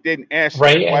ultimate. He didn't answer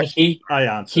the question.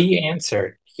 And he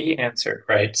answered,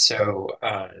 right? So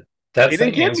that's the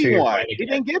answer you're going to get. He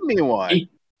didn't give me one.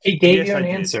 He gave you an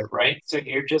answer, right? So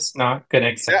you're just not going to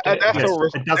accept it.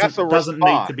 It doesn't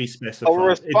need to be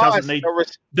specified. It doesn't need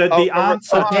the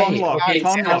answer.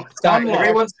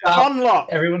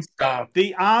 Everyone stop.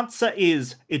 The answer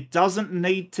is it doesn't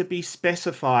need to be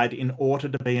specified in order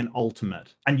to be an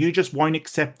ultimate, and you just won't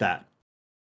accept that.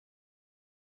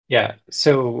 Yeah.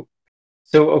 So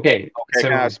okay. So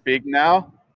can I speak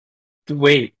now?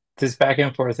 Wait, this back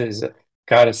and forth is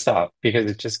gotta stop,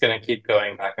 because it's just gonna keep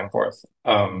going back and forth.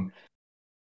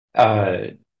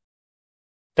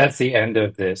 That's the end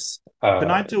of this. Can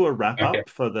I do a wrap up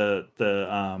for the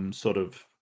sort of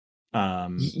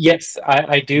Yes,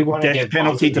 I do want to death give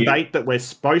penalty both of you. debate that we're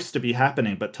supposed to be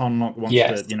happening, but Tonloc wants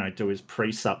Yes. to, do his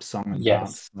pre-sup song and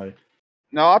Yes. dance. So.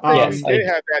 No, I think Yes, we did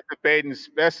have that debate in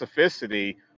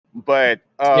specificity, but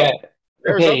yeah.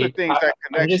 there's other Okay, things that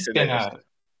I'm connects just to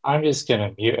this.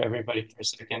 gonna mute everybody for a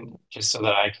second, just so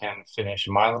that I can finish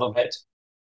my little bit.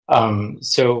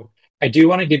 So I do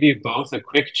want to give you both a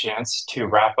quick chance to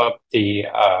wrap up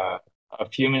a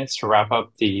few minutes to wrap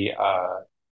up the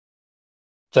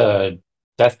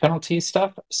death penalty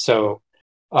stuff. So,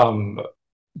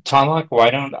 Tonloc, why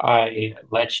don't I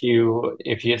let you,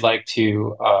 if you'd like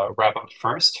to wrap up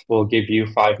first, we'll give you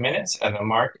 5 minutes, and then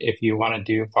Mark, if you want to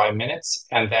do 5 minutes,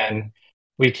 and then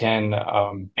we can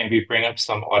maybe bring up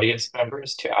some audience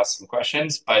members to ask some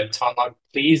questions. But Tonloc,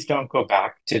 please don't go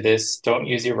back to this. Don't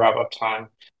use your wrap up time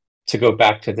to go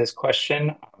back to this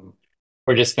question.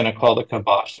 We're just going to call the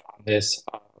kibosh on this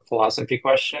philosophy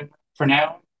question for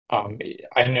now.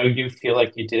 I know you feel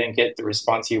like you didn't get the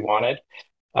response you wanted,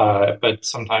 but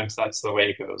sometimes that's the way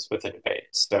it goes with a debate.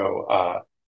 So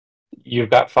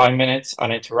you've got 5 minutes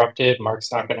uninterrupted.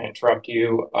 Mark's not going to interrupt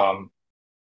you.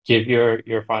 Give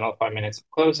your final 5 minutes of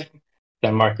closing.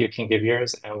 Then Mark, you can give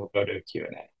yours, and we'll go to a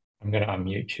Q&A. I'm going to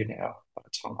unmute you now,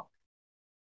 Tonloc.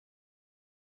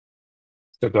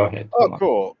 So go ahead. Oh,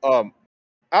 cool.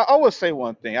 I will say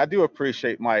one thing. I do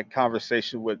appreciate my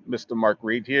conversation with Mr. Mark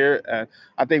Reid here, and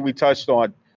I think we touched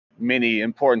on many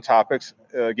important topics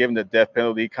given the death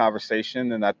penalty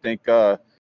conversation, and I think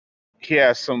he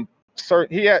has some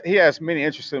he has many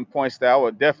interesting points that I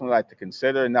would definitely like to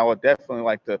consider, and I would definitely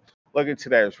like to look into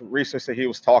that research that he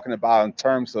was talking about in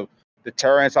terms of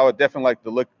deterrence. I would definitely like to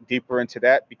look deeper into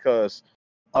that because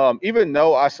even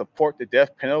though I support the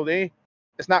death penalty,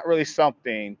 it's not really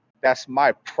something that's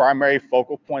my primary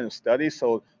focal point of study.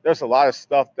 So there's a lot of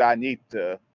stuff that I need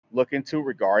to look into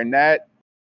regarding that.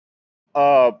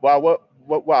 But what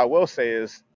I will say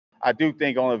is I do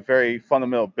think on a very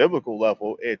fundamental biblical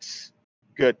level, it's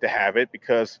good to have it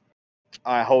because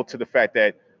I hold to the fact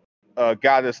that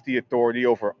God is the authority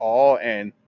over all,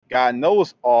 and God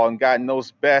knows all, and God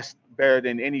knows better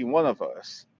than any one of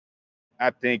us. I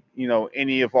think,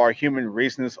 any of our human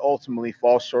reasons ultimately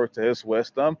fall short to his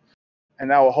wisdom.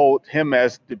 And I will hold him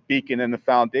as the beacon and the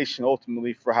foundation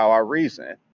ultimately for how I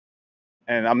reason.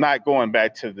 And I'm not going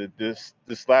back to this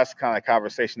last kind of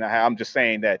conversation I had. I'm just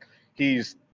saying that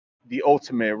he's the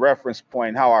ultimate reference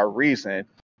point, how I reason,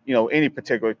 any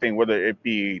particular thing, whether it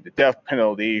be the death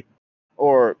penalty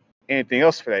or anything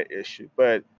else for that issue.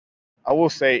 But I will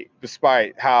say,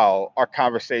 despite how our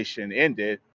conversation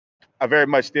ended, I very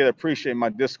much did appreciate my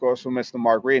discourse with Mr.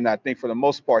 Mark Reid, and I think for the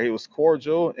most part he was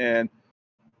cordial, and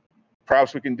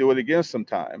perhaps we can do it again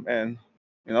sometime. And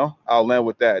I'll land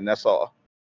with that, and that's all.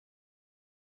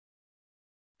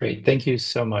 Great, thank you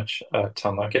so much,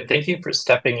 Tonloc, and thank you for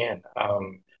stepping in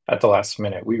at the last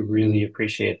minute. We really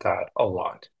appreciate that a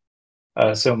lot.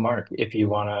 So, Mark, if you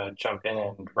want to jump in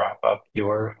and wrap up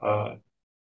your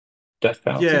death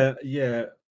penalty. Yeah.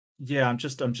 I'm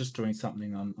just doing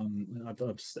something on. I've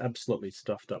absolutely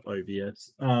stuffed up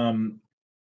OBS.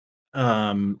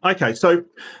 Okay, so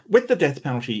with the death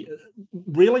penalty,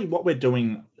 really what we're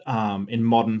doing in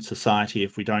modern society,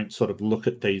 if we don't sort of look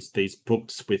at these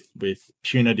books with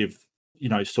punitive,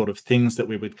 sort of things that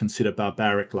we would consider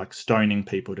barbaric, like stoning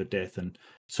people to death and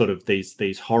sort of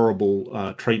these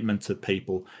horrible treatments of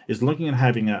people, is looking at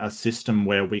having a system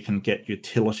where we can get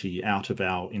utility out of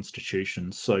our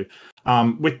institutions. So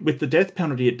with the death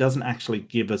penalty, it doesn't actually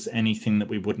give us anything that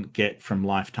we wouldn't get from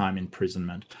lifetime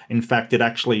imprisonment. In fact, it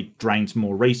actually drains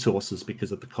more resources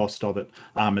because of the cost of it.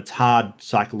 It's hard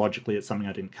psychologically. It's something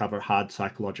I didn't cover. Hard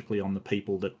psychologically on the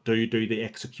people that do the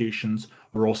executions.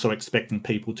 We're also expecting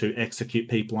people to execute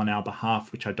people on our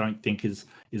behalf, which I don't think is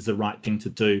the right thing to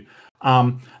do.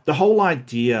 The whole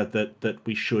idea that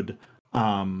we should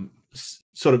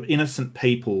sort of innocent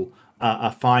people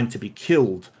are fine to be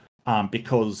killed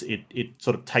because it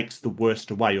sort of takes the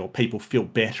worst away, or people feel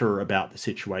better about the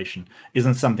situation,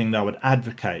 isn't something that I would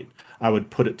advocate. I would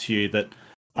put it to you that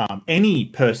any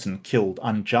person killed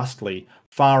unjustly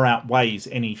far outweighs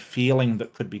any feeling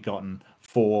that could be gotten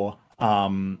for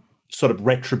sort of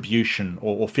retribution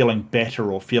or feeling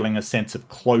better or feeling a sense of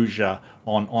closure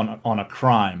on a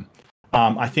crime.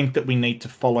 I think that we need to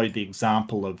follow the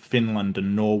example of Finland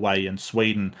and Norway and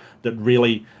Sweden that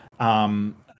really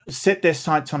set their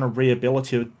sights on a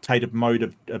rehabilitative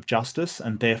mode of justice,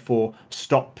 and therefore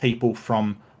stop people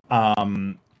from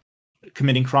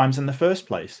committing crimes in the first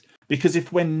place. Because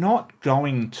if we're not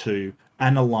going to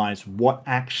analyze what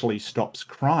actually stops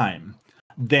crime,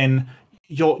 then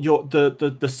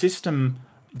the system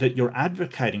that you're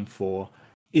advocating for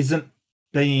isn't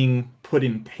being put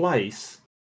in place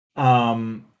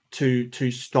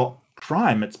to stop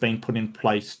crime. It's been put in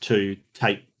place to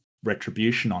take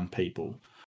retribution on people.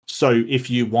 So if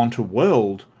you want a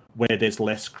world where there's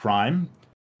less crime,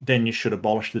 then you should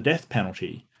abolish the death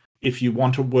penalty. If you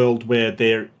want a world where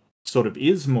there sort of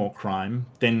is more crime,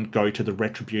 then go to the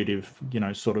retributive,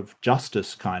 sort of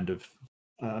justice kind of.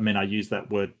 I mean, I use that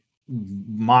word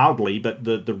mildly, but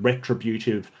the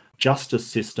retributive justice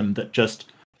system that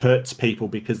just hurts people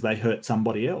because they hurt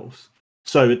somebody else.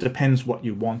 So it depends what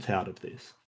you want out of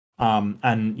this. And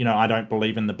I don't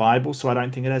believe in the Bible, so I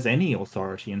don't think it has any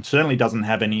authority, and certainly doesn't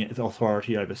have any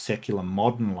authority over secular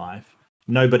modern life.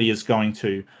 Nobody is going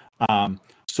to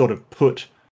sort of put,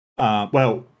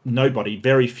 nobody,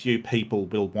 very few people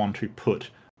will want to put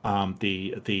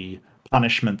the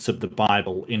punishments of the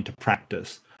Bible into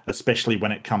practice, especially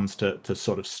when it comes to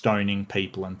sort of stoning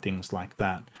people and things like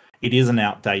that. It is an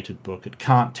outdated book. It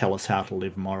can't tell us how to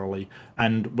live morally,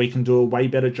 and we can do a way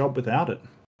better job without it.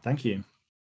 Thank you.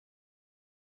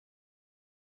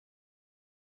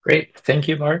 Great. Thank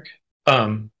you, Mark.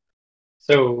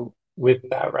 So with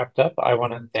that wrapped up, I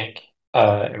want to thank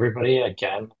everybody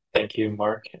again. Thank you,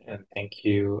 Mark, and thank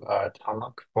you,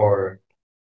 Tonloc, for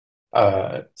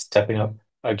stepping up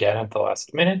again at the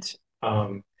last minute.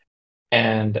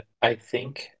 And I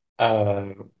think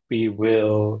we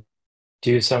will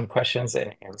do some questions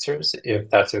and answers, if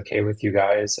that's okay with you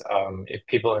guys. If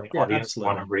people in the audience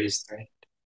want to raise their hand.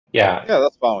 Yeah,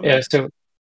 that's fine. Yeah, so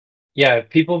if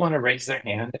people want to raise their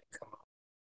hand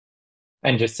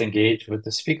and just engage with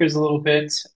the speakers a little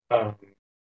bit,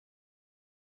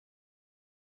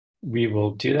 we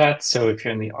will do that. So if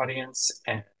you're in the audience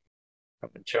and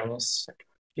Jonas,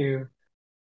 you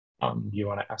want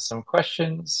to ask some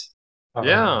questions?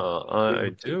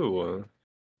 I do.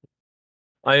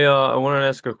 I wanted to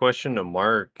ask a question to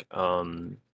Mark.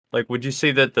 Like, would you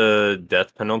say that the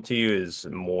death penalty is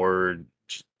more,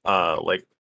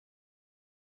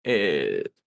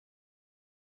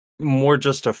 more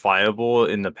justifiable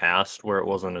in the past, where it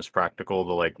wasn't as practical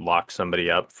to like lock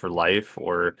somebody up for life,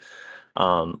 or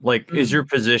is your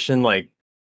position like,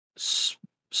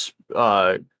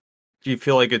 do you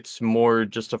feel like it's more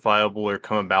justifiable or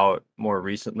come about more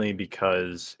recently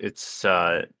because it's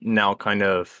now kind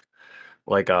of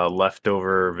like a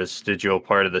leftover vestigial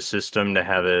part of the system to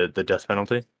have the death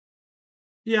penalty?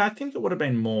 Yeah, I think it would have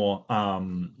been more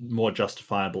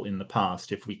justifiable in the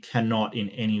past if we cannot in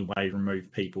any way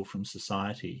remove people from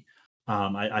society.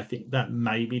 I think that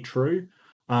may be true,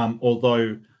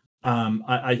 although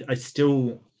I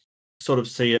still sort of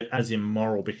see it as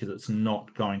immoral because it's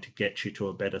not going to get you to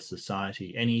a better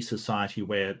society. Any society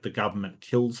where the government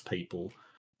kills people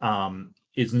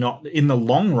is not, in the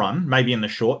long run, maybe in the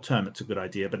short term it's a good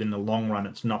idea, but in the long run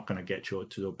it's not going to get you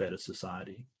to a better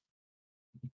society.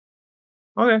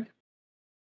 Okay.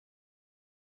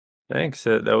 Thanks.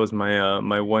 That was my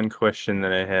my one question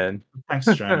that I had. Thanks,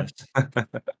 Jonas.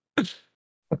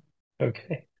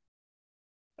 Okay.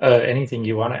 Anything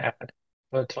you want to add,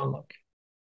 Tonloc?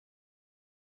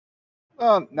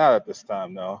 Not at this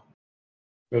time, no.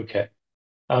 Okay.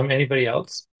 Anybody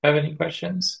else have any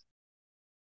questions?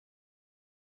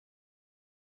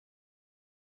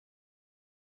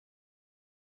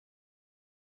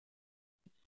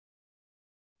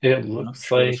 It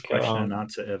looks like question and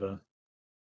answer ever.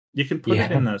 You can put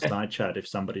it in the side chat if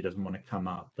somebody doesn't want to come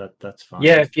up. That's fine.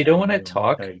 Yeah, if you don't want to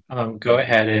talk, go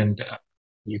ahead and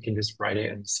you can just write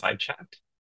it in the side chat.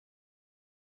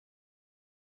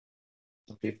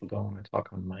 Some people don't want to talk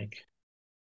on mic.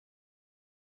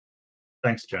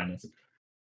 Thanks, Jonas.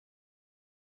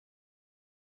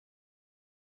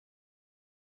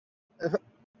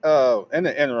 In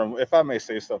the interim, if I may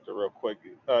say something real quick,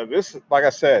 this, like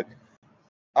I said,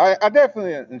 I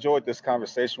definitely enjoyed this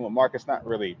conversation with Mark. It's not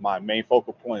really my main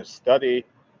focal point of study.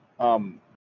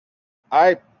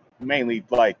 I mainly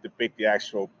like debate the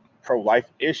actual pro-life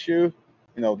issue,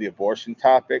 the abortion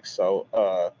topic. So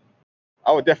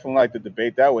I would definitely like to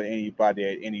debate that with anybody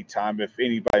at any time, if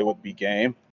anybody would be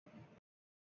game.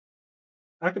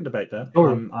 I can debate that.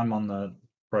 I'm on the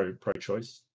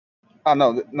pro-choice. Oh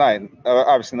no, not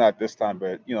obviously not this time,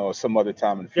 but some other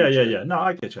time in the future. Yeah. No,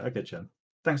 I get you.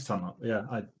 Thanks, Tonloc.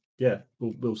 Yeah,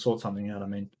 we'll sort something out. I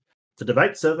mean, it's a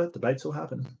debate server. Debates will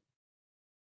happen.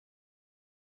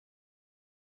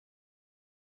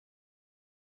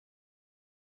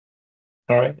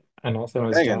 All right. And also,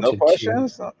 no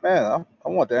questions, man. I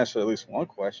want to answer at least one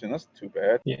question. That's too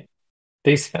bad. Yeah,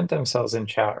 they spent themselves in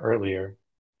chat earlier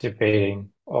debating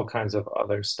all kinds of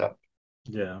other stuff.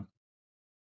 Yeah.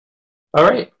 All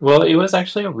right. Well, it was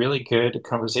actually a really good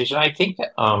conversation. I think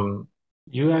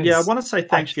You guys, yeah, I want to say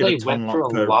thank you to went through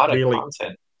Tonloc a for lot really. of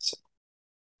content. So,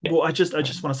 yeah. Well, I just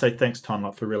want to say thanks,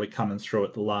 Tonloc, for really coming through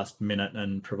at the last minute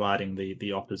and providing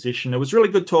the opposition. It was really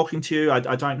good talking to you. I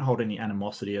don't hold any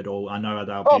animosity at all. I know our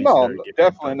views are very different.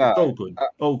 Definitely not. It's all good.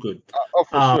 All good. Oh,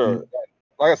 for sure.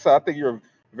 Like I said, I think you're a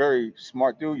very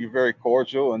smart dude. You're very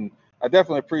cordial, and I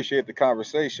definitely appreciate the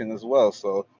conversation as well.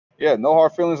 So yeah, no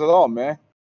hard feelings at all, man.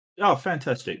 Oh,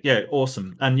 fantastic. Yeah,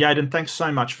 awesome. And Yaden, thanks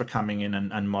so much for coming in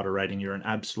and moderating. You're an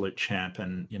absolute champ,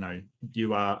 and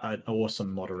you are an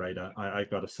awesome moderator, I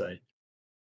gotta say.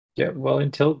 Yeah, well,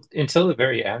 until the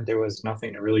very end, there was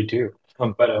nothing to really do.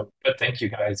 But thank you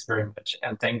guys very much,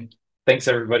 and thanks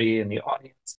everybody in the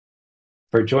audience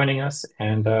for joining us,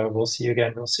 and we'll see you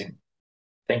again real soon.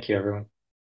 Thank you, everyone.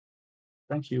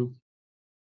 Thank you.